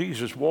entry of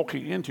Jesus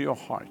walking into your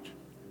heart.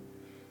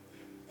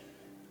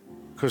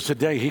 Because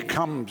today he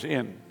comes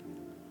in.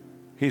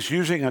 He's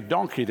using a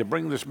donkey to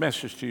bring this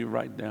message to you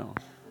right now.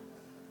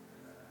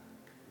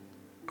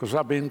 Because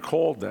I've been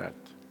called that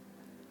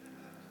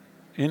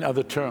in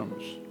other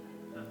terms.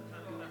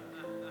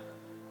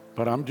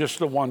 But I'm just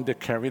the one to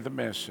carry the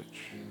message.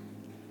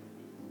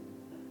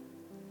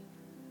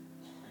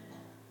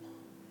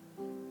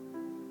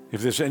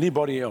 If there's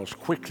anybody else,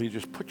 quickly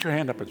just put your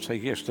hand up and say,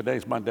 yes,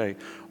 today's my day.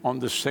 On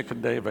the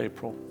 2nd day of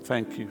April,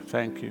 thank you,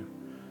 thank you,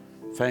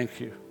 thank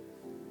you.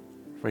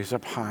 Raise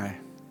up high.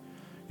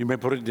 You may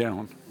put it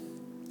down.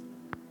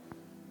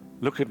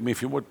 Look at me,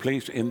 if you would,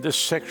 please. In this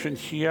section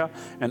here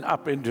and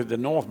up into the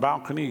north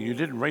balcony, you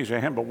didn't raise your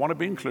hand but want to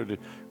be included.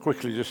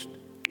 Quickly, just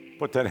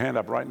put that hand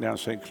up right now and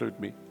say, include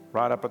me.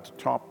 Right up at the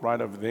top,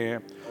 right over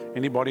there.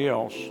 Anybody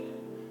else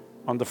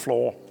on the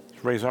floor?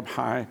 Raise up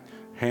high.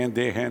 Hand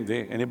there, hand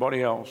there.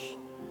 Anybody else?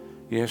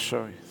 Yes,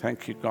 sir.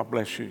 Thank you. God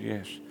bless you.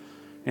 Yes.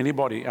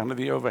 Anybody under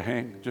the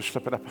overhang? Just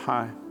slip it up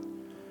high.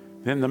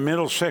 Then the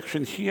middle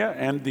section here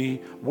and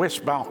the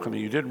west balcony.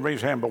 You didn't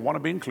raise your hand but want to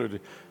be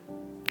included.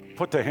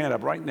 Put the hand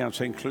up right now and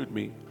say, include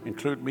me.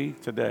 Include me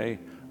today,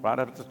 right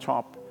up at the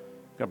top.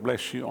 God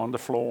bless you. On the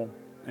floor.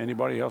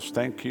 Anybody else?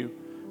 Thank you.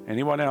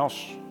 Anyone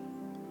else?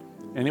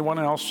 Anyone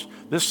else?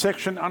 This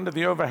section under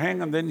the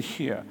overhang and then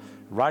here,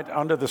 right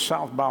under the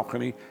south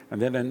balcony,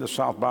 and then in the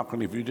south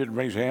balcony, if you didn't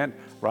raise your hand,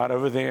 right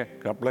over there.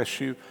 God bless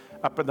you.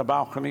 Up in the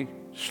balcony,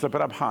 slip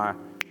it up high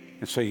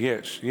and say,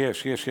 yes,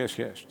 yes, yes, yes,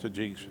 yes to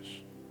Jesus.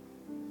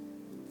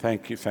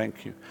 Thank you,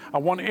 thank you. I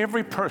want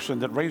every person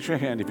that raised your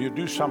hand, if you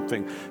do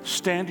something,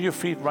 stand to your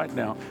feet right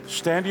now.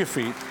 Stand to your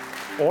feet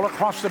all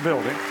across the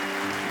building.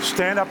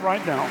 Stand up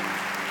right now.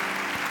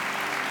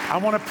 I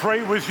want to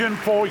pray with you and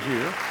for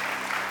you.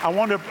 I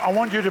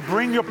want you to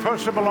bring your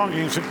personal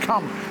belongings and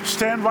come.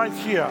 Stand right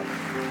here.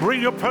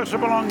 Bring your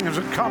personal belongings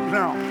and come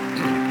now.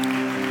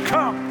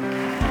 Come.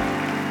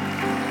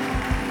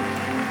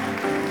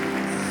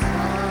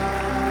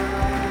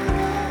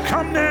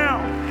 Come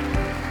now.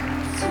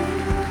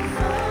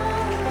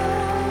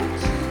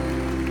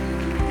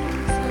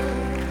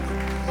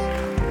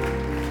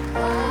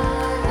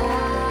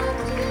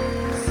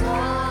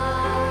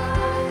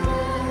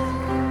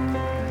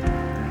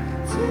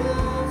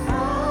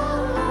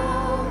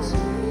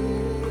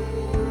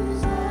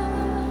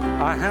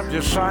 I have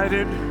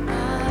decided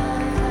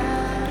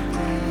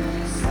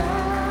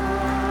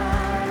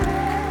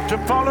to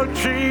follow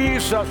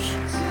Jesus.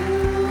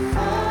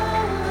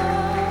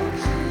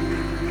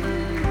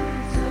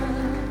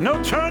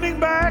 turning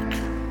back.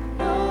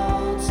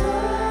 No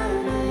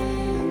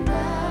turning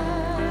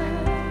back.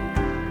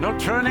 No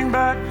turning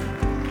back.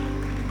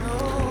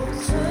 No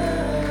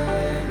turning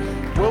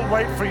back. We'll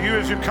wait for you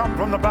as you come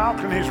from the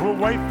balconies. We'll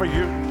wait for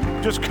you.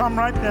 Just come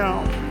right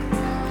now.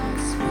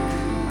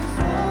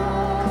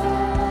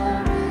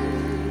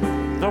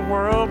 The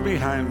world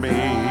behind me.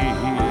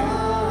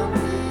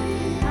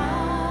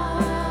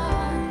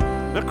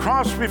 The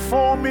cross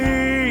before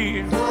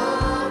me.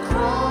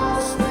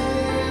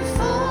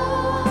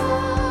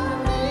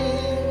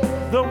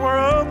 The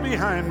world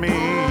behind me.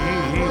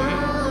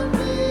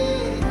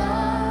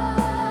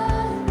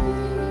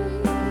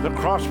 The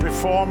cross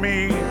before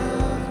me.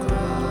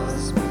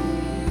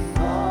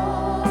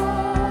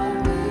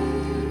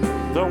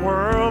 The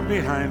world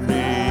behind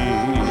me.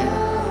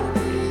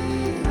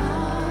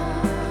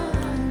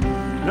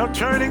 No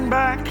turning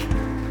back.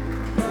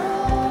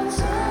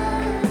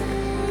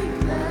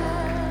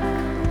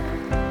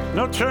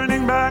 No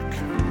turning back.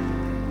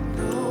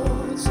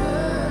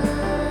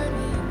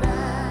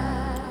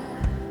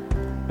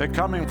 They're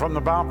coming from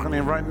the balcony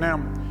right now.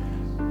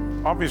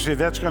 Obviously,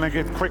 that's going to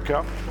get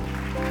quicker.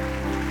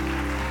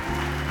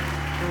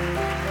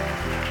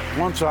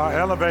 Once our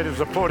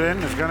elevators are put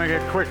in, it's going to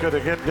get quicker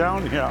to get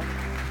down here.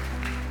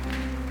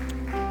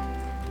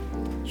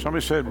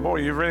 Somebody said, boy,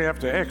 you really have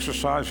to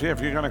exercise here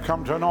if you're going to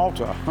come to an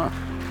altar.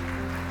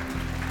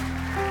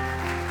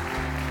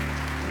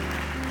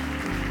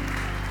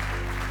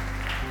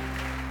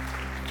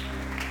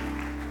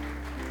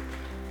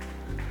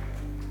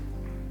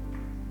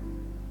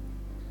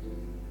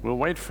 We'll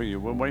wait for you.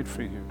 We'll wait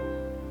for you.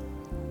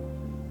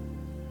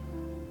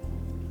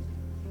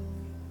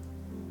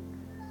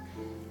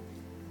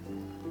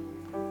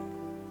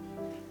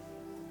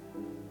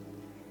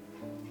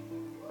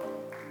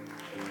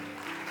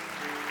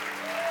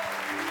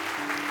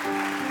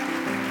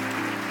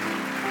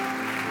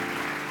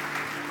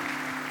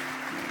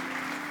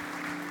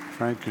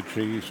 Thank you,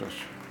 Jesus.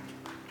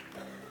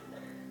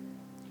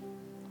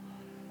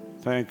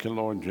 Thank you,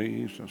 Lord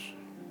Jesus.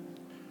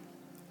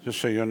 Just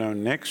so you know,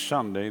 next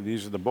Sunday,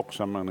 these are the books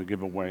I'm going to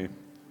give away.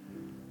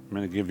 I'm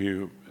going to give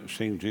you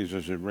Seeing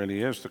Jesus It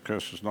Really Is, The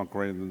Curse Is Not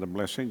Greater Than the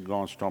Blessing,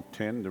 God's Top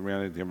 10, The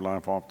Reality of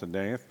Life After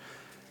Death,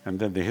 and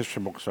then the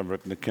history books I've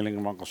written, The Killing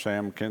of Uncle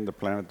Sam, Ken, The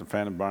Planet, The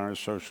Phantom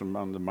Virus, Social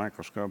Under the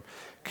Microscope,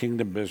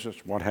 Kingdom Business,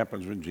 What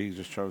Happens When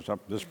Jesus Shows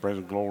Up, This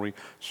Present Glory,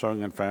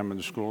 Sowing and Famine,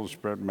 The School of the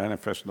Spirit,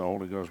 Manifesting the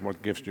Holy Ghost,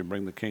 What Gifts Do You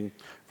Bring the King,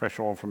 Fresh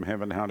Oil from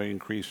Heaven, How to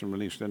Increase and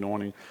Release the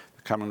Anointing,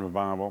 The Coming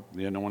Revival,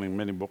 The Anointing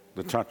Mini Book,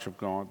 The Touch of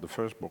God, the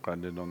first book I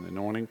did on the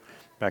anointing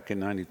back in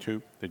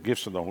 '92, The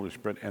Gifts of the Holy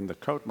Spirit, and the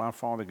coat my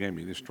Father gave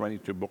me. There's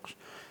 22 books,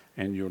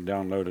 and you'll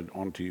download it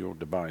onto your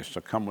device.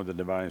 So come with the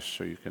device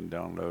so you can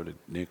download it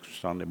next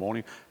Sunday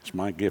morning. It's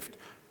my gift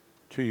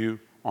to you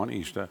on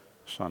Easter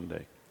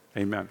Sunday.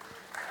 Amen.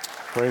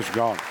 Praise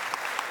God.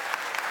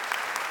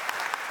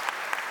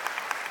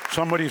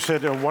 Somebody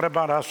said, what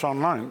about us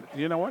online?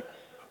 You know what?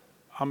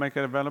 I'll make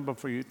it available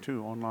for you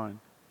too online.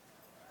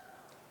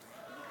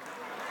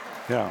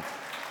 Yeah.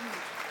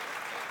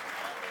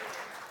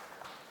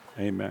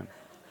 Amen.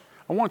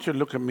 I want you to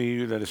look at me,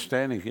 you that are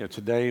standing here.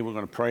 Today we're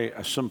going to pray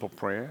a simple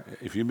prayer.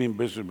 If you mean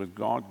business with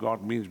God,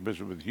 God means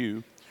business with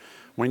you.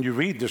 When you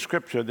read the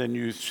scripture, then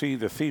you see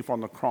the thief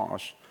on the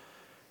cross.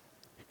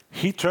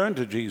 He turned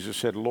to Jesus and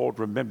said, Lord,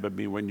 remember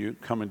me when you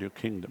come into your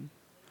kingdom.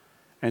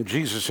 And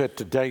Jesus said,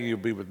 today you'll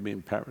be with me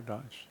in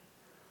paradise.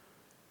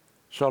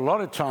 So a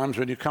lot of times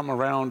when you come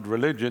around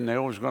religion, they're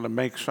always going to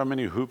make so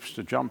many hoops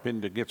to jump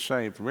in to get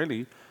saved.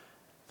 Really,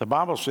 the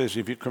Bible says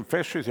if you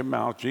confess with your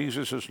mouth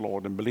Jesus is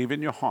Lord and believe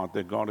in your heart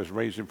that God has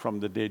raised him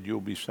from the dead,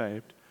 you'll be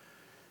saved.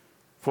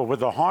 For with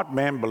the heart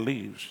man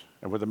believes,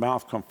 and with the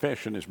mouth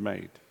confession is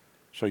made.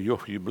 So you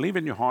believe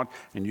in your heart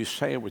and you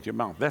say it with your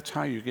mouth. That's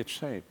how you get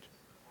saved.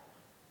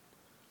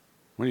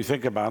 When you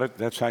think about it,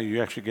 that's how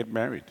you actually get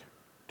married.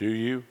 Do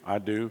you? I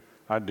do.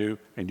 I do.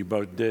 And you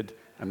both did,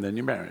 and then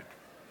you're married.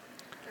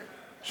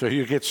 So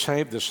you get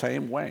saved the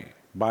same way,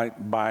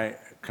 by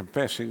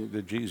confessing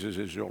that Jesus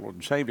is your Lord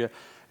and Savior,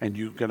 and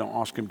you're going to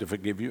ask him to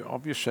forgive you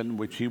of your sin,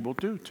 which he will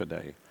do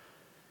today.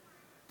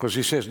 Because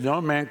he says,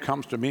 no man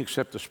comes to me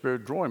except the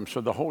Spirit draw him.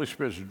 So the Holy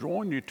Spirit's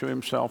drawing you to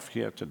himself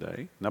here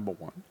today, number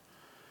one.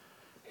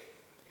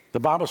 The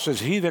Bible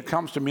says, he that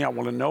comes to me, I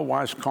will in no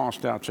wise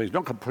cast out. So he's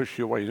not going to push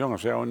you away. He's not going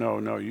to say, oh,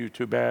 no, you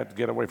too bad,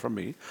 get away from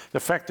me.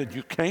 The fact that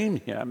you came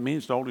here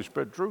means the Holy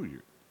Spirit drew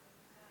you.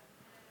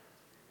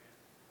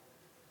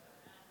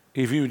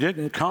 If you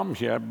didn't come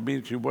here, it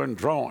means you weren't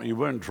drawn. You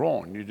weren't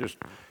drawn. You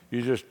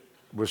just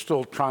were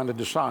still trying to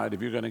decide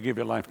if you're going to give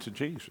your life to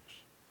Jesus.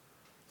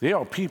 There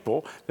are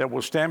people that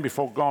will stand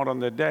before God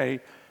on the day,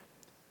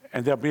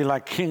 and they'll be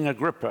like King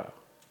Agrippa.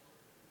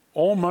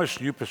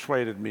 Almost you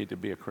persuaded me to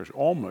be a Christian.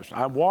 Almost.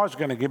 I was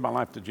going to give my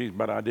life to Jesus,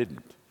 but I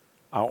didn't.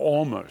 I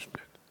almost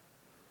did.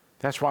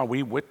 That's why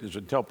we witness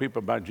and tell people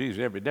about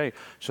Jesus every day,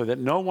 so that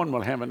no one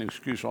will have an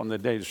excuse on the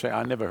day to say,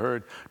 I never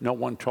heard, no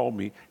one told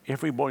me.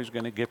 Everybody's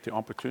going to get the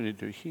opportunity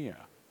to hear.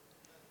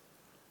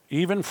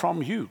 even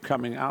from you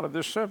coming out of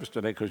this service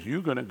today, because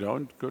you're going to go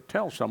and go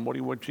tell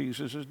somebody what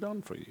Jesus has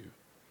done for you.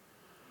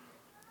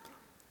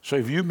 So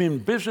if you've been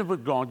busy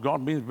with God,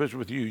 God means busy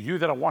with you. You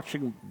that are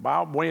watching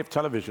by way of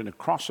television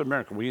across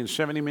America, we're in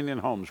 70 million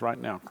homes right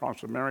now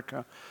across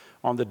America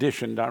on the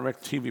Dish and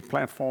Direct TV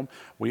platform.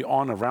 We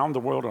on around the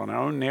world on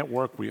our own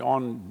network. We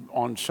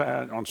on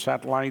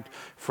satellite,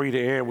 free to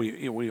air.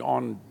 We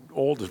on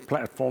all the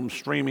platforms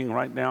streaming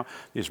right now.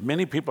 There's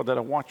many people that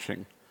are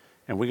watching.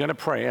 And we're going to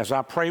pray. As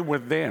I pray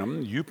with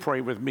them, you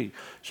pray with me.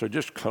 So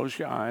just close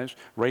your eyes,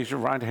 raise your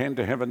right hand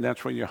to heaven.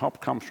 That's where your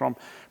help comes from.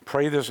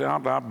 Pray this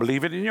out loud.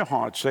 Believe it in your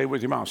heart. Say it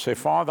with your mouth. Say,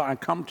 Father, I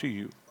come to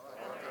you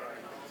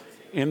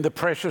in the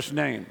precious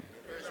name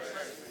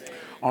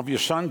of your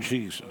Son,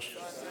 Jesus.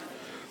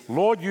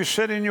 Lord, you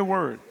said in your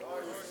word,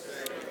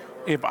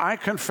 if I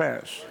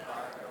confess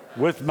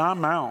with my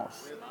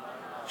mouth,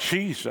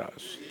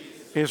 Jesus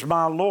is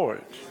my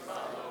Lord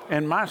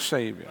and my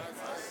Savior,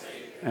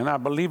 and I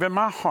believe in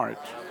my heart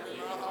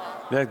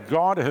that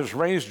God has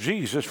raised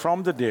Jesus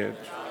from the dead,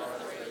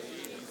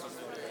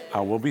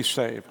 I will be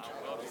saved.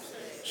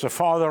 So,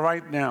 Father,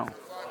 right now,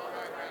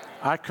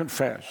 I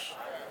confess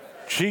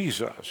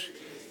Jesus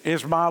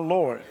is my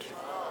Lord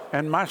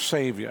and my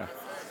Savior.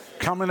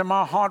 Come into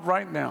my heart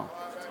right now.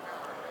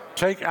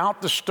 Take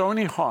out the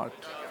stony heart.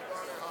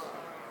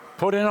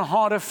 Put in a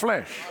heart of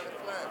flesh.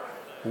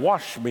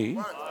 Wash me,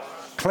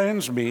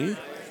 cleanse me,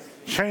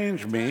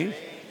 change me,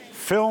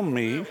 fill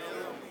me,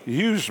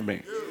 use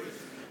me.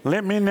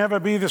 Let me never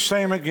be the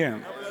same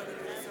again.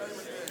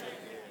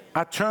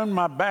 I turn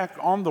my back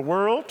on the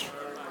world.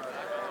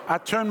 I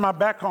turn my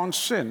back on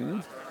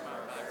sin,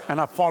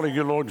 and I follow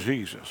you, Lord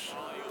Jesus.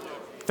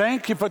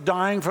 Thank you for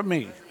dying for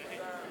me.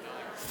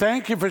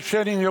 Thank you for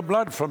shedding your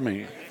blood for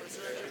me.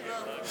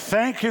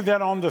 Thank you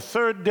that on the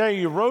third day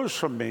you rose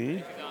for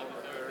me.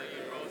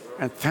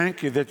 And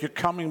thank you that you're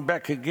coming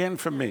back again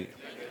for me.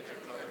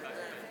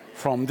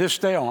 From this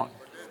day on,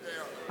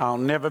 I'll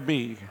never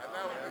be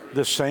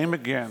the same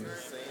again.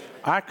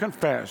 I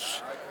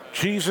confess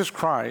Jesus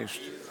Christ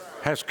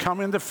has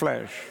come in the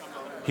flesh.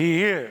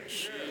 He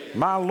is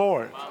my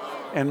Lord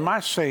and my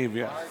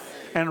Savior.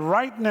 And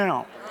right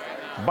now,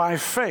 by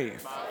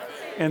faith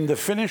in the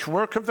finished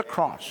work of the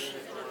cross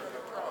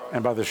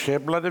and by the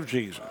shed blood of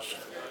Jesus,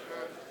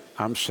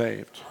 I'm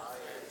saved.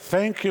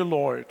 Thank you,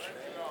 Lord,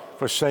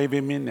 for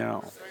saving me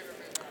now.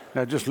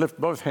 Now just lift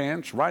both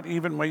hands right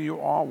even where you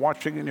are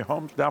watching in your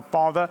homes. Now,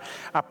 Father,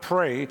 I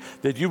pray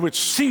that you would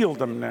seal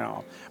them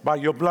now by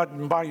your blood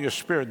and by your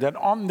Spirit, that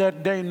on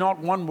that day not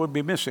one would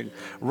be missing.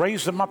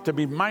 Raise them up to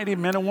be mighty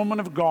men and women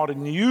of God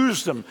and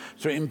use them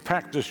to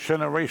impact this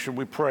generation,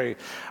 we pray.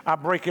 I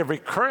break every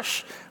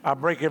curse. I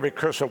break every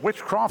curse of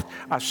witchcraft.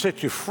 I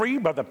set you free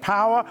by the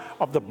power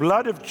of the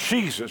blood of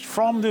Jesus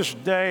from this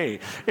day.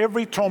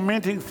 Every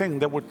tormenting thing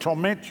that would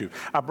torment you,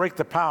 I break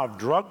the power of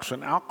drugs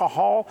and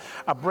alcohol.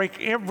 I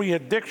break every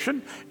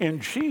addiction in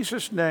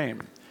Jesus'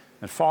 name.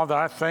 And Father,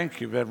 I thank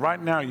you that right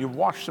now you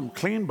wash them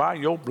clean by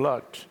your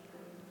blood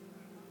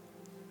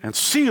and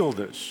seal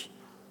this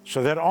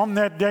so that on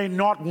that day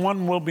not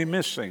one will be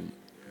missing.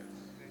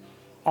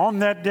 On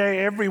that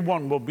day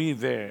everyone will be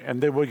there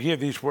and they will hear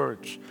these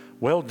words,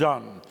 well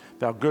done,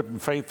 thou good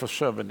and faithful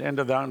servant,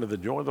 enter thou into the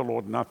joy of the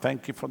Lord. And I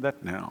thank you for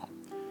that now.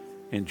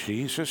 In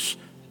Jesus'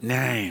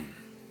 name.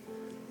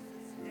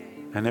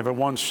 And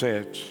everyone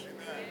said,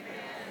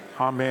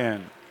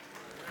 amen.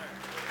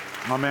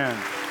 Amen.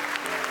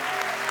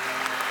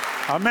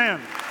 Amen.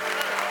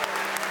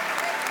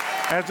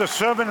 As a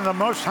servant of the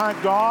Most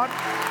High God,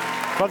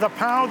 by the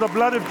power of the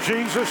blood of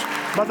Jesus,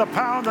 by the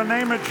power of the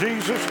name of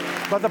Jesus,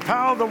 by the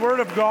power of the Word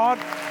of God,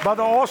 by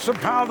the awesome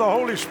power of the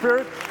Holy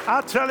Spirit,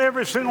 I tell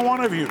every single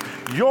one of you,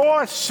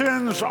 your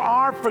sins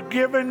are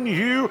forgiven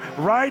you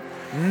right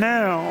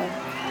now.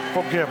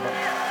 Forgiven.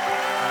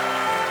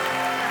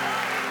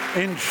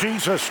 In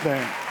Jesus'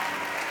 name.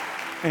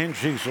 In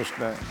Jesus'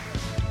 name.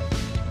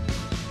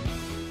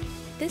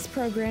 This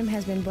program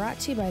has been brought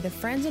to you by the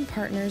friends and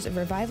partners of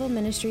Revival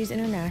Ministries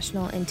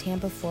International in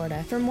Tampa,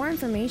 Florida. For more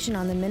information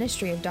on the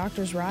ministry of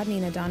Drs. Rodney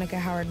and Adonica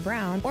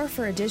Howard-Browne, or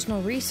for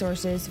additional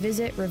resources,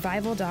 visit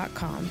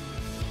revival.com.